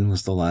it didn't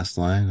was the last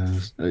line.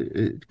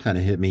 It kind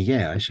of hit me.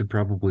 Yeah, I should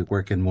probably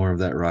work in more of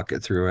that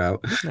rocket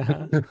throughout,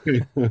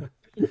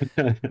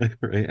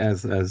 right?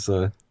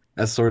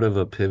 As sort of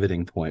a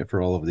pivoting point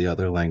for all of the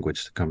other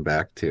language to come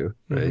back to,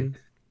 right?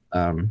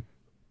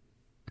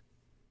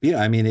 Yeah,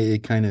 I mean,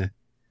 it kind of,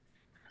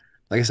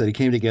 like I said, it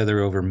came together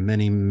over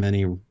many,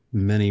 many,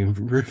 many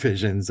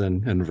revisions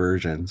and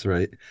versions,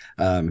 right?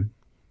 I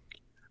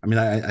mean,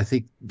 I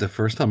think the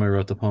first time I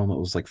wrote the poem, it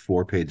was like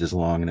 4 pages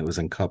long, and it was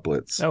in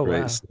couplets. Oh,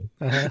 right?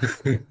 wow.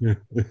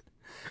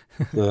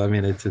 So I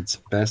mean, it's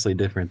vastly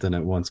different than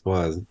it once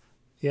was.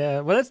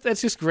 Yeah, well,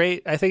 that's just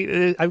great. I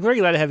think I'm very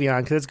glad to have you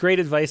on, because it's great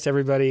advice to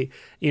everybody.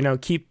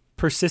 Keep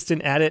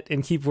persistent at it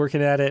and keep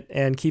working at it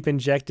and keep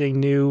injecting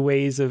new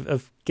ways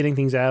of getting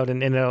things out,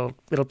 and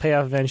it'll pay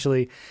off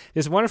eventually.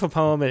 It's a wonderful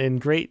poem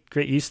and great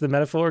use of the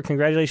metaphor.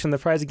 Congratulations on the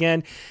prize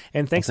again,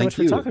 and thanks so much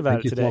for talking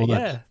about it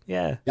today.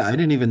 Yeah. I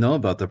didn't even know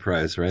about the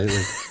prize, right?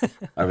 Like,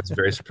 I was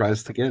very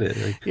surprised to get it.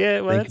 Like,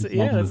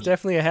 that's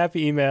definitely a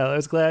happy email. I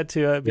was glad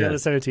to be able to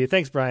send it to you.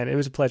 Thanks, Brian. It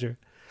was a pleasure.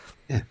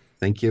 Yeah,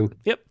 thank you.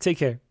 Yep, take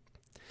care.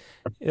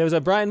 It was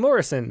Brian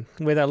Morrison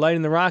with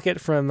Lighting the Rocket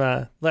from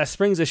last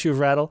spring's issue of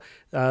Rattle,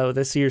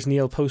 this year's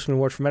Neil Postman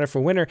Award for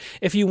Metaphor winner.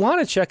 If you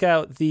want to check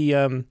out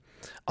the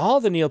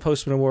all the Neil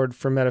Postman Award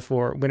for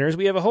Metaphor winners,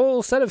 we have a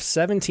whole set of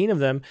 17 of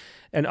them,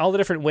 and all the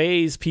different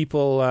ways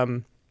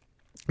people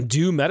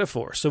do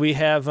metaphor. So we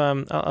have,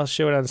 I'll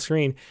show it on the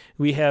screen.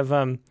 We have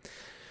a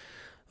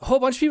whole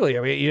bunch of people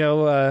here.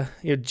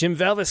 Jim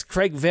Valvis,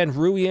 Craig Van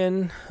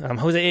Ruyen,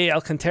 Jose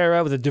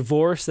Alcantara with a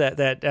divorce,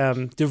 that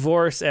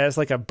divorce as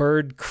like a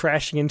bird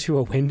crashing into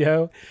a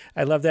window.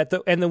 I love that.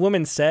 And The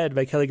Woman Said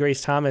by Kelly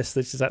Grace Thomas.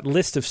 This is that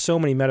list of so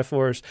many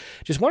metaphors.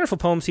 Just wonderful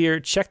poems here.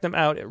 Check them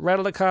out at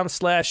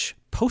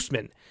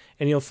rattle.com/postman,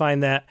 and you'll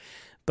find that.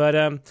 But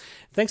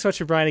thanks so much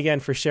for Brian again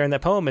for sharing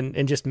that poem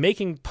and just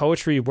making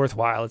poetry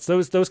worthwhile. It's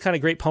those kind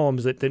of great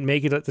poems that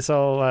make this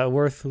all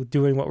worth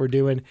doing what we're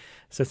doing.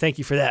 So thank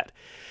you for that.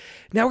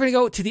 Now we're going to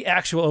go to the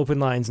actual open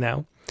lines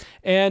now.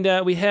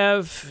 And we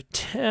have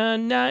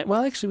 10, 9,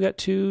 well, actually we got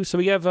 2. So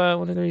we have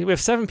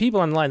 7 people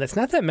on the line. That's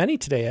not that many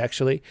today,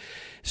 actually.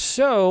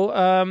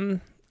 So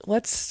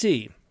let's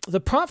see. The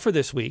prompt for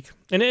this week,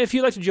 and if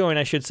you'd like to join,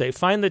 I should say,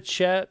 find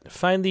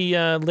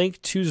the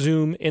link to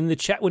Zoom in the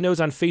chat windows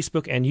on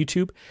Facebook and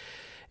YouTube,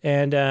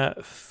 and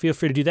feel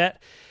free to do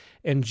that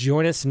and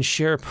join us and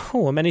share a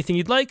poem. Anything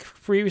you'd like,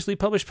 previously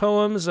published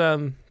poems,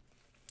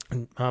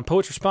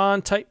 Poets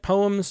Respond type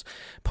poems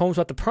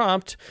about the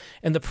prompt.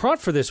 And the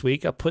prompt for this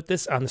week, I'll put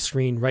this on the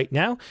screen right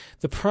now.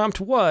 The prompt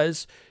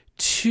was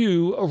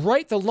to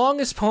write the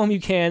longest poem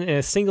you can in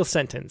a single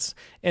sentence.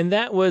 And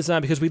that was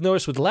because we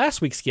noticed with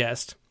last week's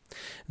guest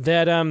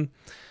that,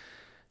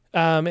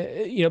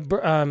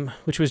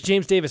 which was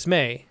James Davis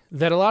May,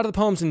 that a lot of the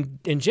poems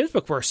in Jim's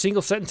book were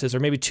single sentences or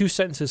maybe 2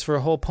 sentences for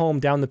a whole poem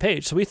down the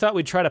page. So we thought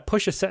we'd try to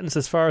push a sentence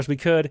as far as we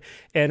could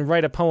and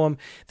write a poem.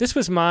 This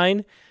was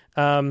mine.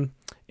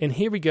 And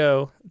here we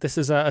go. This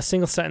is a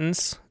single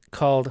sentence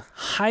called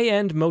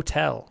High-End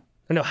Motel.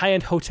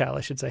 High-End Hotel,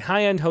 I should say.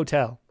 High-End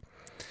Hotel.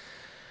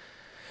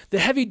 The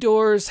heavy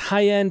door's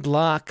high-end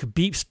lock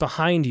beeps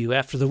behind you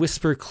after the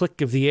whisper click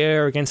of the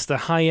air against the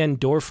high-end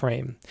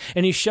doorframe,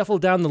 and you shuffle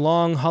down the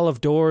long hall of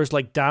doors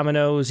like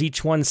dominoes,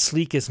 each one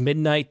sleek as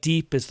midnight,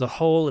 deep as the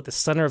hole at the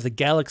center of the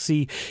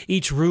galaxy,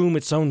 each room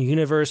its own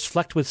universe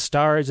flecked with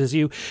stars as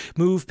you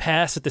move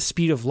past at the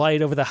speed of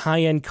light over the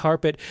high-end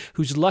carpet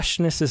whose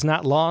lushness is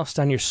not lost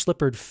on your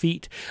slippered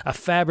feet, a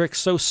fabric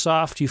so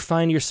soft you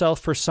find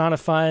yourself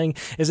personifying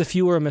as if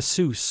you were a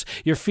masseuse,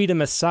 your feet a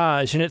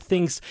massage, and it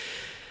thinks,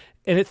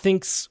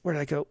 where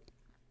did I go?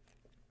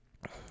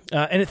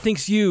 And it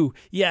thinks you,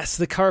 yes,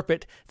 the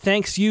carpet,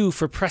 thanks you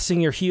for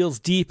pressing your heels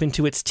deep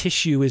into its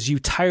tissue as you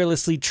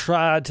tirelessly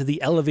trod to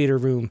the elevator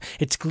room.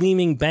 Its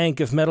gleaming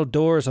bank of metal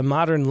doors a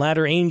modern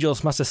ladder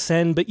angels must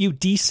ascend, but you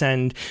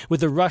descend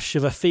with the rush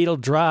of a fatal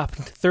drop.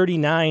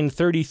 39,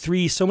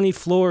 33, so many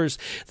floors,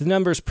 the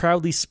numbers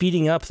proudly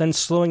speeding up, then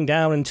slowing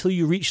down until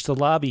you reach the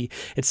lobby,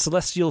 its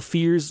celestial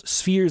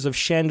spheres of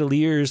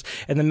chandeliers,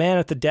 and the man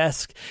at the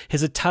desk,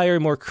 his attire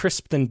more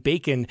crisp than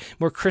bacon,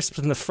 more crisp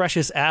than the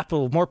freshest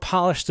apple, more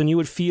polished than you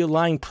would feel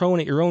lying prone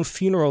at your own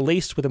funeral,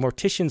 laced with a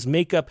mortician's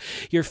makeup,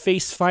 your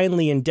face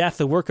finally in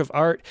death a work of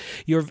art,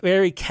 your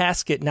very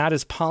casket not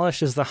as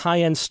polished as the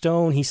high-end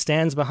stone he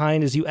stands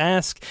behind as you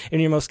ask in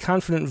your most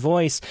confident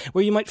voice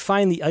where you might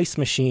find the ice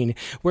machine,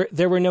 where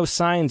there were no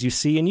signs, you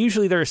see, and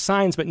usually there are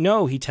signs, but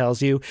no, he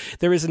tells you,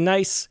 there is a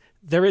nice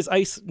There is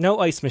no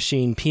ice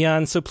machine,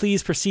 peon, so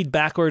please proceed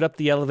backward up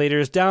the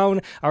elevators,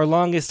 down our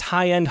longest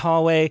high-end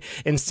hallway,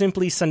 and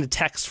simply send a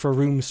text for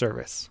room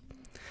service.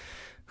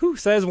 Whew,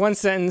 so that was one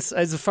sentence,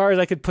 as far as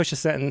I could push a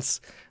sentence.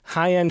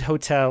 High-end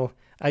hotel.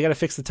 I got to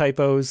fix the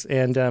typos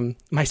and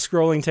my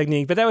scrolling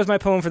technique. But that was my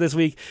poem for this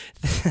week.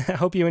 I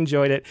hope you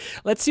enjoyed it.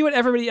 Let's see what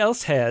everybody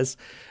else has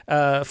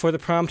for the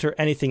prompt or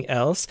anything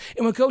else.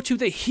 And we'll go to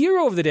the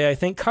hero of the day, I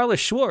think. Carla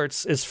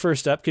Schwartz is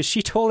first up because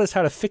she told us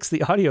how to fix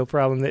the audio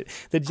problem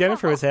that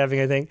Jennifer was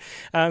having, I think.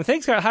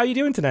 Thanks, Carla. How are you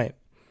doing tonight?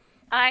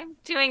 I'm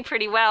doing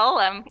pretty well.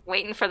 I'm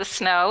waiting for the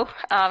snow.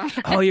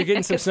 Oh, you're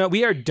getting some snow.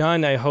 We are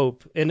done, I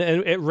hope. And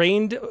it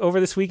rained over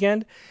this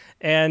weekend.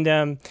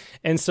 And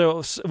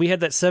so we had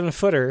that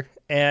 7-footer.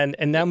 And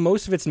now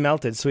most of it's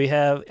melted. So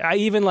I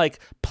even like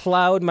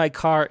plowed my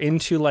car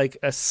into like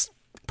a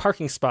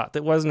parking spot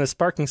that wasn't a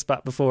parking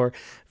spot before.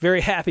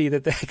 Very happy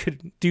that I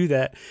could do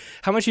that.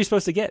 How much are you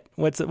supposed to get?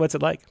 What's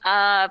it like?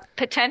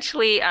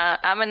 Potentially,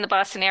 I'm in the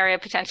Boston area,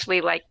 potentially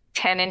like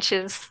 10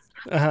 inches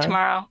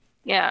tomorrow.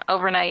 Yeah,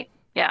 overnight.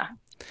 Yeah.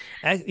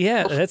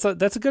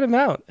 That's a good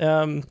amount.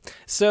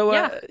 So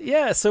what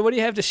do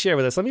you have to share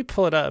with us? Let me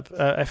pull it up.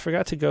 I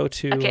forgot to go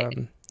to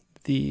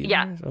the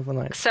open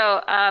line.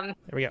 So there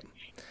we go.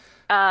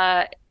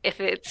 If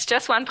it's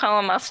just one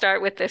poem, I'll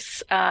start with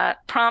this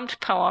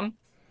prompt poem.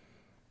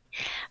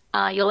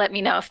 You'll let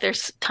me know if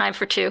there's time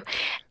for two.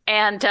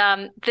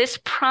 And this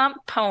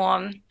prompt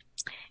poem,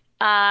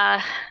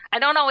 I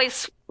don't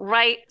always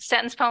write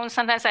sentence poems.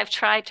 Sometimes I've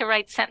tried to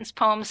write sentence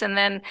poems and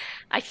then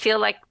I feel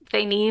like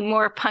they need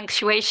more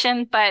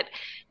punctuation. But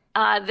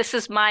this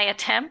is my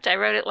attempt. I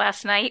wrote it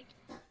last night.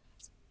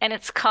 And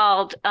it's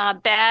called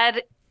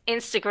Bad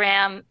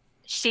Instagram,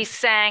 She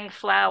Sang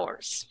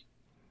Flowers.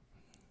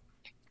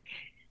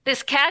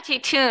 This catchy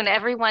tune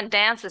everyone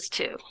dances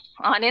to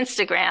on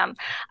Instagram,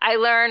 I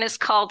learn is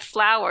called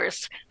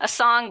Flowers, a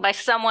song by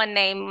someone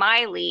named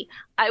Miley.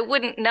 I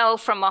wouldn't know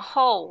from a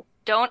hole.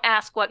 Don't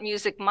ask what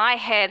music my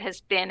head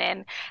has been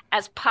in.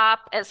 As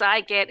pop as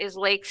I get is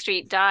Lake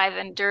Street Dive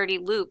and Dirty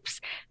Loops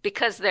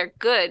because they're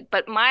good.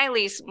 But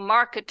Miley's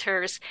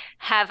marketers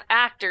have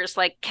actors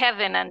like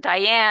Kevin and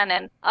Diane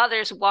and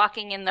others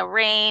walking in the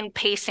rain,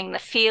 pacing the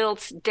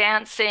fields,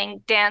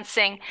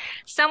 dancing.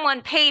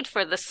 Someone paid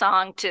for the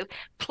song to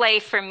play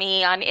for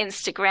me on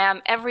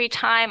Instagram every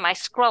time I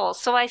scroll.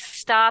 So I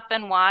stop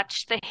and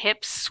watch the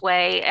hips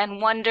sway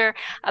and wonder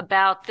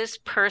about this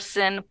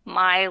person,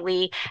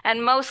 Miley,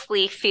 and mostly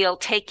feel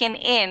taken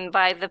in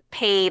by the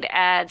paid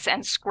ads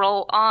and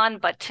scroll on.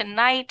 But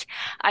tonight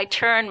I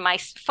turn my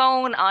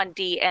phone on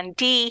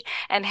D&D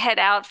and head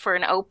out for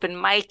an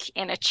open mic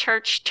in a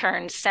church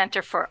turned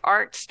Center for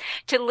Arts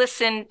to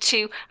listen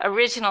to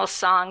original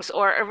songs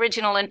or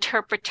original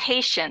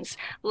interpretations,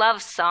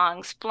 love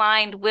songs,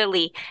 Blind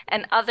Willie,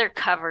 and other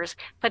covers.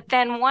 But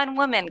then one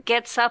woman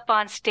gets up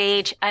on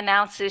stage,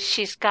 announces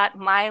she's got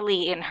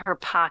Miley in her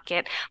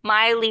pocket.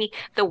 Miley,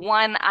 the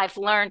one I've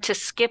learned to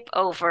skip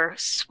over,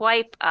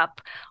 swipe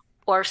up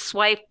or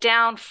swipe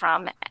down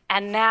from.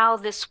 And now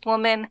this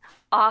woman,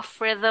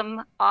 off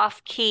rhythm,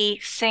 off key,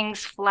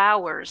 sings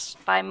Flowers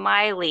by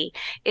Miley.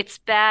 It's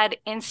Bad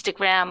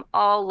Instagram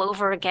all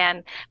over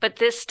again. But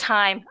this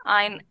time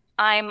I'm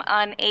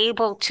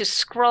unable to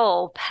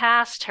scroll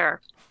past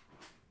her.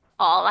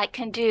 All I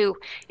can do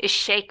is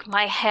shake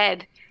my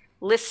head,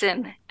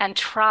 listen, and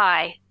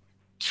try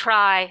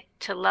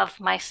to love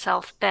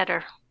myself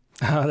better.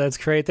 Oh, that's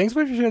great. Thanks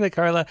for sharing that,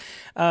 Carla.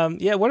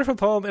 Wonderful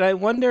poem. And I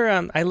wonder,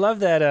 I love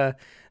that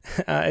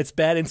it's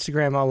bad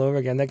Instagram all over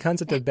again. That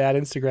concept of bad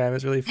Instagram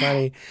is really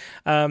funny.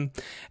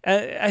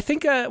 I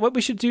think what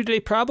we should do today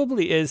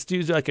probably is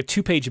do like a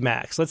 2-page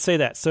max. Let's say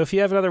that. So if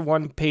you have another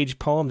 1-page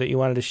poem that you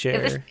wanted to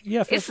share,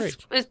 feel free.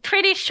 It's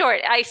pretty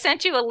short. I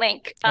sent you a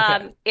link.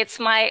 Okay. It's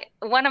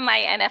one of my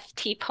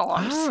NFT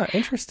poems. Ah,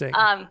 interesting.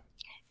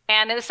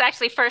 And this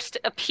actually first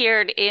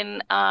appeared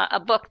in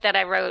a book that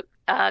I wrote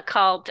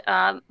called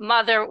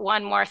Mother,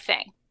 One More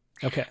Thing.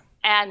 Okay.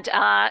 And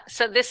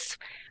so this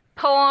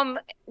poem,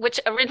 which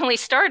originally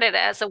started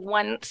as a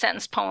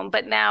 1-sentence poem,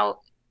 but now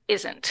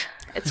isn't.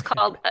 It's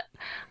called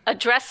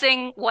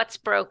Addressing What's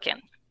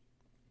Broken.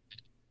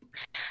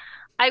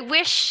 I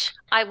wish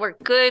I were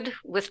good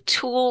with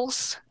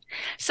tools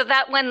so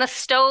that when the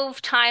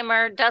stove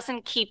timer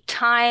doesn't keep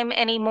time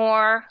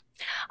anymore,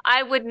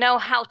 I would know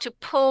how to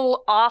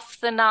pull off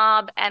the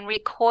knob and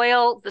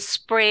recoil the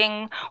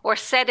spring or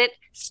set it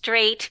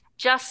straight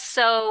just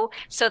so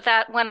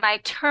that when I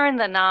turn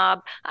the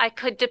knob, I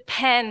could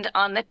depend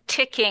on the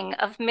ticking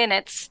of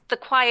minutes, the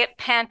quiet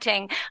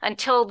panting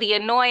until the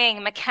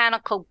annoying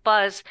mechanical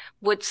buzz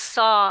would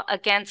saw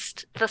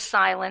against the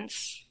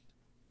silence.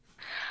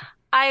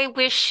 I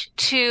wish,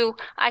 too,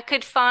 I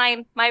could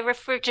find my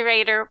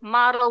refrigerator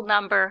model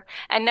number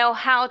and know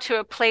how to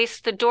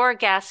replace the door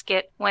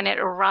gasket when it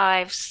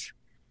arrives.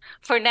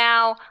 For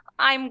now,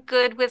 I'm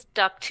good with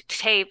duct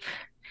tape.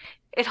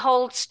 It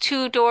holds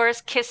 2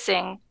 doors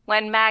kissing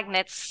when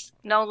magnets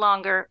no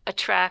longer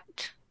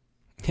attract.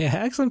 Yeah,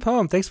 excellent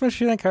poem. Thanks so much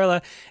for that,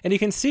 Carla. And you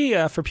can see,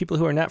 for people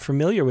who are not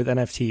familiar with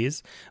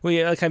NFTs,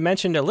 we, like I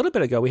mentioned a little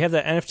bit ago, we have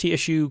the NFT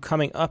issue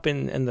coming up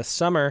in the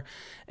summer,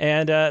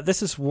 and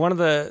this is one of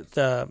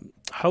the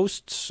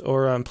hosts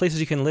or places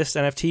you can list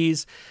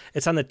NFTs.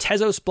 It's on the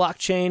Tezos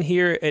blockchain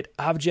here at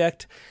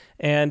Object,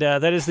 and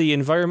that is the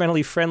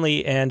environmentally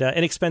friendly and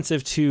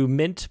inexpensive to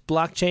mint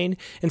blockchain.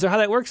 And so how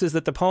that works is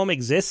that the poem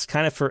exists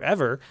kind of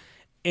forever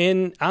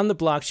on the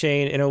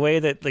blockchain in a way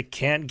that like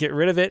can't get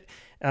rid of it.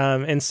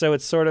 And so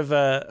it's sort of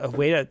a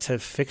way to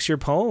fix your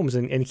poems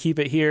and keep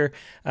it here.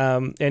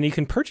 And you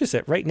can purchase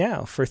it right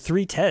now for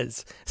 3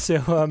 Tez.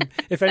 So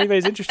if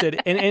anybody's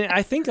interested, and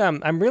I think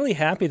I'm really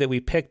happy that we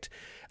picked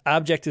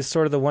Object as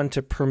sort of the one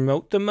to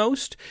promote the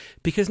most,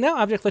 because now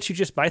Object lets you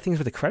just buy things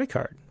with a credit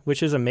card,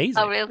 which is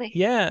amazing. Oh, really?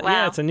 Yeah. Wow.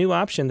 Yeah. It's a new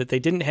option that they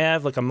didn't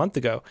have like a month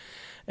ago.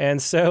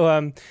 And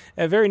so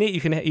very neat.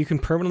 You can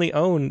permanently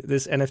own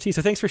this NFT.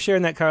 So thanks for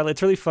sharing that, Carla.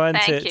 It's really fun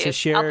to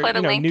share I'll put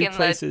a link new in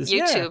places. The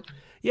YouTube.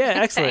 Yeah,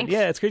 excellent. Thanks.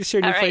 Yeah, it's great to share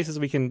new All right. places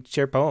we can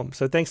share poems.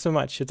 So thanks so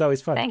much. It's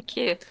always fun. Thank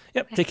you.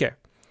 Yep, take care.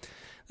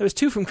 That was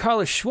 2 from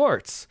Carla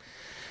Schwartz.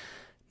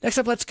 Next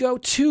up, let's go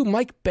to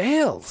Mike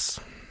Bales.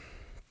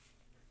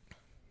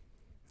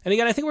 And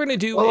again, I think we're going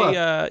to do we're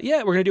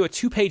going to do a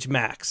 2-page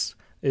max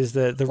is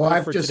the rule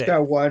I've for just today.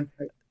 got one.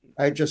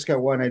 I just got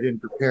one I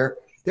didn't prepare.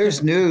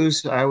 There's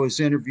news. I was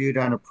interviewed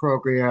on a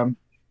program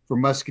for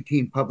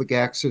Muscatine Public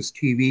Access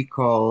TV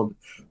called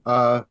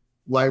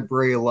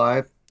Library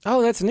Alive.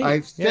 Oh, that's neat.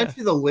 I've sent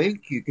you the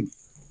link. You can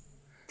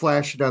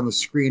flash it on the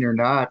screen or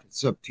not.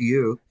 It's up to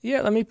you.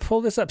 Yeah, let me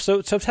pull this up.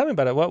 So tell me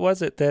about it. What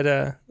was it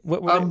that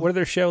what are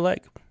their show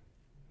like?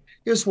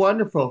 It was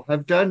wonderful.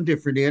 I've done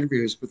different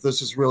interviews, but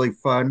this is really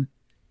fun.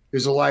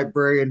 There's a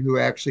librarian who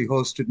actually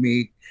hosted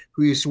me,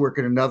 who used to work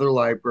at another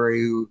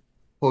library, who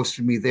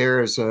hosted me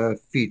there as a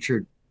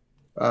featured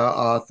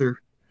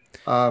author.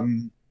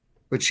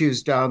 But she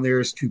was down there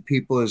as 2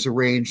 people, as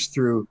arranged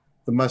through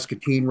the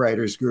Muscatine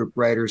Writers Group,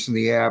 Writers in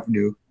the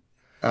Avenue.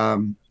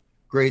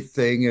 Great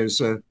thing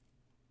is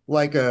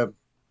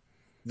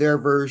their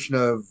version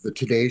of the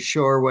Today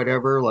Show or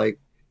whatever. Like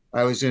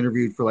I was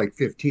interviewed for like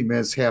 15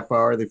 minutes, half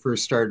hour. They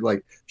first started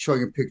like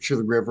showing a picture of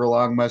the river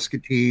along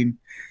Muscatine,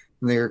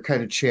 and they were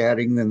kind of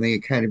chatting. Then they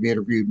kind of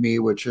interviewed me,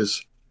 which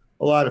is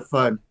a lot of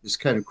fun. It's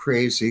kind of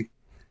crazy.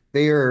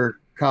 They are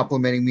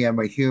complimenting me on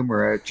my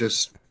humor. It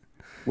just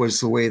was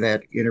the way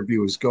that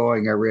interview was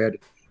going. I read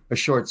a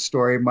short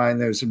story of mine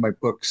that was in my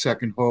book,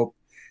 Second Hope,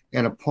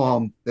 and a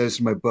poem that was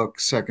in my book,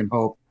 Second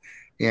Hope.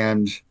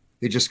 And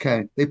they just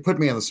they put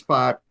me on the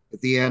spot.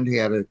 At the end, he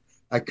had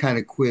a kind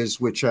of quiz,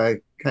 which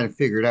I kind of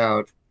figured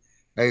out.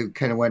 I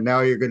kind of went,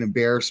 now you're going to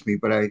embarrass me,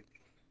 but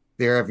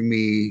they're having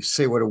me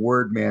say what a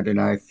word meant,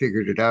 and I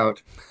figured it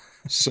out.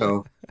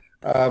 So,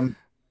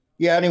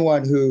 yeah,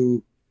 anyone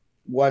who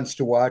wants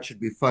to watch,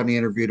 it'd be a fun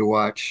interview to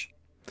watch.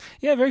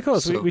 Yeah, very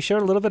cool. So we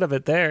showed a little bit of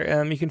it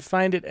there. You can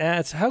find it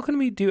at, how can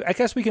we do, I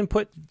guess we can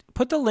put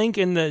the link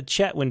in the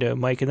chat window,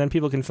 Mike, and then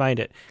people can find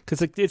it.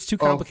 Because it's too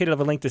complicated of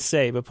a link to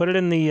say, but put it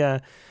in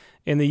the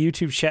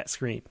YouTube chat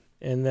screen.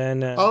 And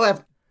then...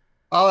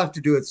 I'll have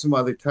to do it some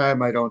other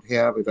time. I don't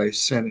have it. I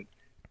sent it.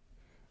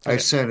 Okay. I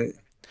sent it.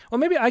 Well,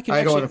 maybe I can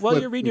actually, while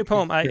you're reading your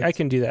poem, I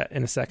can do that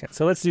in a second.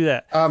 So let's do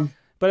that.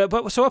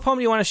 But so what poem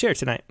do you want to share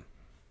tonight?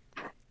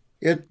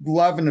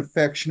 Love and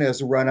Affection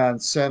as a run-on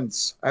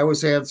sentence. I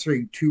was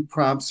answering 2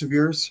 prompts of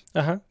yours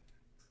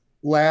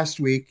last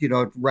week,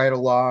 write a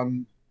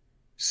long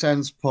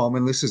sentence poem,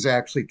 and this is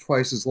actually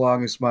twice as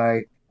long as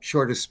my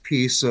shortest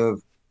piece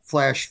of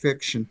flash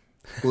fiction,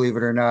 believe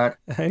it or not.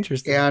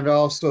 Interesting. And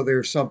also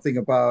there's something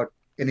about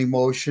an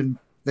emotion,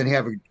 then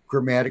have a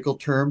grammatical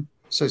term.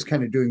 So I was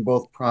kind of doing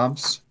both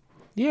prompts.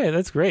 Yeah,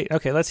 that's great.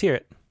 Okay, let's hear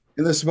it.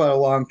 And this is about a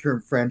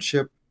long-term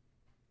friendship.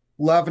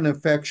 Love and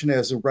affection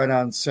as a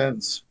run-on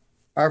sentence.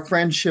 Our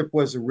friendship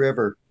was a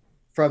river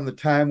from the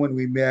time when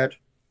we met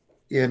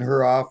in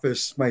her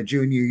office my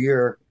junior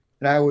year,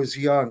 and I was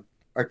young,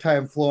 our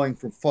time flowing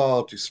from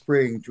fall to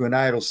spring to an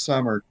idle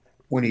summer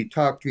when we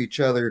talked to each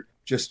other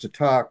just to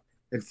talk,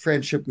 and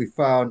friendship we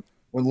found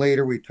when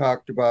later we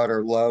talked about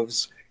our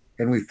loves,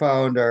 and we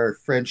found our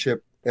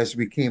friendship as it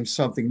became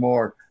something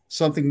more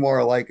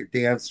like a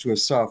dance to a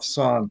soft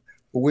song,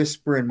 a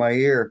whisper in my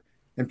ear,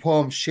 and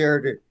poems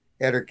shared it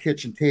at her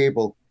kitchen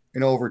table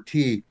and over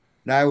tea.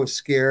 And I was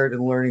scared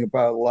and learning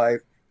about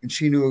life, and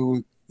she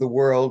knew the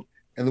world,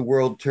 and the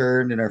world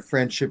turned, and our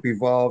friendship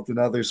evolved, and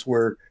others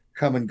were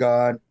come and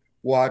gone,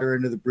 water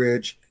into the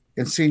bridge,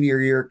 and senior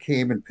year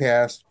came and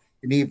passed,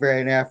 and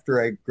even after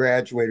I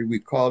graduated, we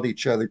called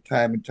each other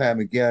time and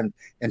time again,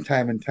 and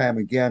time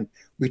again.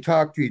 We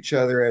talked to each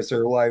other as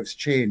our lives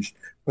changed,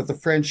 but the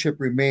friendship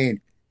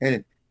remained,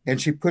 and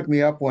she put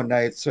me up one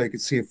night so I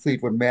could see a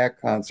Fleetwood Mac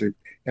concert,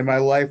 and my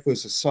life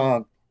was a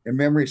song, and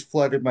memories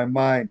flooded my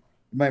mind.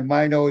 My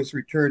mind always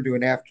returned to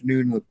an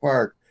afternoon in the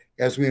park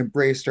as we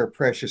embraced our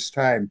precious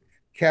time,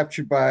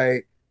 captured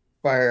by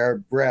our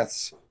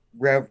breaths,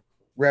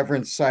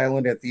 reverent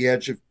silent at the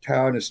edge of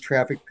town as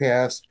traffic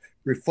passed,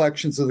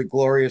 reflections of the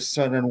glorious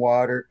sun and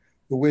water,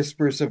 the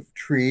whispers of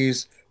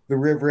trees, the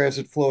river as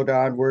it flowed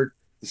onward,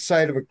 the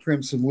sight of a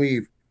crimson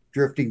leaf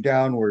drifting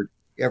downward,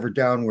 ever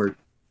downward.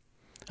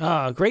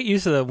 Oh, great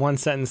use of the one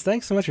sentence.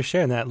 Thanks so much for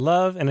sharing that.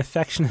 Love and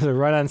affection is a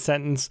run-on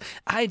sentence.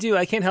 I do.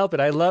 I can't help it.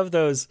 I love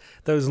those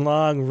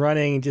long,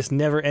 running, just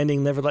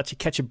never-ending, never let you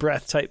catch a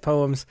breath type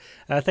poems.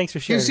 Thanks for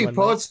sharing. QC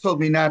Poets told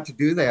me not to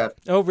do that.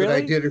 Oh, really?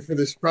 But I did it for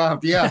this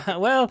prompt. Yeah.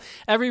 Well,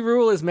 every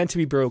rule is meant to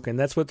be broken.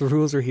 That's what the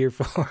rules are here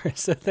for.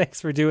 So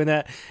thanks for doing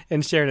that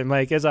and sharing it,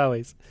 Mike, as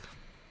always.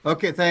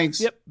 Okay,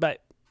 thanks. Yep, bye.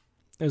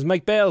 There's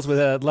Mike Bales with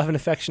love and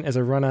affection as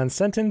a run-on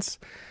sentence.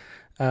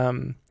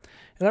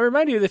 And I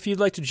remind you that if you'd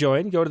like to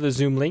join, go to the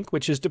Zoom link,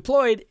 which is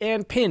deployed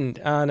and pinned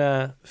on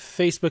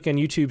Facebook and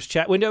YouTube's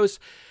chat windows.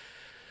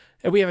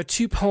 And we have a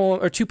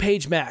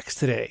 2-page max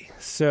today.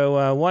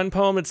 So one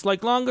poem that's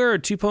like longer, or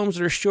 2 poems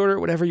that are shorter,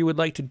 whatever you would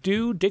like to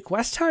do. Dick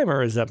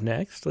Westheimer is up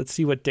next. Let's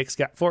see what Dick's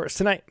got for us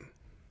tonight.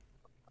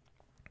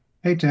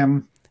 Hey,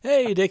 Tim.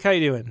 Hey, Dick, how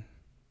you doing?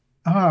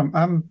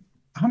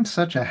 I'm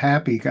such a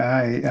happy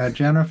guy.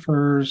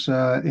 Jennifer's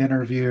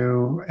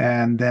interview,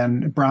 and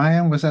then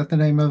Brian, was that the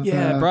name of?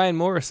 Yeah, Brian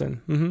Morrison.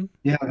 Mm-hmm.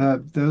 Yeah,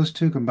 those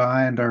two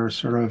combined are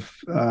sort of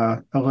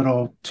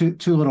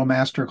two little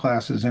master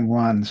classes in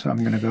one. So I'm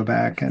going to go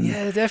back and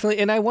definitely.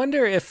 And I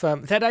wonder if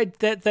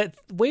that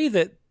way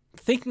that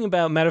thinking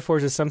about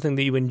metaphors is something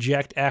that you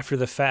inject after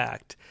the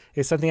fact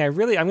is something I'm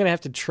going to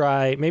have to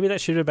try. Maybe that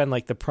should have been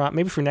like the prompt.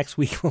 Maybe for next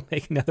week we'll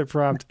make another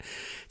prompt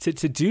to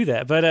do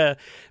that. But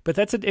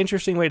that's an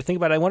interesting way to think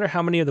about it. I wonder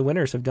how many of the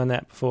winners have done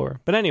that before.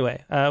 But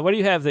anyway, what do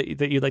you have that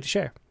you'd like to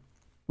share?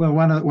 Well,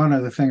 one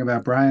of the thing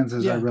about Brian's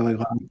is I really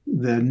like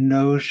the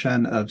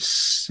notion of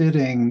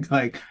sitting,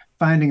 like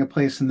finding a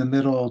place in the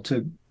middle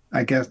to,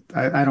 I guess,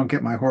 I don't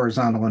get my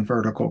horizontal and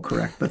vertical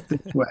correct, but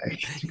this way,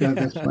 to go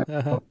this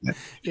way.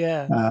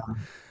 Yeah.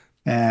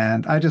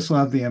 And I just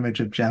love the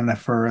image of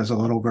Jennifer as a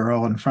little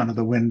girl in front of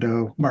the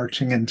window,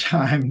 marching in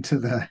time to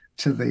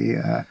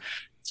the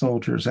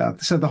soldiers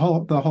out. So the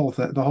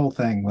whole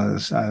thing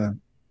was the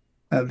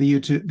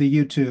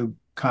YouTube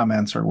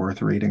comments are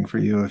worth reading for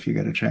you if you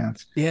get a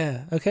chance.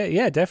 Yeah. Okay.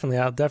 Yeah. Definitely.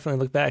 I'll definitely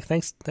look back.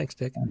 Thanks,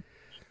 Dick.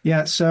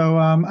 Yeah. So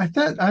I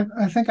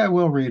think I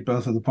will read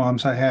both of the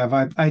poems I have.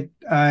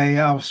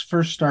 I'll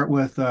first start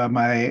with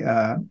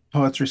my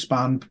Poets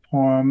Respond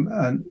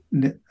poem,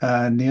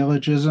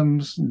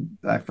 Neologisms.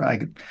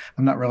 I'm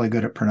not really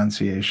good at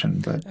pronunciation,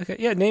 but okay.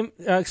 Yeah.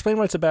 Explain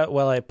what it's about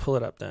while I pull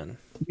it up then.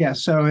 Yeah.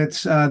 So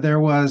it's there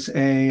was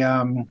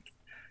an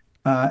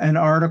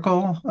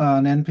article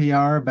on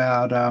NPR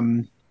about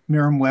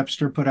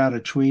Merriam-Webster put out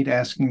a tweet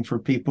asking for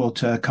people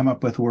to come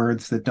up with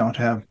words that don't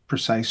have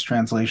precise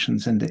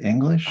translations into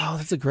English. Oh,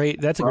 that's a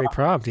great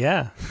prompt.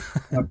 Yeah.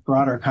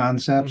 Broader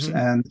concepts. Mm-hmm.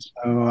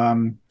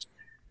 And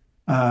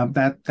so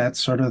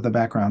that's sort of the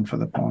background for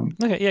the poem.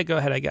 Okay. Yeah, go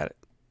ahead. I got it.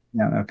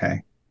 Yeah.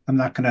 Okay. I'm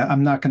not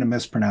gonna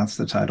mispronounce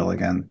the title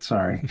again.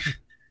 Sorry.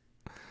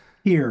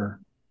 Here,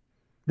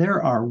 there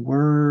are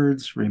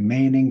words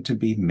remaining to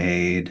be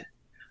made.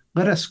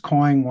 Let us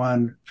coin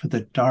one for the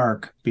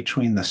dark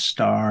between the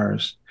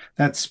stars,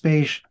 that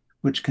space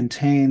which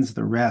contains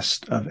the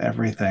rest of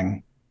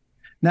everything.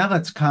 Now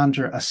let's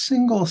conjure a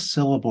single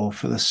syllable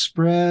for the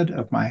spread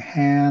of my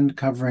hand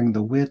covering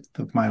the width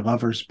of my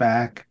lover's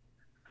back.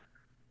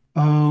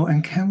 Oh,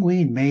 and can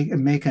we make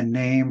a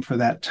name for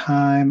that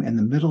time in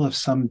the middle of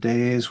some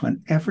days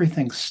when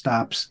everything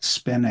stops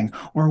spinning,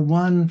 or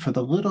one for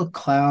the little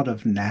cloud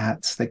of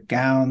gnats that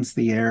gowns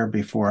the air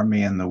before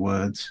me in the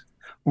woods,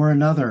 or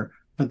another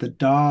for the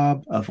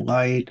daub of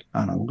light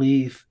on a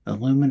leaf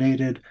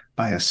illuminated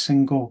by a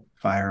single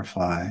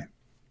firefly.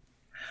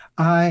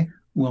 I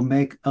will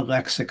make a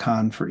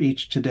lexicon for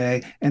each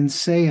today and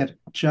say it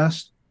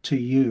just to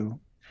you.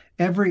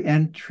 Every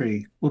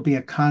entry will be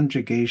a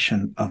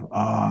conjugation of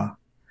awe,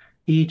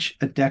 each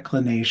a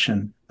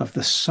declination of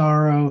the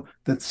sorrow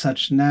that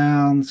such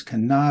nouns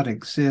cannot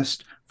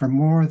exist for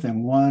more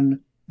than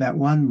that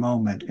one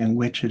moment in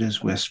which it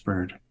is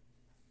whispered.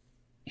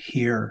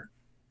 Here,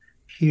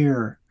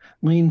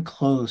 lean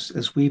close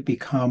as we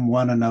become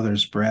one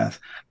another's breath.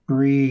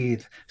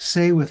 Breathe,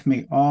 say with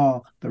me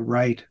all the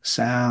right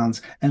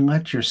sounds, and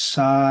let your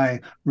sigh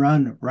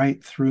run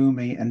right through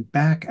me and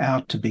back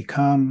out to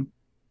become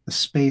the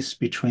space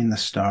between the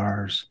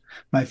stars.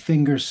 My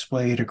fingers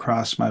splayed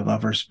across my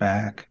lover's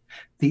back,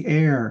 the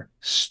air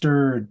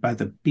stirred by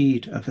the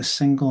beat of a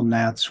single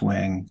gnat's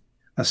wing,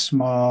 a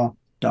small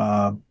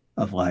daub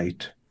of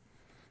light.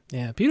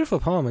 Yeah, beautiful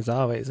poem as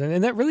always.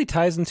 And that really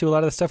ties into a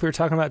lot of the stuff we were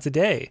talking about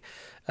today.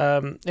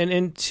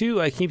 And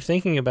two, I keep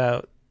thinking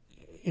about,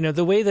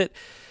 the way that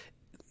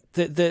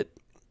I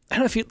don't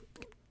know if you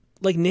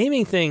like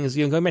naming things,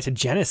 going back to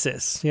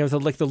Genesis,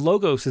 the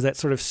logos is that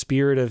sort of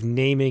spirit of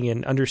naming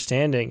and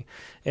understanding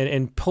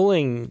and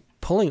pulling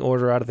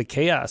order out of the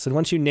chaos. And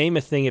once you name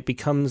a thing, it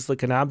becomes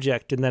like an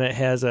object, and then it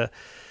has a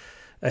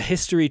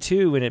history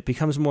too, and it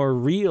becomes more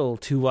real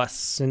to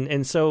us. And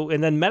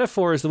then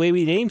metaphor is the way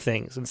we name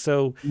things. And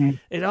so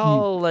it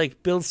all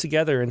like builds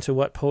together into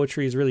what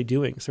poetry is really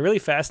doing. So really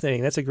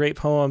fascinating. That's a great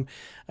poem.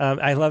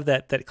 I love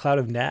that cloud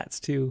of gnats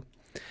too.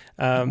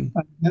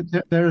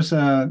 There's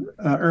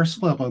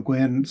Ursula Le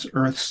Guin's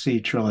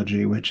Earthsea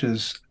trilogy, which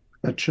is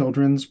a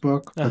children's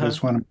book, but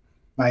is one of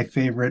my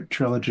favorite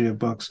trilogy of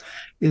books.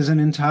 Is an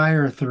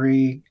entire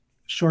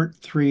short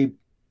three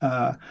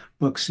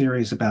book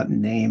series about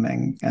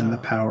naming and the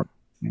power of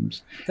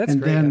names. That's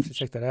great. I have to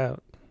check that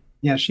out.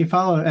 Yeah, she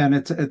followed, and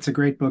it's a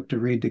great book to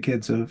read to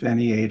kids of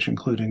any age,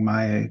 including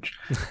my age.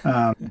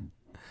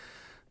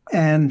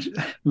 And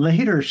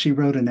later, she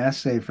wrote an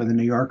essay for the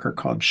New Yorker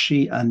called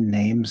 "She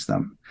Unnames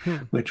Them,"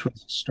 which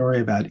was a story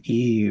about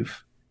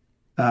Eve,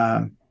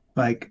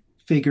 like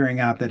figuring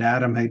out that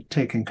Adam had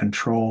taken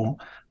control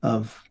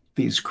of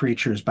these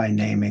creatures by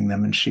naming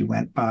them, and she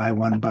went by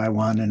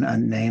one and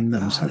unnamed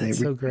them. That's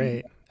so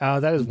great. Oh,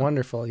 that is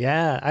wonderful.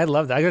 Yeah, I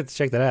love that. I got to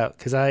check that out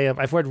because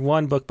I've read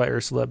one book by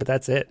Ursula, but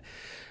that's it.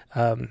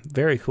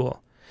 Very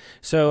cool.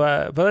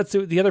 So, but let's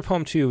do the other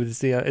poem too. Is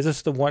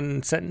this the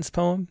one sentence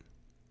poem?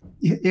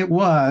 It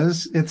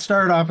was. It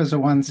started off as a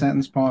one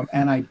sentence poem,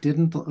 and I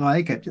didn't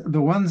like it.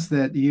 The ones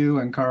that you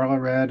and Carla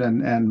read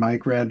and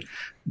Mike read,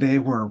 they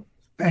were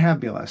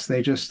fabulous.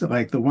 They just,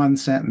 like, the one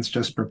sentence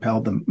just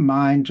propelled them.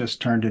 Mine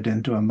just turned it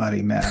into a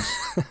muddy mess.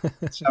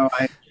 So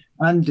I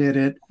undid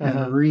it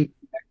and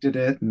reconnected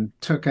it and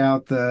took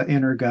out the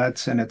inner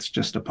guts, and it's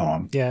just a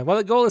poem. Yeah. Well,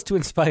 the goal is to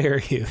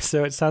inspire you.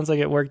 So it sounds like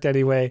it worked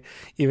anyway,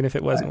 even if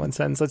it wasn't one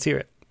sentence. Let's hear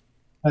it.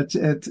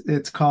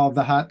 It's called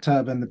The Hot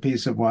Tub and the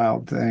Piece of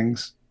Wild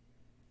Things.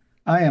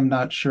 I am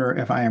not sure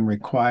if I am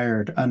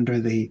required under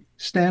the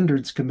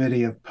Standards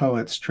Committee of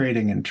Poets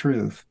Trading in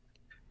Truth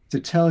to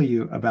tell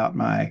you about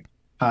my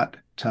hot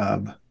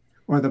tub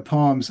or the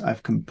poems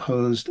I've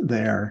composed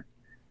there,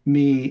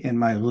 me in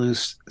my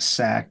loose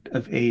sack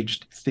of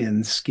aged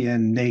thin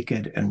skin,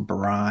 naked and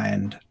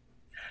brined.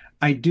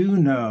 I do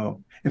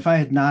know if I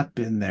had not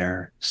been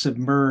there,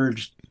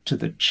 submerged to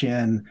the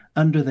chin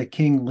under the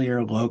King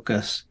Lear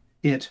locust,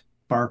 it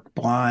bark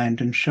blind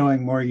and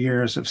showing more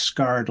years of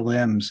scarred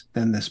limbs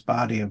than this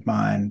body of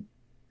mine,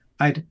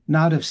 I'd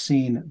not have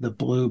seen the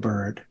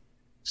bluebird,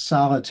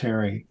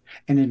 solitary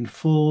and in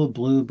full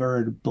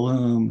bluebird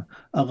bloom,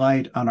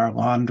 alight on our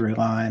laundry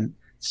line,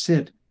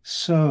 sit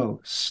so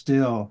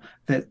still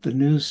that the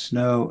new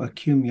snow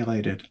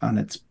accumulated on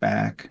its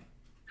back.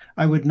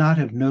 I would not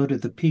have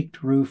noted the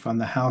peaked roof on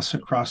the house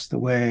across the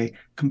way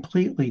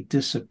completely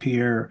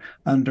disappear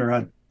under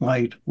a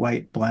light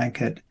white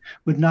blanket,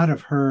 would not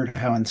have heard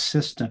how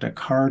insistent a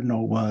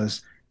cardinal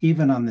was,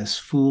 even on this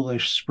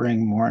foolish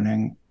spring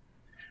morning.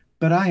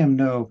 But I am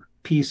no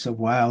Piece of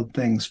Wild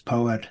Things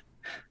poet.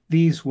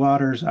 These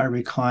waters I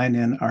recline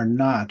in are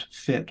not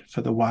fit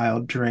for the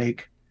wild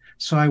drake.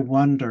 So I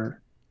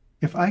wonder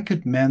if I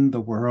could mend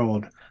the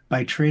world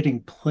by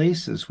trading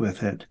places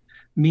with it,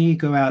 me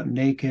go out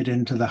naked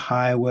into the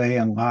highway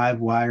and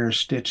live wire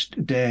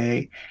stitched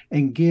day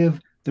and give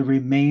the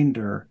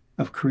remainder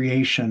of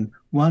creation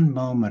one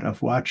moment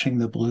of watching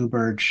the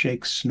bluebird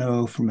shake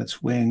snow from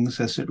its wings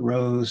as it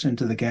rose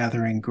into the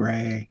gathering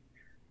gray.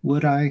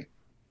 Would I?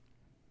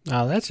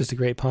 Oh, that's just a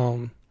great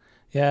poem.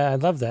 Yeah, I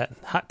love that.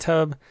 Hot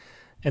Tub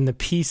and the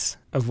Piece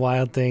of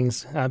Wild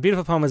Things.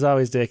 Beautiful poem as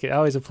always, Dick.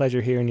 Always a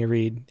pleasure hearing you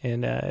read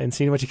and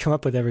seeing what you come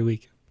up with every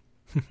week.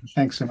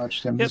 Thanks so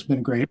much, Tim. Yep. It's been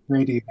a great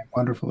evening.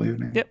 Wonderful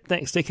evening. Yep,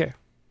 thanks. Take care.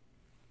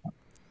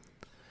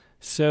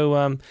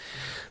 So,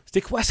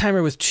 Dick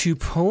Westheimer with 2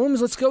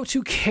 poems. Let's go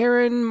to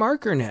Karen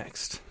Marker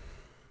next.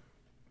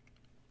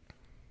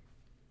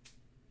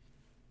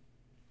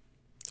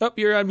 Oh,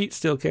 you're on mute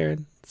still,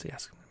 Karen. Let's see,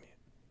 ask him to mute.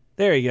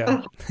 There you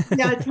go.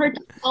 Yeah, it's hard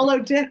to follow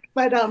Dick,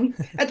 but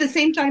at the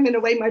same time, in a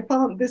way,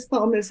 this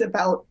poem is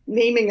about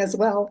naming as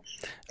well.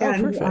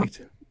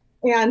 Perfect.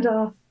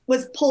 And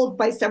was pulled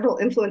by several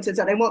influences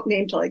that I won't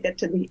name till I get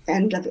to the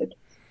end of it.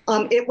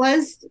 It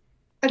was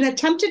an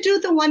attempt to do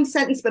the one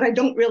sentence, but I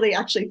don't really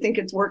actually think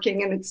it's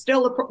working, and it's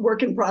still a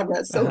work in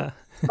progress. So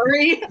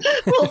sorry,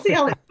 we'll see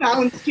how it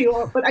sounds to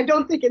you, but I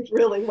don't think it's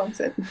really one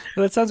sentence.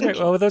 Well, that sounds great.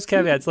 Well, with those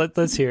caveats,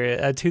 let's hear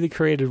it. To the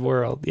created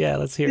world. Yeah,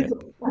 let's hear it.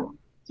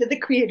 To the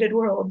created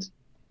world.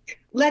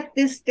 Let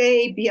this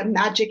day be a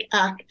magic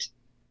act,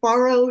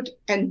 borrowed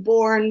and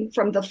born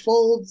from the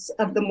folds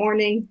of the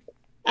morning,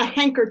 a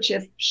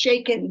handkerchief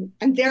shaken,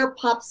 and there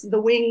pops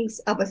the wings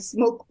of a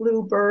smoke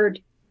blue bird,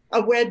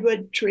 a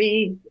redwood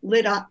tree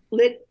lit up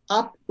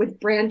with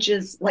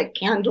branches like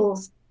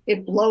candles.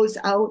 It blows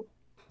out,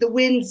 the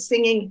wind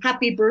singing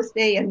happy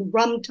birthday and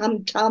rum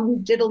tum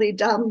tum diddly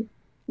dum.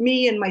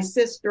 Me and my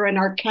sister and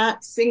our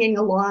cat singing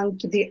along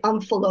to the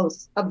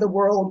umphalos of the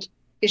world,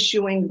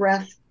 issuing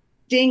breath.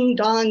 Ding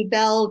dong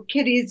bell,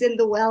 kitties in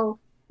the well.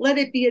 Let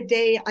it be a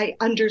day I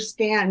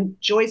understand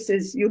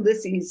Joyce's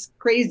Ulysses,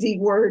 crazy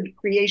word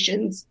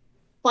creations.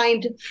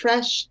 Find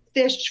fresh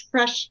fish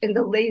fresh in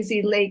the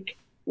lazy lake.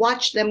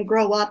 Watch them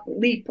grow up,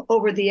 leap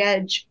over the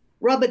edge.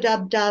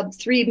 Rub-a-dub-dub,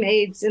 3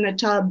 maids in a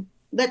tub.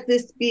 Let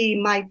this be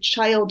my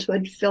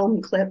childhood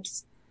film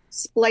clips.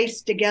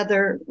 Spliced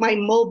together, my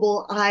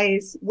mobile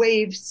eyes,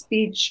 wave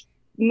speech,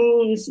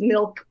 moon's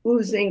milk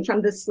oozing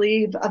from the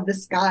sleeve of the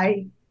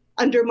sky.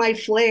 Under my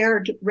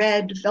flared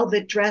red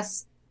velvet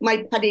dress,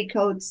 my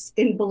petticoats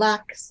in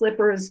black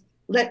slippers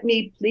Let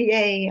me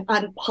plie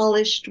on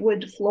polished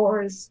wood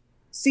floors,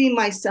 see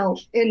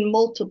myself in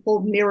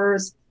multiple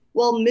mirrors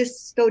while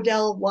Miss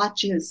Scodell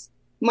watches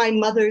my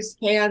mother's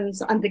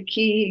hands on the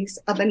keys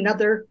of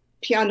another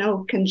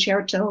piano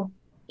concerto,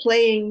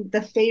 playing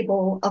the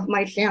fable of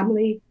my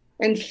family,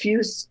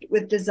 infused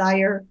with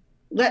desire.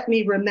 Let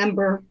me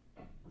remember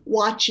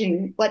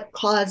watching what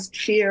caused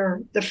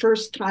fear the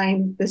first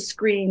time the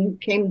screen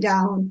came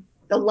down,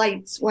 the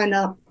lights went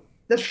up,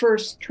 the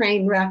first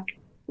train wreck.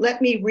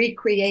 Let me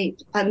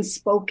recreate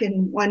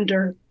unspoken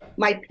wonder,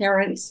 my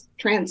parents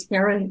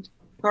transparent,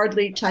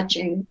 hardly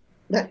touching.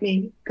 Let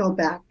me go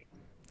back.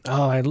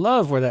 Oh, I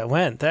love where that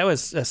went. That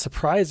was a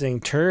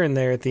surprising turn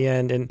there at the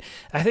end. And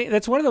I think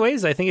that's one of the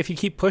ways, I think, if you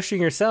keep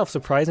pushing yourself,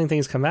 surprising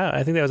things come out.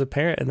 I think that was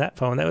apparent in that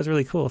poem. That was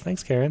really cool.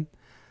 Thanks, Karen.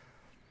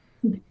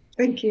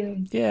 Thank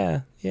you.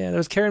 Yeah. That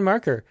was Karen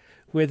Marker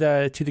with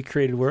To the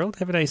Created World.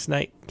 Have a nice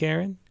night,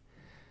 Karen.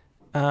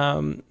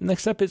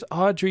 Next up is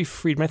Audrey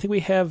Friedman. I think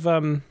we have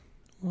 1,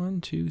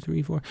 2,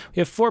 3, 4. We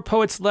have 4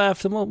 poets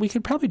left, and we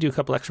could probably do a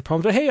couple extra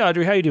poems. But hey,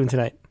 Audrey, how are you doing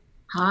tonight?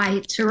 Hi,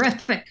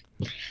 terrific.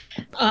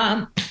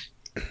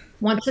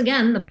 Once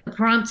again, the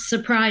prompt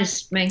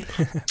surprised me.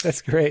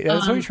 That's great.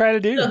 That's what we try to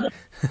do. So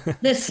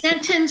the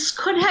sentence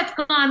could have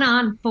gone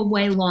on for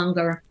way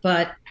longer,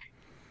 but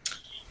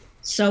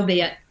so be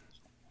it.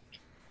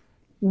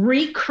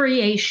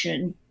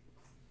 Recreation.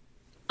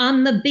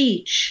 On the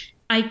beach,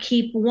 I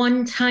keep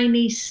one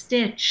tiny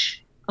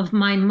stitch of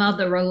my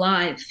mother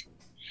alive.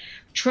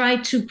 Try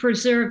to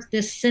preserve the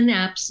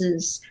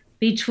synapses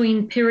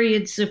between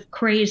periods of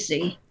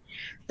crazy,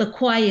 the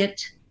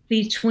quiet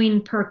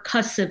between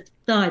percussive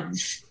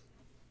thuds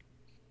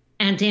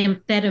and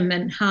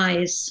amphetamine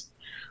highs,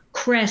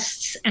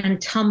 crests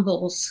and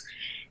tumbles.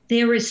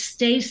 There is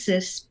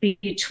stasis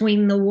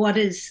between the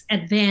water's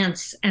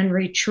advance and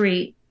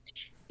retreat,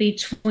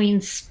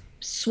 between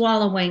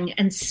swallowing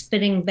and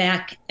spitting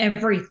back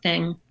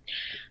everything.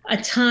 A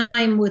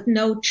time with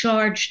no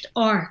charged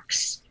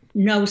arcs,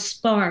 no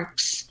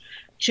sparks,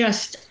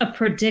 just a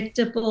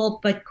predictable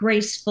but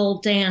graceful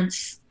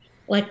dance,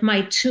 like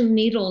my 2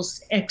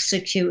 needles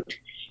execute,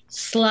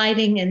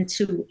 sliding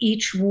into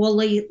each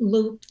woolly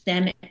loop,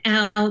 then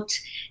out,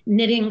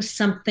 knitting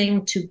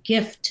something to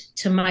gift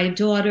to my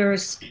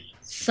daughters,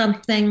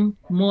 something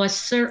more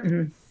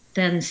certain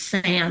than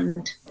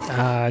sand.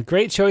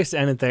 Great choice to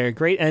end it there.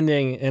 Great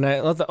ending. And I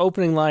love the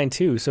opening line,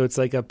 too. So it's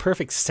like a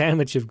perfect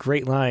sandwich of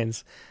great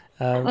lines.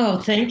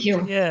 Thank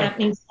you. Yeah. That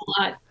means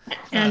a lot.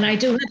 And I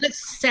do have a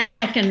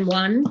second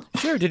one.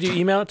 Sure. Did you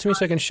email it to me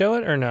so I can show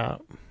it or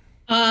no?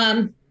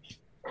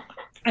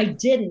 I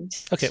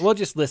didn't. Okay, we'll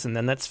just listen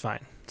then. That's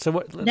fine. So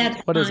what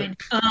is it?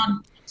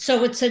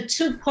 So it's a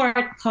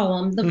 2-part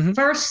poem. The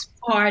first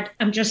part,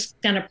 I'm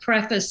just going to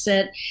preface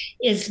it,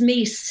 is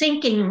me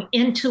sinking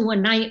into a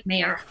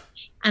nightmare.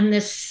 And the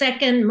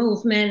second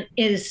movement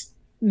is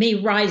me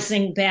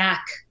rising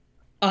back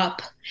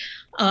up.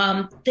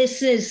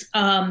 This is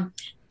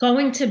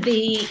going to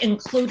be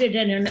included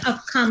in an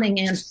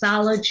upcoming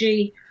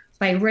anthology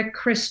by Rick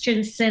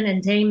Christensen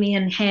and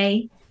Damian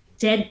Hay,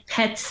 Dead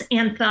Pets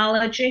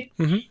Anthology.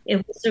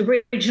 It was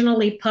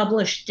originally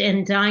published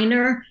in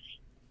Diner,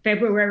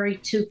 February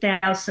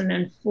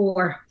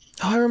 2004.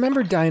 Oh, I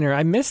remember Diner.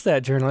 I missed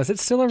that journal. Is it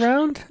still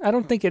around? I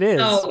don't think it is.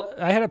 No.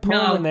 I had a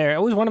poem in there.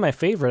 It was one of my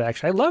favorite,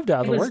 actually. I loved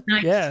all the work.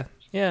 Nice.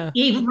 Yeah.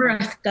 Eve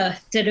Rifka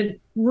did a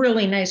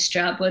really nice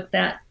job with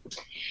that.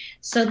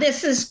 So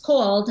this is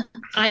called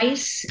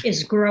Ice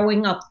is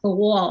Growing Up the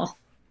Wall.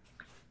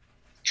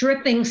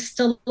 Dripping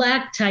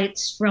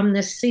stalactites from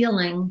the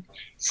ceiling.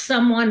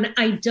 Someone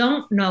I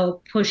don't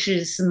know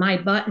pushes my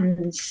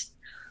buttons.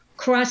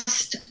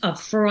 Crust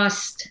of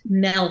frost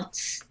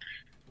melts.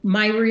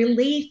 My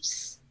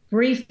reliefs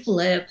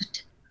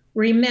brief-lived.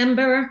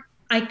 Remember,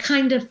 I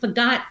kind of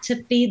forgot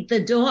to feed the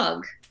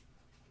dog.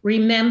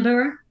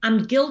 Remember,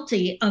 I'm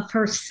guilty of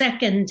her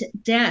second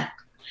death.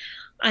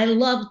 I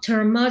loved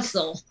her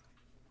muzzle.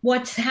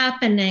 What's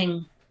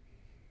happening?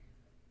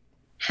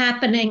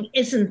 Happening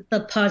isn't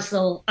the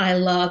puzzle I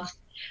love.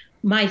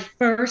 My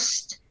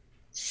first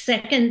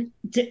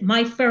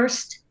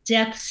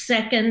death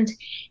second.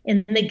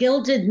 In the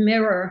gilded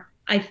mirror,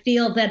 I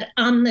feel that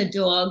I'm the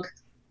dog,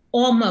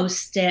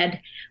 almost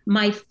dead,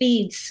 my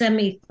feed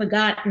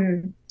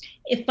semi-forgotten.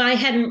 If I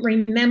hadn't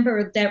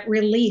remembered that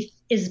relief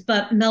is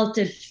but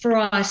melted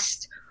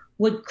frost,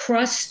 would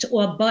crust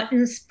or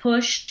buttons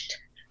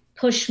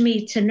push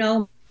me to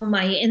know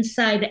my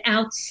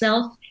inside-out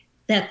self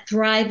that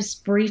thrives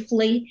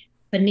briefly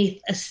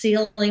beneath a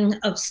ceiling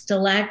of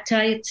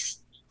stalactites?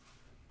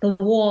 The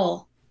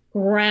wall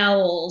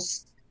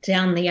growls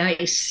down the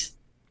ice.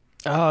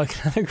 Oh,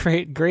 another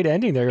great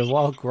ending there. The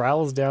wall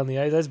growls down the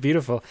ice. That's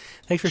beautiful.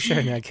 Thanks for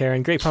sharing that,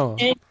 Karen. Great poem.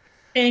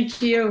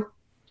 Thank you.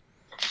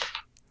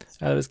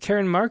 It was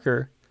Karen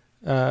Marker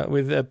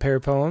with a pair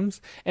of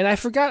poems. And I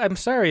forgot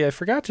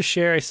to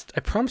share, I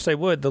promised I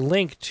would, the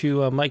link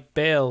to Mike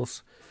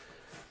Bales.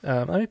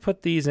 Let me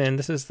put these in.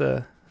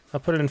 I'll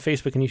put it on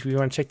Facebook, and if you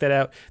want to check that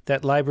out,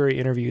 that library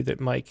interview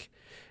that Mike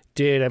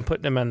did, I'm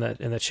putting them in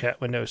the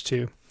chat windows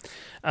too.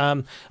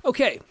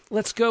 Okay,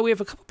 let's go. We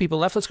have a couple people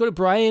left. Let's go to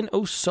Brian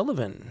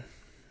O'Sullivan.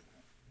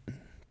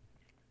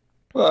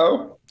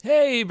 Hello.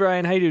 Hey,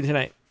 Brian. How you doing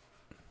tonight?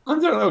 I'm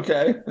doing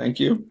okay. Thank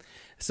you.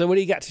 So what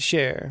do you got to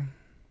share?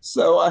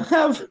 So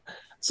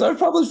I've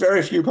published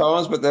very few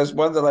poems, but there's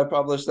one that I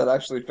published that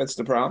actually fits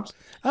the prompt.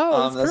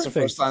 Oh, that's the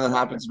first time that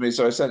happened to me,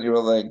 so I sent you a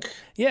link.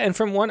 Yeah, and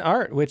from One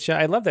Art, which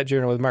I love that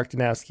journal with Mark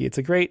Danowski. It's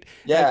a great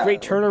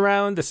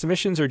turnaround. The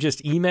submissions are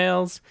just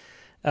emails.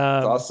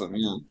 That's awesome,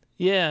 yeah.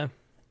 Yeah.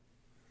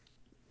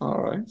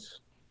 All right.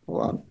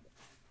 Hold on.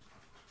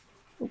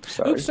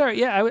 Oops, sorry.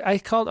 Yeah, I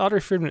called Audrey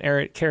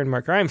Friedman Karen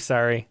Marker. I'm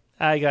sorry.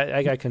 I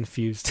got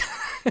confused.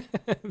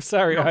 I'm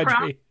sorry,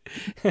 Audrey.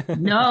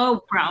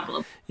 No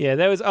problem. Yeah,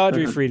 that was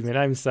Audrey Friedman.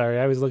 I'm sorry.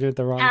 I was looking at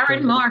the wrong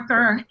Karen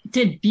Marker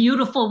did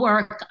beautiful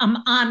work. I'm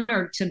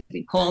honored to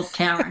be called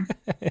Karen.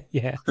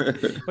 Yeah.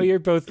 Well, you're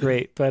both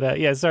great. But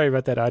yeah, sorry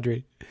about that,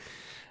 Audrey.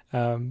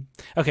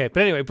 Okay, but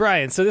anyway,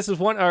 Brian, so this is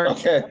One Art.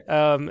 Okay.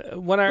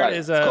 One Art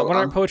is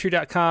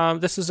oneartpoetry.com.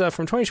 This is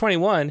from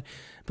 2021.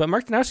 But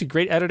Mark Danowski,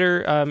 great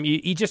editor.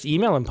 You just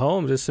email him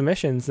poems as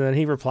submissions, and then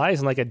he replies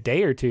in like a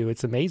day or two.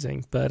 It's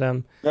amazing. But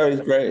no,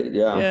 he's great.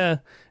 Yeah. Yeah.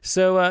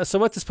 So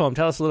what's this poem?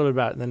 Tell us a little bit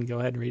about it, and then go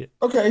ahead and read it.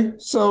 Okay.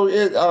 So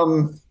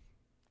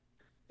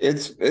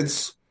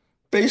it's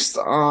based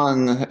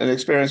on an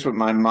experience with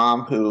my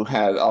mom who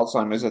had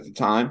Alzheimer's at the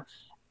time.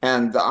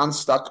 And the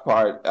unstuck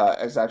part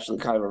is actually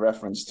kind of a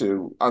reference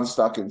to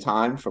Unstuck in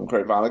Time from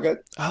Kurt Vonnegut.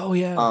 Oh,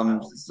 yeah.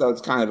 So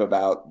it's kind of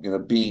about,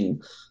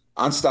 being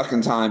unstuck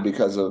in time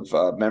because of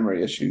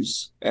memory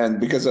issues and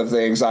because of the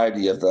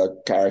anxiety of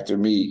the character,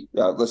 me,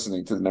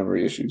 listening to the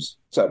memory issues.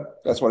 So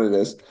that's what it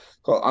is,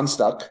 called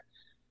Unstuck.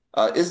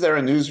 Is there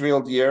a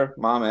newsreel, dear?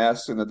 Mom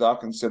asks in the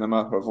darkened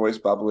cinema, her voice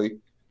bubbly.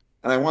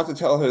 And I want to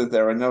tell her that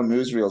there are no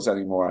newsreels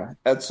anymore.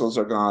 Edsels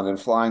are gone and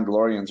flying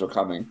DeLoreans are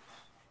coming.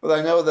 But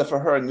I know that for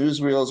her,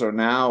 newsreels are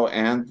now,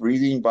 and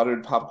reading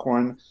buttered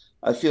popcorn,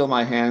 I feel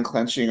my hand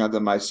clenching under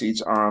my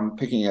seat's arm,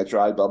 picking at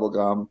dry bubble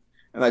gum,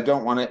 and I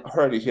don't want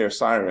her to hear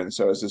sirens,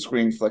 so as the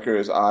screen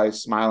flickers,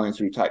 eyes smiling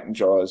through tightened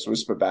jaws,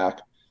 whisper back,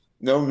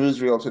 no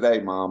newsreel today,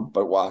 Mom,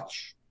 but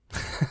watch.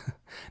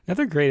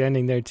 Another great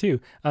ending there,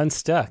 too.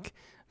 Unstuck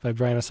by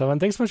Brian O'Sullivan.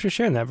 Thanks so much for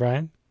sharing that,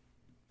 Brian.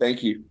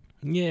 Thank you.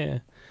 Yeah.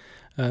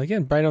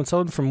 Again, Brian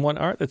O'Sullivan from One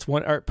Art. That's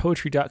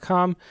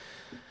oneartpoetry.com.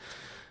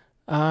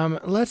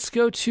 Let's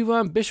go to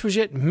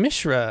Bishwajit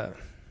Mishra.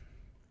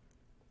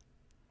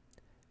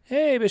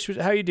 Hey,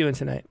 Bishwajit, how are you doing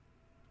tonight?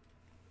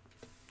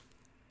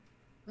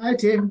 Hi,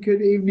 Tim.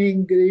 Good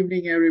evening. Good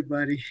evening,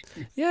 everybody.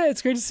 Yeah,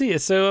 it's great to see you.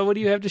 So what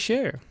do you have to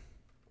share?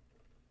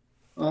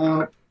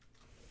 I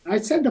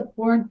sent a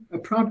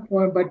prompt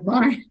poem, but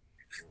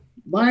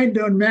mine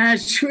don't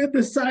match with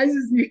the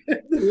sizes, the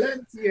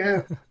lengths you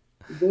have.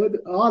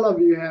 All of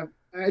you have.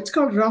 It's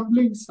called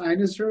Rumbling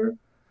Cynosure.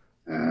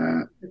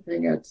 I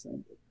think I'd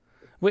sent it.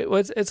 Wait,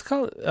 it's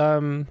called?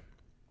 The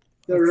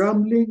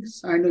Rumbling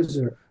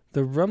Silencer.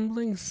 The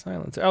Rumbling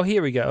Silencer. Oh,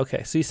 here we go.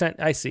 Okay, so you sent.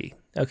 I see.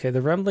 Okay,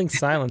 the Rumbling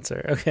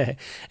Silencer. Okay,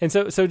 and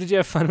so did you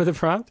have fun with the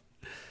prompt?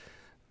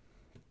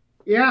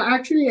 Yeah,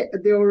 actually,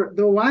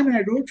 the one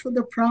I wrote for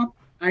the prompt,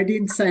 I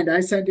didn't send. I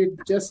sent it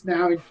just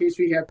now in case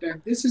we have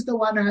time. This is the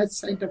one I had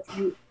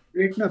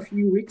written a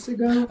few weeks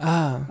ago.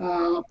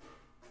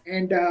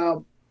 And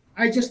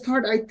I just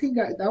thought, I think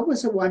that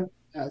was a one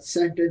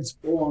sentence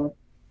poem.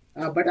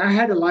 But I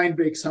had a line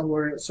break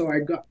somewhere, so I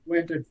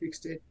went and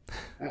fixed it.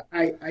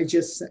 I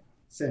just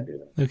sent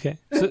it. Okay.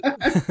 So,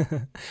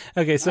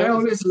 okay. So I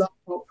always love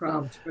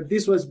prompts, but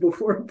this was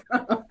before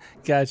prompt.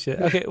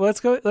 Gotcha. Okay. Well, let's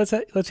go.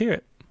 Let's hear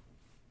it.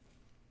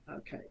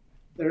 Okay.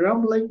 The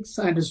Rumbling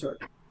Cynosure.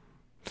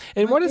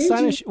 And what does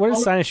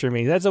cynosure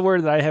mean? That's a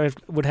word that I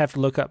would have to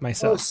look up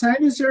myself. Oh,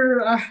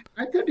 cynosure.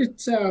 I thought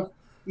it's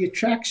the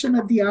attraction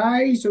of the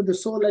eyes or the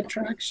soul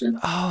attraction.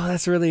 Oh,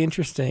 that's really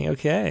interesting.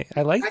 Okay.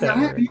 I like that. I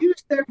have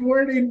used that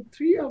word in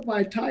 3 of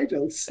my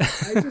titles.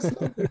 I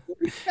just love that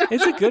word.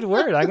 It's a good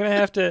word. I'm gonna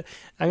have to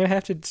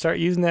start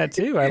using that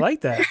too. I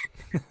like that.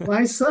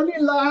 My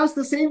son-in-law asked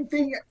the same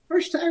thing.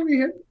 First time we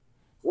heard,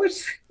 what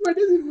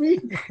does it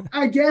mean?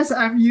 I guess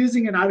I'm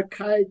using an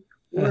archaic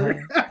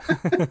word.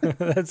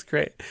 That's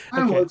great.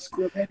 I'm old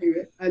school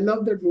anyway. I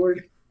love that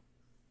word.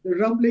 The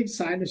Rumbling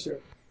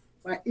Cynosure.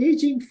 My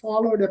aging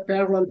followed a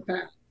parallel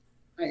path.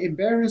 My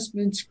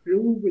embarrassments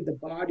grew with the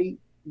body,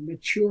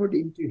 matured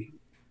into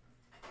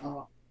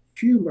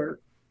humor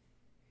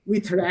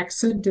with her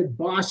accented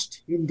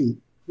botched Hindi,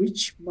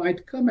 which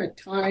might come at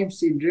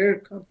times in rare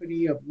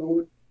company of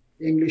low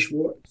English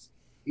words.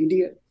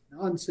 Idiot,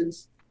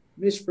 nonsense,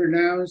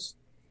 mispronounced,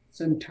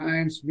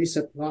 sometimes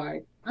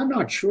misapplied. I'm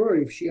not sure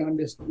if she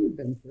understood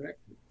them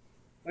correctly.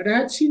 But I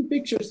had seen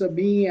pictures of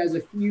me as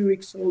a few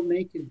weeks old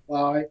naked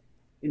boy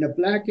in a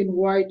black and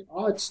white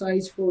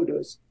odd-sized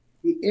photos,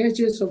 the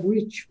edges of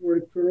which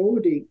were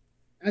corroding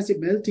as if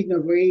melting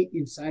away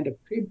inside of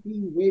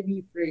crimpy,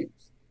 wavy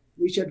frames,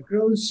 which had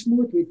grown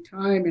smooth with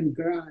time and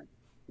grime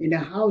in a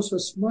house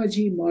of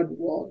smudgy mud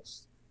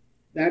walls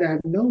that I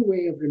have no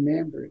way of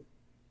remembering.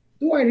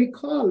 Though I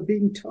recall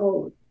being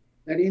told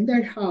that in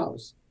that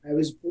house I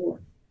was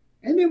born,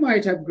 and they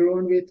might have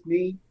grown with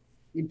me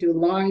into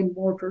lime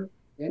mortar,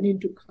 then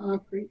into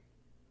concrete,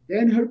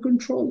 then her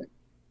controlling,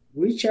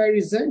 which I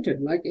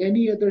resented like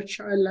any other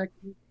child like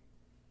me.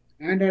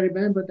 And I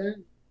remember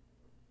then,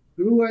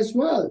 grew as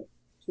well,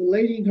 to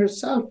letting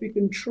herself be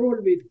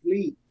controlled with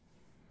glee.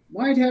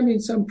 Might have been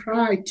some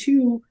pride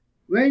too,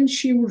 when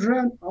she would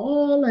run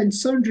all and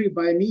sundry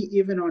by me,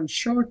 even on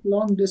short,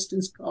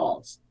 long-distance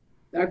calls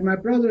that my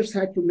brothers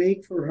had to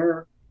make for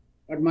her.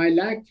 But my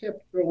lag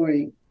kept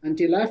growing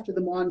until after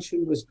the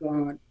monsoon was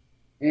gone,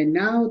 and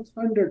now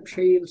thunder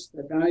trails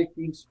the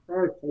lightning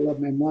sparkle of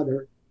my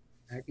mother,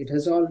 like it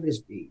has always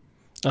been.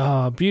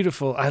 Oh,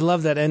 beautiful. I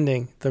love that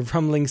ending, the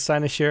rumbling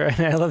cynosure.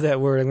 And I love that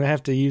word. I'm going to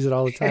have to use it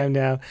all the time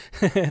now.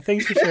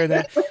 Thanks for sharing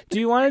that. Do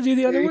you want to do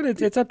the other one?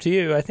 It's up to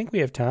you. I think we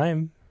have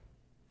time.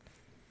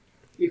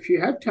 If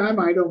you have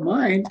time, I don't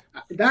mind.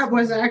 That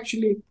was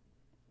actually,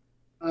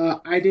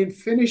 I didn't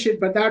finish it,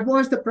 but that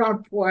was the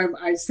prompt poem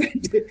I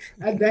sent it.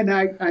 And then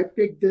I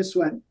picked this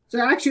one. So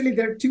actually,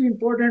 there are two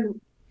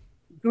important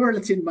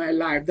girls in my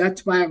life.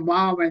 That's my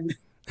mom and...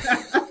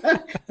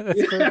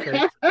 That's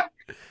perfect.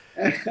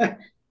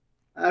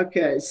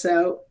 Okay,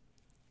 so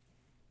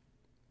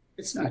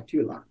it's not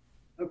too long.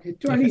 Okay,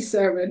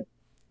 27.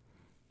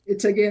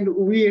 It's again a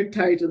weird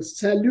title,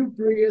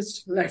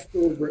 Salubrious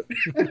Leftover.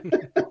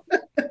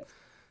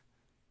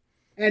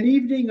 An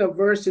evening of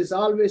verse is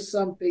always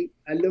something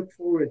I look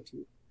forward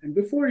to. And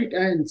before it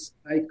ends,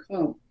 I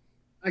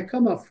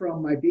come up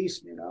from my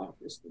basement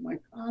office to my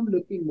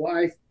calm-looking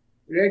wife,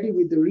 ready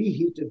with the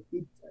reheated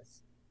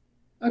pizzas.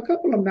 A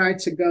couple of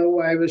nights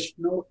ago,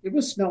 it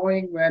was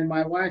snowing when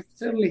my wife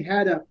suddenly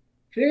had a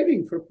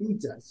craving for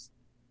pizzas,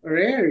 a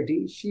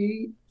rarity.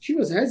 She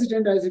was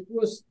hesitant as it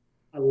was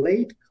a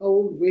late,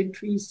 cold,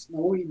 wintry,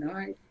 snowy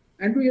night,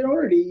 and we had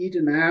already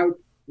eaten out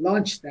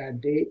lunch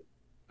that day.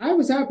 I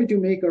was happy to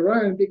make a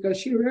run because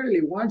she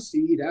rarely wants to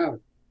eat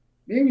out.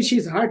 Maybe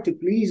she's hard to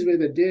please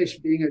with a dish,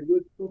 being a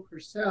good cook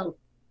herself.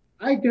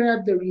 I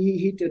grab the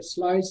reheated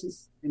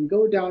slices and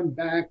go down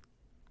back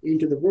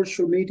into the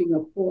virtual meeting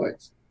of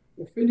poets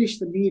to finish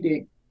the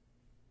meeting.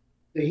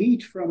 The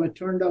heat from a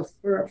turned-off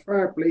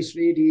fireplace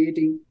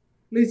radiating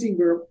pleasing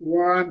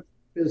warmth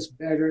feels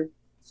better.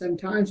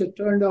 Sometimes a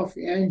turned-off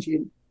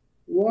engine,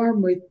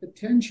 warm with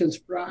potentials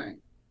frying,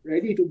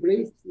 ready to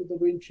break through the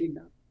wintry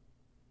night.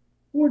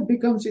 Food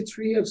becomes its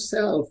real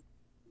self,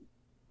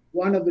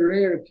 one of the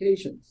rare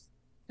occasions.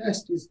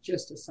 Test is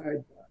just a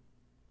sidebar.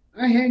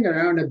 I hang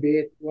around a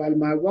bit while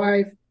my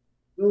wife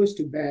goes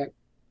to bed,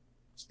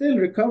 still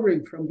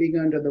recovering from being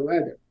under the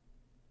weather.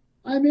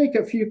 I make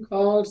a few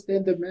calls,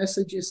 then the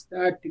messages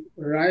start to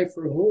arrive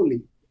for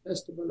Holi, the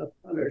festival of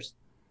colors,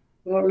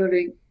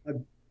 coloring a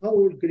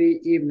cold gray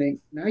evening,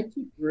 and I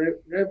keep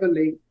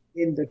reveling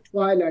in the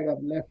twilight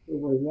of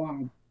leftover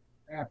warmth,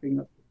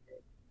 wrapping up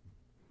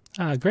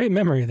the day. Great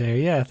memory there.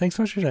 Yeah, thanks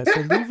so much for that.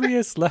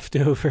 Salubrious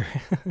Leftover.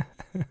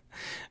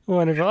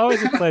 Wonderful.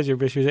 Always a pleasure,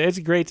 Bishop. It's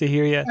great to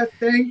hear you.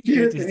 Thank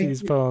you. Great to see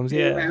these poems.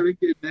 Yeah. Have a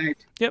good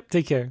night. Yep,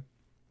 take care.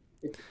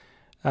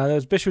 That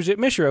was Bishop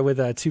Mishra with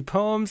 2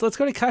 poems. Let's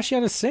go to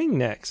Kashyana Singh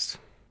next.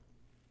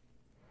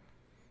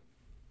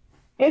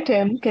 Hey,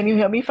 Tim. Can you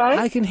hear me fine?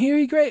 I can hear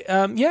you great.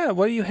 Yeah,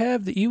 what do you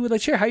have that you would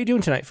like to share? How are you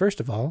doing tonight, first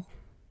of all?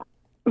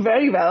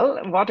 Very well.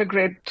 What a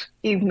great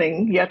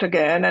evening yet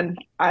again. And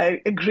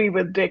I agree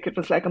with Dick. It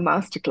was like a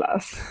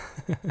masterclass.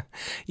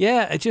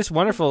 Yeah, it's just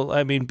wonderful.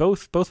 I mean,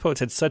 both poets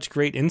had such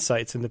great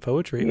insights into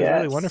poetry. It was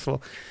really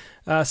wonderful.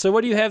 So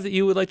what do you have that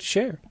you would like to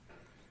share?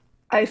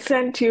 I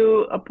sent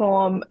you a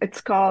poem.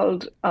 It's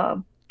called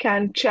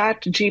Can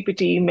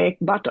ChatGPT Make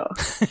Butter?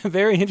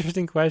 Very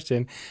interesting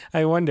question.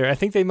 I wonder. I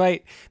think they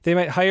might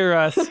hire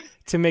us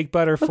to make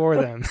butter for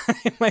them.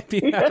 It might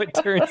be how it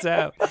turns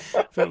out.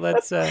 But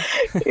let's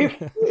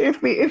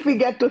if we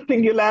get to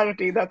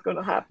singularity, that's going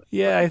to happen.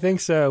 Yeah, I think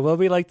so. We'll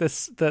be like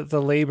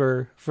the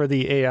labor for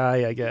the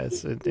AI, I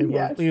guess. And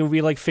Yes. we'll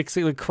be like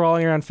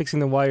crawling around fixing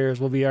the wires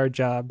will be our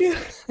job.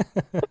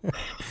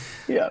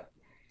 Yeah.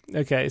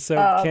 Okay, so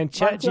can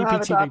once you have it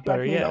ChatGPT up, make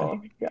butter? let me Yeah.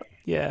 know. Yep.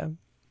 Yeah.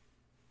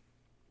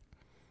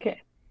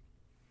 Okay.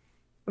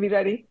 Are we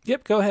ready?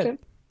 Yep, go ahead. Tim?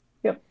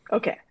 Yep.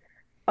 Okay.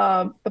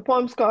 The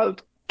poem's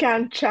called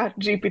Can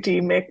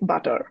ChatGPT Make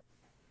Butter?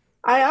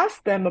 I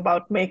asked them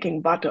about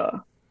making butter.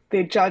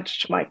 They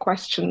judged my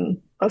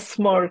question, a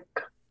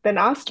smirk, then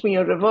asked me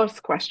a reverse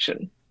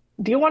question.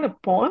 Do you want a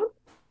poem?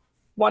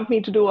 Want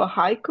me to do a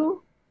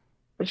haiku?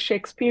 A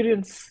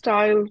Shakespearean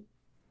style?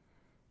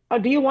 Or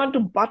do you want to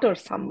butter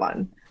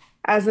someone,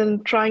 as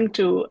in trying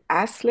to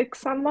ass-lick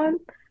someone?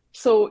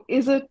 So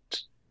is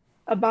it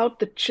about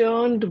the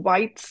churned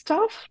white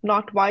stuff?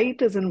 Not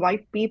white as in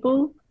white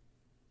people,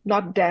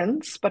 not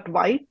dense, but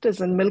white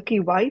as in milky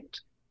white,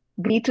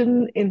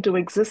 beaten into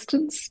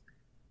existence?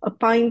 A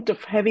pint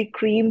of heavy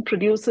cream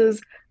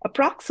produces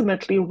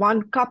approximately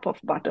 1 cup of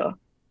butter.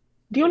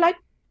 Do you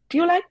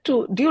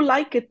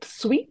like it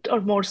sweet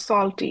or more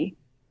salty?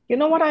 You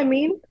know what I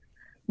mean?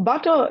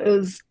 Butter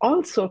is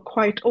also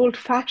quite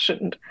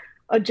old-fashioned,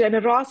 a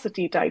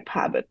generosity type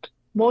habit,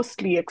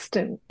 mostly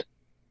extinct.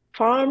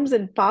 Farms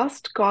in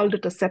past called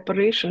it a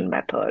separation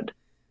method.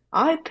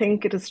 I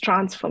think it is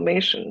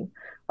transformation,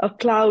 a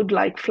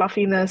cloud-like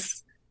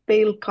fluffiness,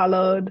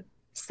 pale-colored,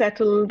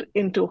 settled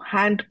into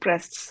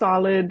hand-pressed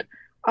solid,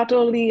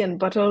 utterly and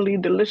butterly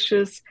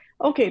delicious.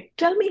 Okay,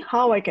 tell me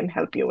how I can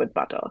help you with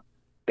butter.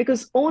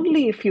 Because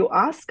only if you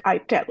ask, I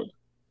tell.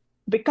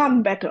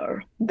 Become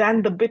better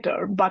than the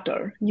bitter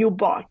butter you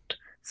bought.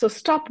 So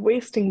stop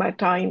wasting my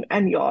time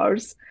and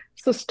yours.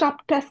 So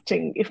stop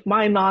testing if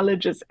my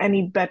knowledge is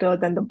any better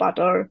than the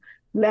butter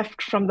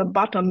left from the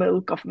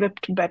buttermilk of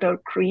whipped better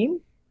cream.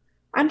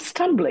 I'm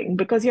stumbling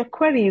because your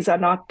queries are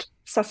not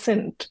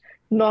succinct,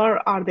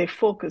 nor are they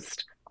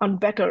focused on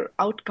better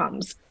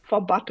outcomes for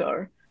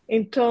butter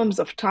in terms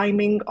of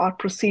timing or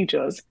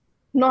procedures,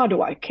 nor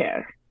do I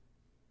care.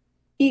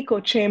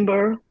 Echo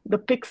chamber, the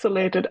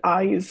pixelated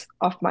eyes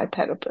of my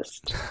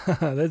therapist.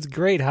 That's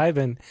great,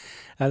 Hyben.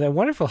 That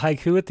wonderful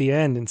haiku at the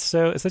end, and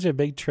such a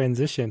big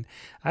transition.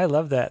 I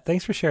love that.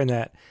 Thanks for sharing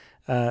that.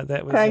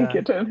 That was Thank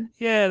you, Tim.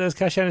 Yeah, that was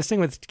Kashyana Singh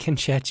with Can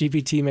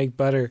ChatGPT Make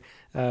Butter?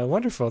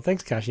 Wonderful.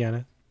 Thanks,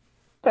 Kashyana.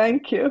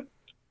 Thank you.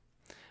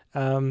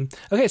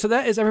 Okay, so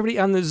that is everybody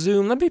on the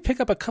Zoom. Let me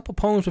pick up a couple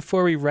poems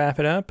before we wrap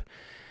it up.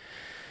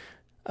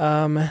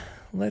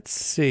 Let's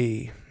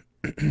see.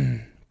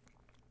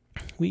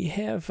 We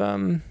have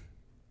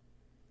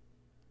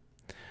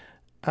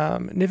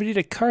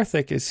Nivedita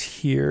Karthik is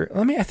here.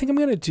 I think I'm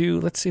going to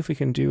let's see if we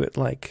can do it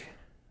like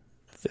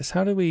this.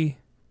 Trying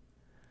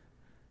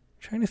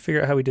to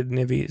figure out how we did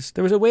Nivi's.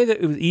 There was a way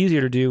that it was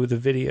easier to do with the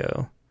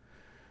video.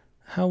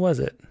 How was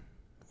it?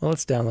 Well,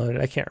 let's download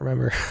it. I can't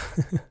remember.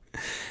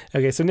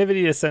 Okay, so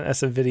Nivedita sent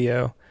us a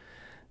video.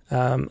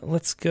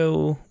 Let's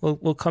go.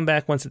 We'll come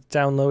back once it's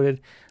downloaded.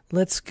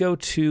 Let's go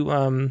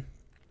to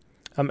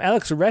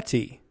Alex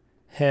Retty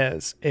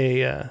has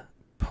a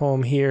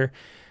poem here,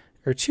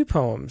 or two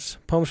poems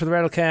for the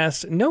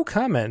Rattlecast. No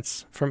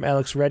comments from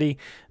Alex Retty,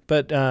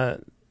 but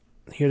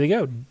here they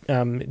go.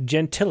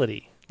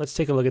 Gentility. Let's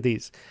take a look at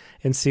these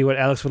and see what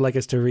Alex would like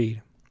us to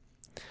read.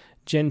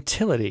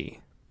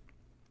 Gentility.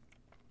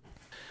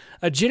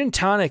 A gin and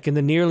tonic in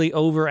the nearly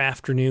over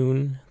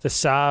afternoon, the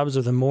sobs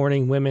of the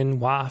morning women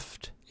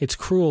waft. It's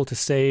cruel to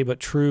say, but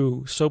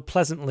true, so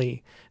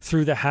pleasantly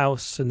through the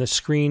house and the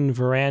screened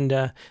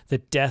veranda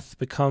that death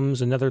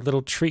becomes another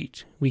little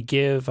treat we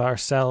give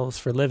ourselves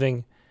for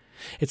living.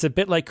 It's a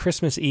bit like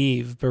Christmas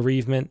Eve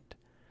bereavement.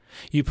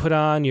 You put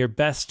on your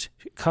best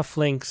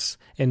cufflinks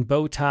and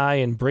bow tie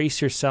and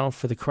brace yourself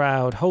for the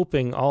crowd,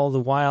 hoping all the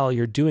while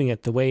you're doing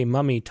it the way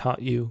Mummy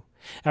taught you.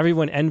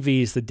 Everyone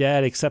envies the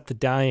dead except the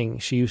dying,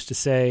 she used to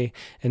say,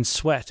 and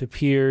sweat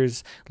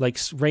appears like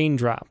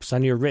raindrops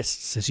on your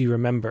wrists as you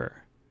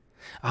remember.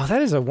 Oh,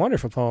 that is a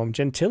wonderful poem,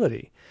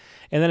 Gentility.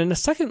 And then in a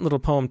second little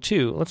poem,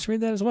 too, let's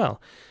read that as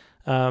well.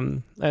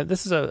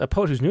 This is a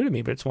poet who's new to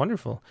me, but it's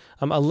wonderful.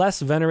 A less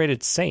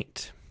venerated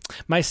saint.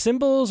 My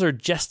symbols are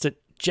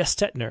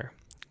Gestetner,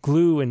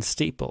 glue and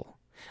staple.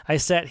 I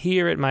sat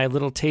here at my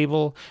little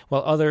table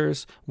while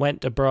others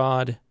went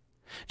abroad.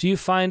 Do you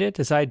find it,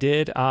 as I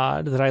did,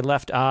 odd that I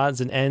left odds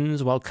and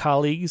ends while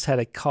colleagues I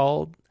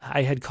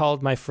had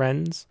called my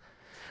friends?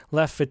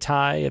 Left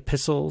vitae,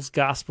 epistles,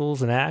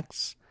 gospels, and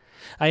acts?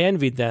 I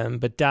envied them,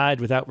 but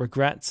died without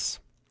regrets.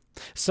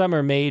 Some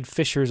are made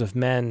fishers of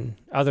men,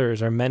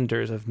 others are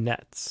menders of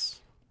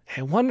nets.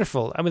 Hey,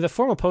 wonderful. The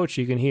formal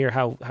poetry, you can hear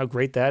how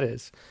great that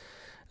is.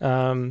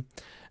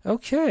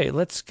 Okay,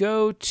 let's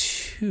go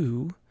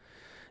to...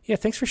 Yeah,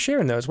 thanks for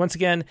sharing those. Once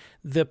again,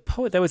 the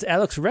poet, that was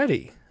Alex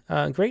Retty.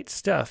 Great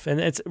stuff. And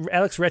it's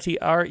Alex Retty,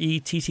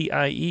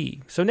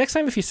 Rettie. So next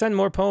time, if you send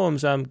more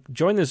poems,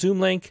 join the Zoom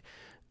link,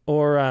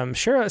 or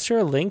share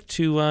a link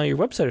to your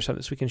website or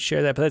something so we can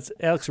share that. But that's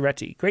Alex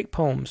Retty. Great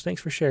poems.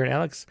 Thanks for sharing,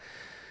 Alex.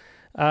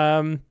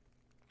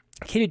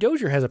 Katie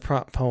Dozier has a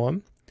prompt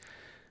poem.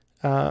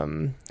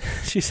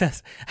 She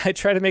says, I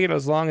try to make it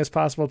as long as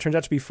possible. It turns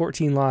out to be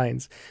 14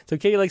 lines. So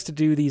Katie likes to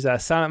do these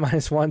sonnet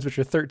 -1s, which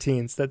are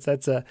 13s.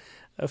 That's a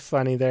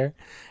funny there.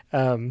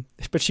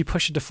 But she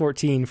pushed it to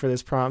 14 for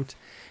this prompt.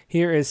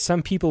 Here is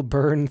Some People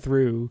Burn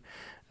Through.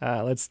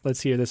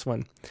 Let's hear this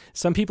one.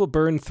 Some people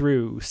burn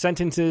through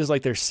sentences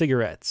like they're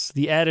cigarettes,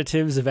 the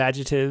additives of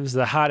adjectives,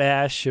 the hot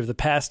ash of the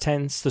past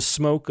tense, the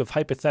smoke of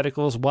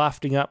hypotheticals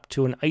wafting up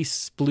to an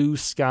ice blue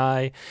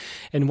sky,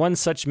 and one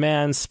such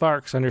man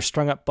sparks under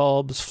strung-up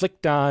bulbs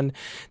flicked on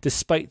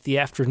despite the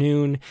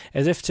afternoon,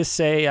 as if to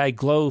say, I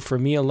glow for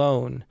me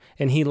alone,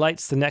 and he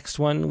lights the next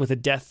one with a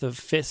death of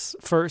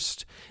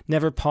first,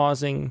 never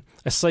pausing,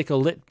 a cycle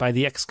lit by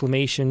the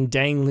exclamation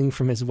dangling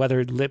from his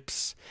weathered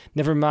lips,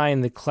 never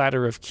mind the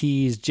clatter of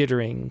keys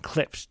jittering,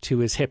 clipped to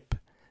his hip.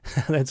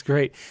 That's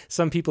great.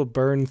 Some people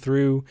burn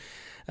through,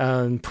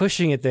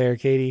 pushing it there,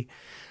 Katie.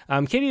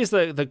 Katie is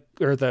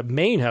the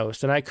main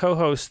host, and I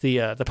co-host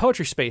the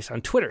Poetry Space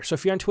on Twitter. So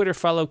if you're on Twitter,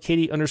 follow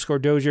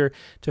Katie_Dozier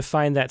to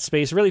find that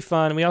space. Really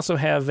fun. We also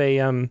have we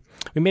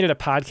made it a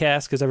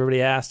podcast because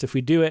everybody asked if we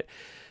do it.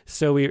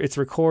 So it's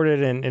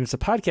recorded and it's a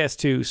podcast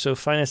too. So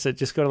find us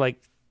just go to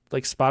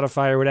like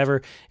Spotify or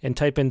whatever, and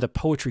type in the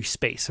Poetry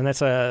Space. And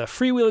that's a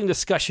freewheeling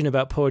discussion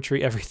about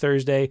poetry every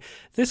Thursday.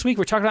 This week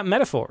we're talking about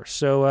metaphors,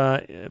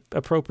 so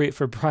appropriate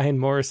for Brian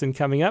Morrison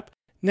coming up.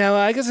 Now,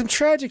 I got some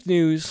tragic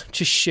news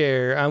to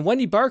share.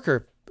 Wendy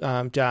Barker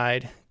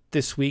died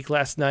this week,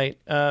 last night.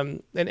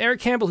 And Eric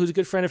Campbell, who's a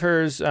good friend of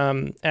hers,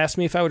 asked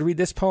me if I would read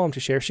this poem to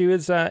share. She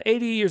was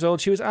 80 years old.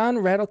 She was on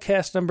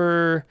Rattlecast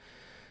number...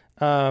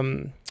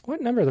 what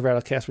number of the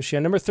Rattlecast was she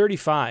on? Number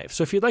 35.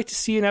 So if you'd like to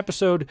see an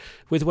episode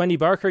with Wendy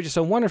Barker, just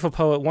a wonderful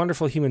poet,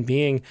 wonderful human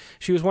being.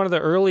 She was one of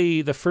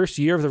the first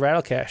year of the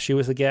Rattlecast. She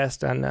was a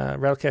guest on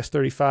Rattlecast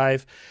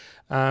 35.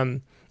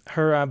 What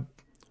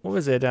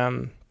was it?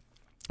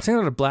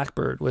 Singing on a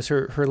Blackbird was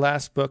her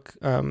last book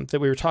that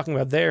we were talking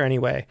about there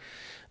anyway.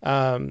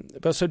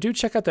 But so do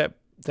check out that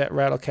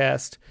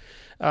Rattlecast.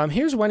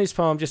 Here's Wendy's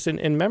poem just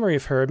in memory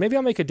of her. Maybe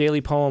I'll make a daily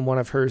poem, one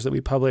of hers that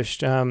we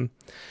published.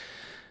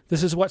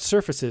 This is What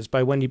Surfaces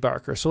by Wendy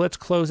Barker. So let's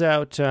close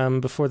out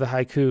before the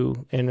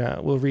haiku, and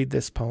we'll read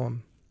this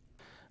poem.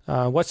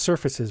 What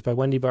Surfaces by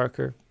Wendy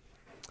Barker.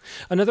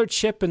 Another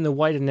chip in the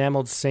white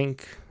enameled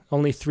sink,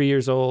 only 3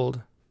 years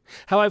old.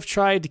 How I've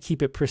tried to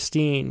keep it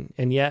pristine,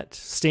 and yet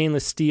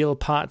stainless steel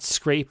pots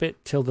scrape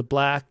it till the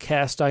black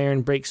cast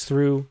iron breaks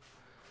through.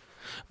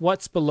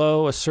 What's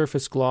below a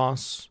surface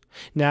gloss?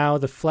 Now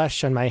the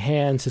flesh on my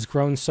hands has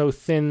grown so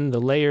thin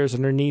the layers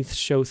underneath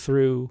show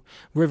through,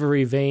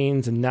 rivery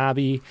veins and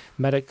knobby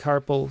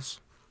metacarpals.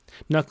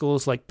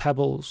 Knuckles like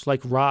pebbles, like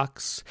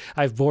rocks.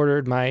 I've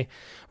bordered my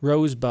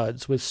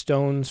rosebuds with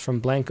stones from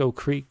Blanco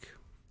Creek.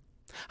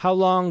 How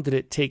long did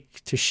it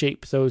take to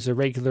shape those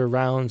irregular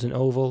rounds and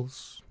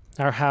ovals?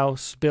 Our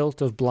house,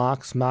 built of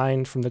blocks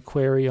mined from the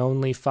quarry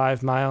only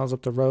 5 miles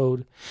up the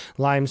road,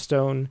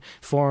 limestone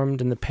formed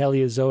in the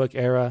Paleozoic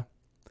era.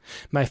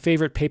 My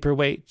favorite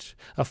paperweight,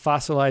 a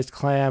fossilized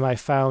clam I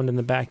found in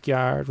the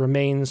backyard,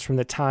 remains from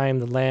the time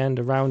the land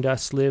around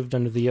us lived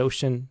under the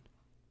ocean.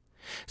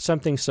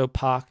 Something so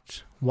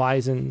pocked,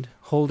 wizened,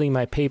 holding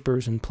my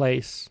papers in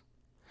place.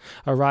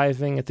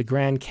 Arriving at the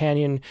Grand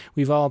Canyon,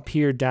 we've all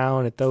peered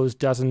down at those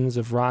dozens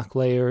of rock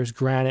layers,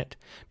 granite,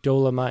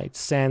 dolomite,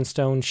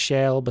 sandstone,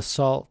 shale,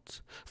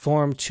 basalt,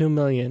 formed 2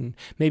 million,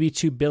 maybe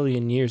 2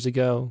 billion years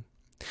ago.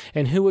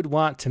 And who would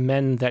want to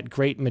mend that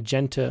great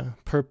magenta,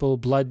 purple,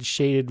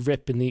 blood-shaded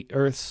rip in the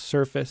Earth's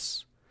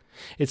surface?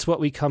 It's what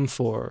we come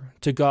for,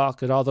 to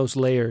gawk at all those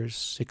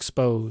layers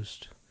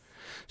exposed.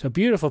 So a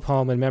beautiful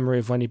poem in memory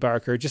of Wendy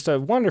Barker. Just a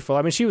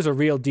wonderful, she was a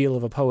real deal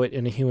of a poet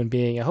and a human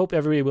being. I hope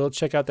everybody will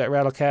check out that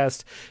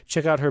Rattlecast,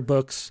 check out her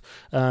books,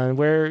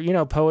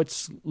 where,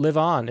 poets live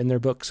on in their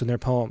books and their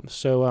poems.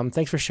 So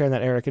thanks for sharing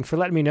that, Eric, and for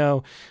letting me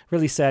know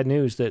really sad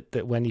news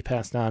that Wendy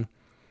passed on.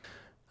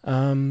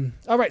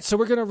 All right, so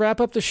we're going to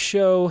wrap up the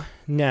show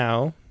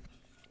now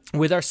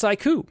with our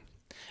Saiku.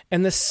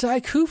 And the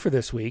Saiku for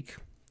this week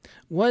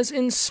was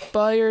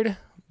inspired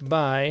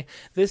by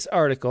this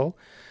article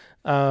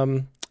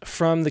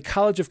from the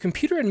College of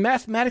Computer and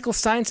Mathematical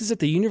Sciences at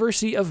the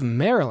University of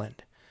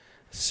Maryland.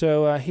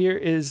 So here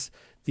is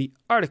the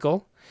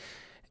article,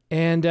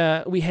 and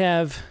we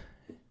have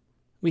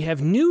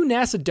new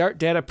NASA DART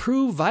data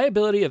prove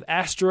viability of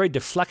asteroid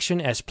deflection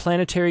as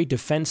planetary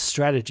defense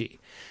strategy.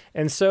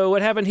 And so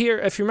what happened here,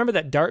 if you remember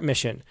that DART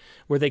mission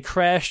where they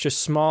crashed a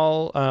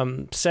small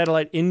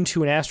satellite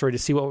into an asteroid to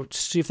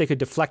see if they could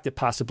deflect it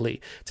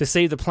possibly to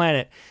save the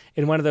planet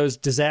in one of those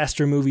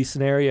disaster movie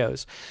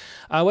scenarios.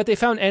 What they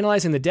found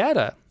analyzing the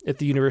data at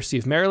the University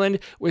of Maryland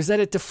was that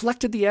it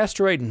deflected the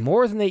asteroid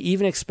more than they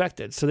even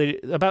expected, so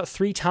about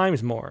 3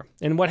 times more.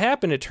 And what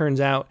happened, it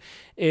turns out,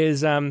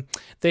 is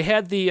they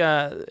had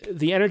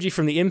the energy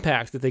from the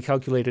impact that they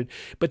calculated,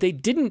 but they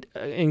didn't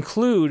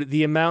include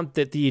the amount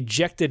that the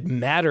ejected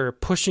matter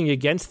pushing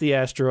against the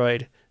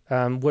asteroid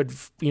would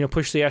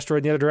push the asteroid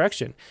in the other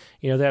direction.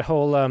 That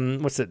whole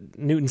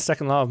Newton's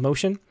second law of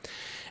motion,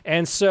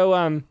 and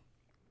so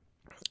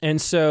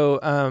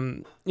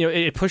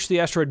it pushed the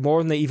asteroid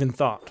more than they even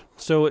thought.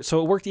 So it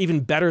worked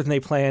even better than they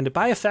planned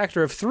by a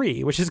factor of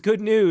 3, which is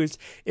good news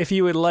if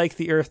you would like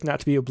the Earth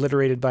not to be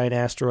obliterated by an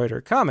asteroid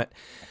or comet.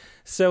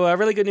 So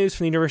really good news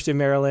from the University of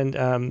Maryland,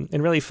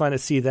 and really fun to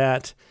see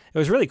that. It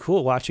was really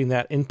cool watching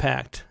that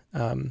impact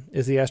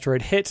as the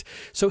asteroid hit.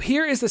 So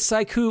here is the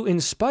Saiku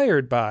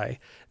inspired by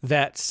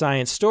that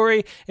science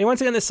story. And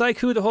once again, the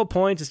Saiku, the whole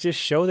point is just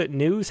show that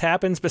news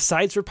happens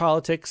besides for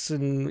politics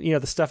and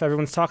the stuff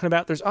everyone's talking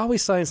about. There's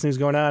always science news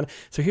going on.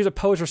 So here's a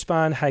Poets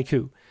Respond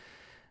haiku.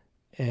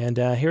 And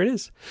here it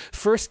is.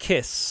 First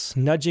kiss,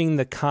 nudging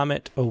the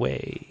comet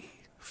away.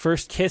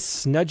 First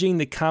kiss, nudging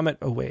the comet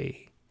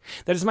away.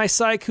 That is my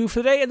Saiku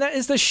for today, and that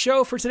is the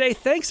show for today.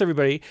 Thanks,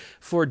 everybody,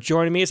 for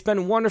joining me. It's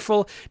been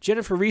wonderful.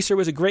 Jennifer Reeser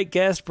was a great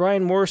guest.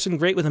 Brian Morrison,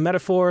 great with a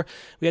metaphor.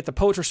 We had the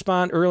Poets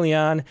Respond early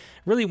on.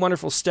 Really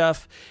wonderful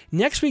stuff.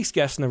 Next week's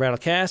guest in the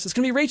Rattlecast is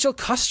going to be Rachel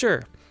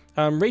Custer.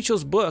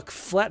 Rachel's book,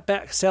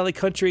 Flatback Sally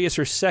Country, is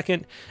her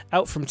second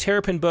out from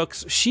Terrapin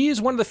Books. She is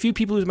one of the few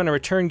people who's been a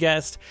return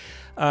guest.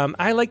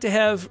 I like to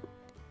have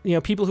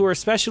people who are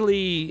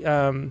especially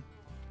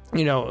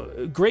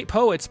great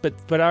poets, but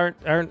don't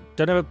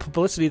have a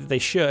publicity that they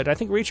should. I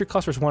think Rachel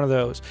Custer is one of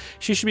those.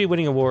 She should be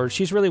winning awards.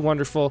 She's really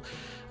wonderful.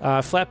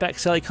 Flatback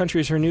Sally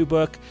Country is her new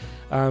book,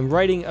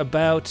 writing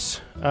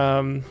about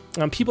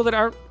people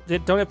that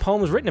don't have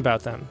poems written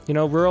about them.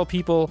 Rural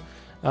people,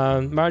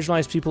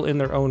 marginalized people in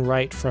their own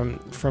right from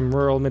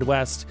rural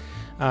Midwest.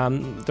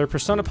 Their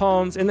persona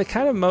poems in the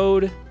kind of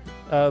mode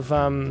of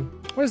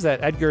what is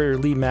that Edgar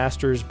Lee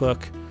Masters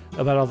book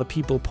about all the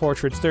people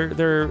portraits.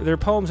 They're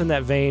poems in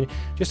that vein.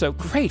 Just a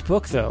great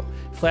book, though.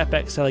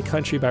 Flatback Sally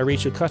Country by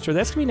Rachel Custer.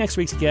 That's going to be next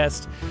week's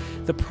guest.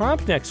 The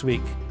prompt next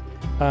week,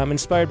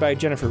 inspired by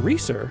Jennifer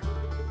Reeser,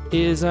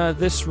 is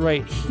this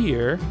right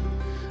here.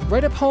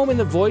 Write a poem in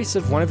the voice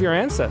of one of your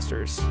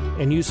ancestors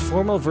and use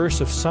formal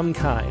verse of some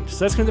kind.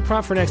 So that's going to be the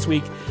prompt for next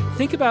week.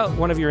 Think about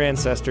one of your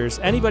ancestors.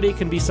 Anybody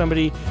can be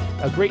somebody,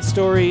 a great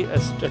story,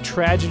 a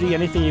tragedy,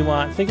 anything you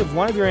want. Think of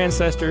one of your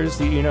ancestors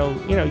that you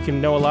can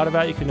know a lot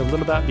about, you can know a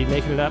little about, be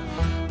making it up,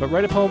 but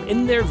write a poem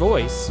in their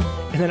voice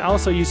and then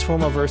also use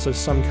formal verse of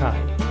some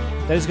kind.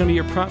 That is going to be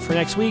your prompt for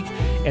next week.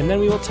 And then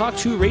we will talk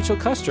to Rachel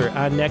Custer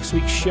on next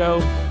week's show,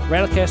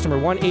 Rattlecast number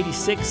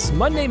 186,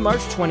 Monday, March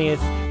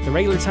 20th, the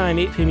regular time,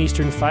 8 p.m.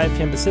 Eastern, 5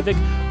 p.m. Pacific.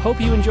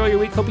 Hope you enjoy your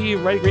week. Hope you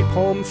write a great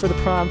poem for the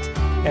prompt.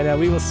 And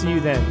we will see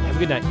you then. Have a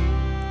good night.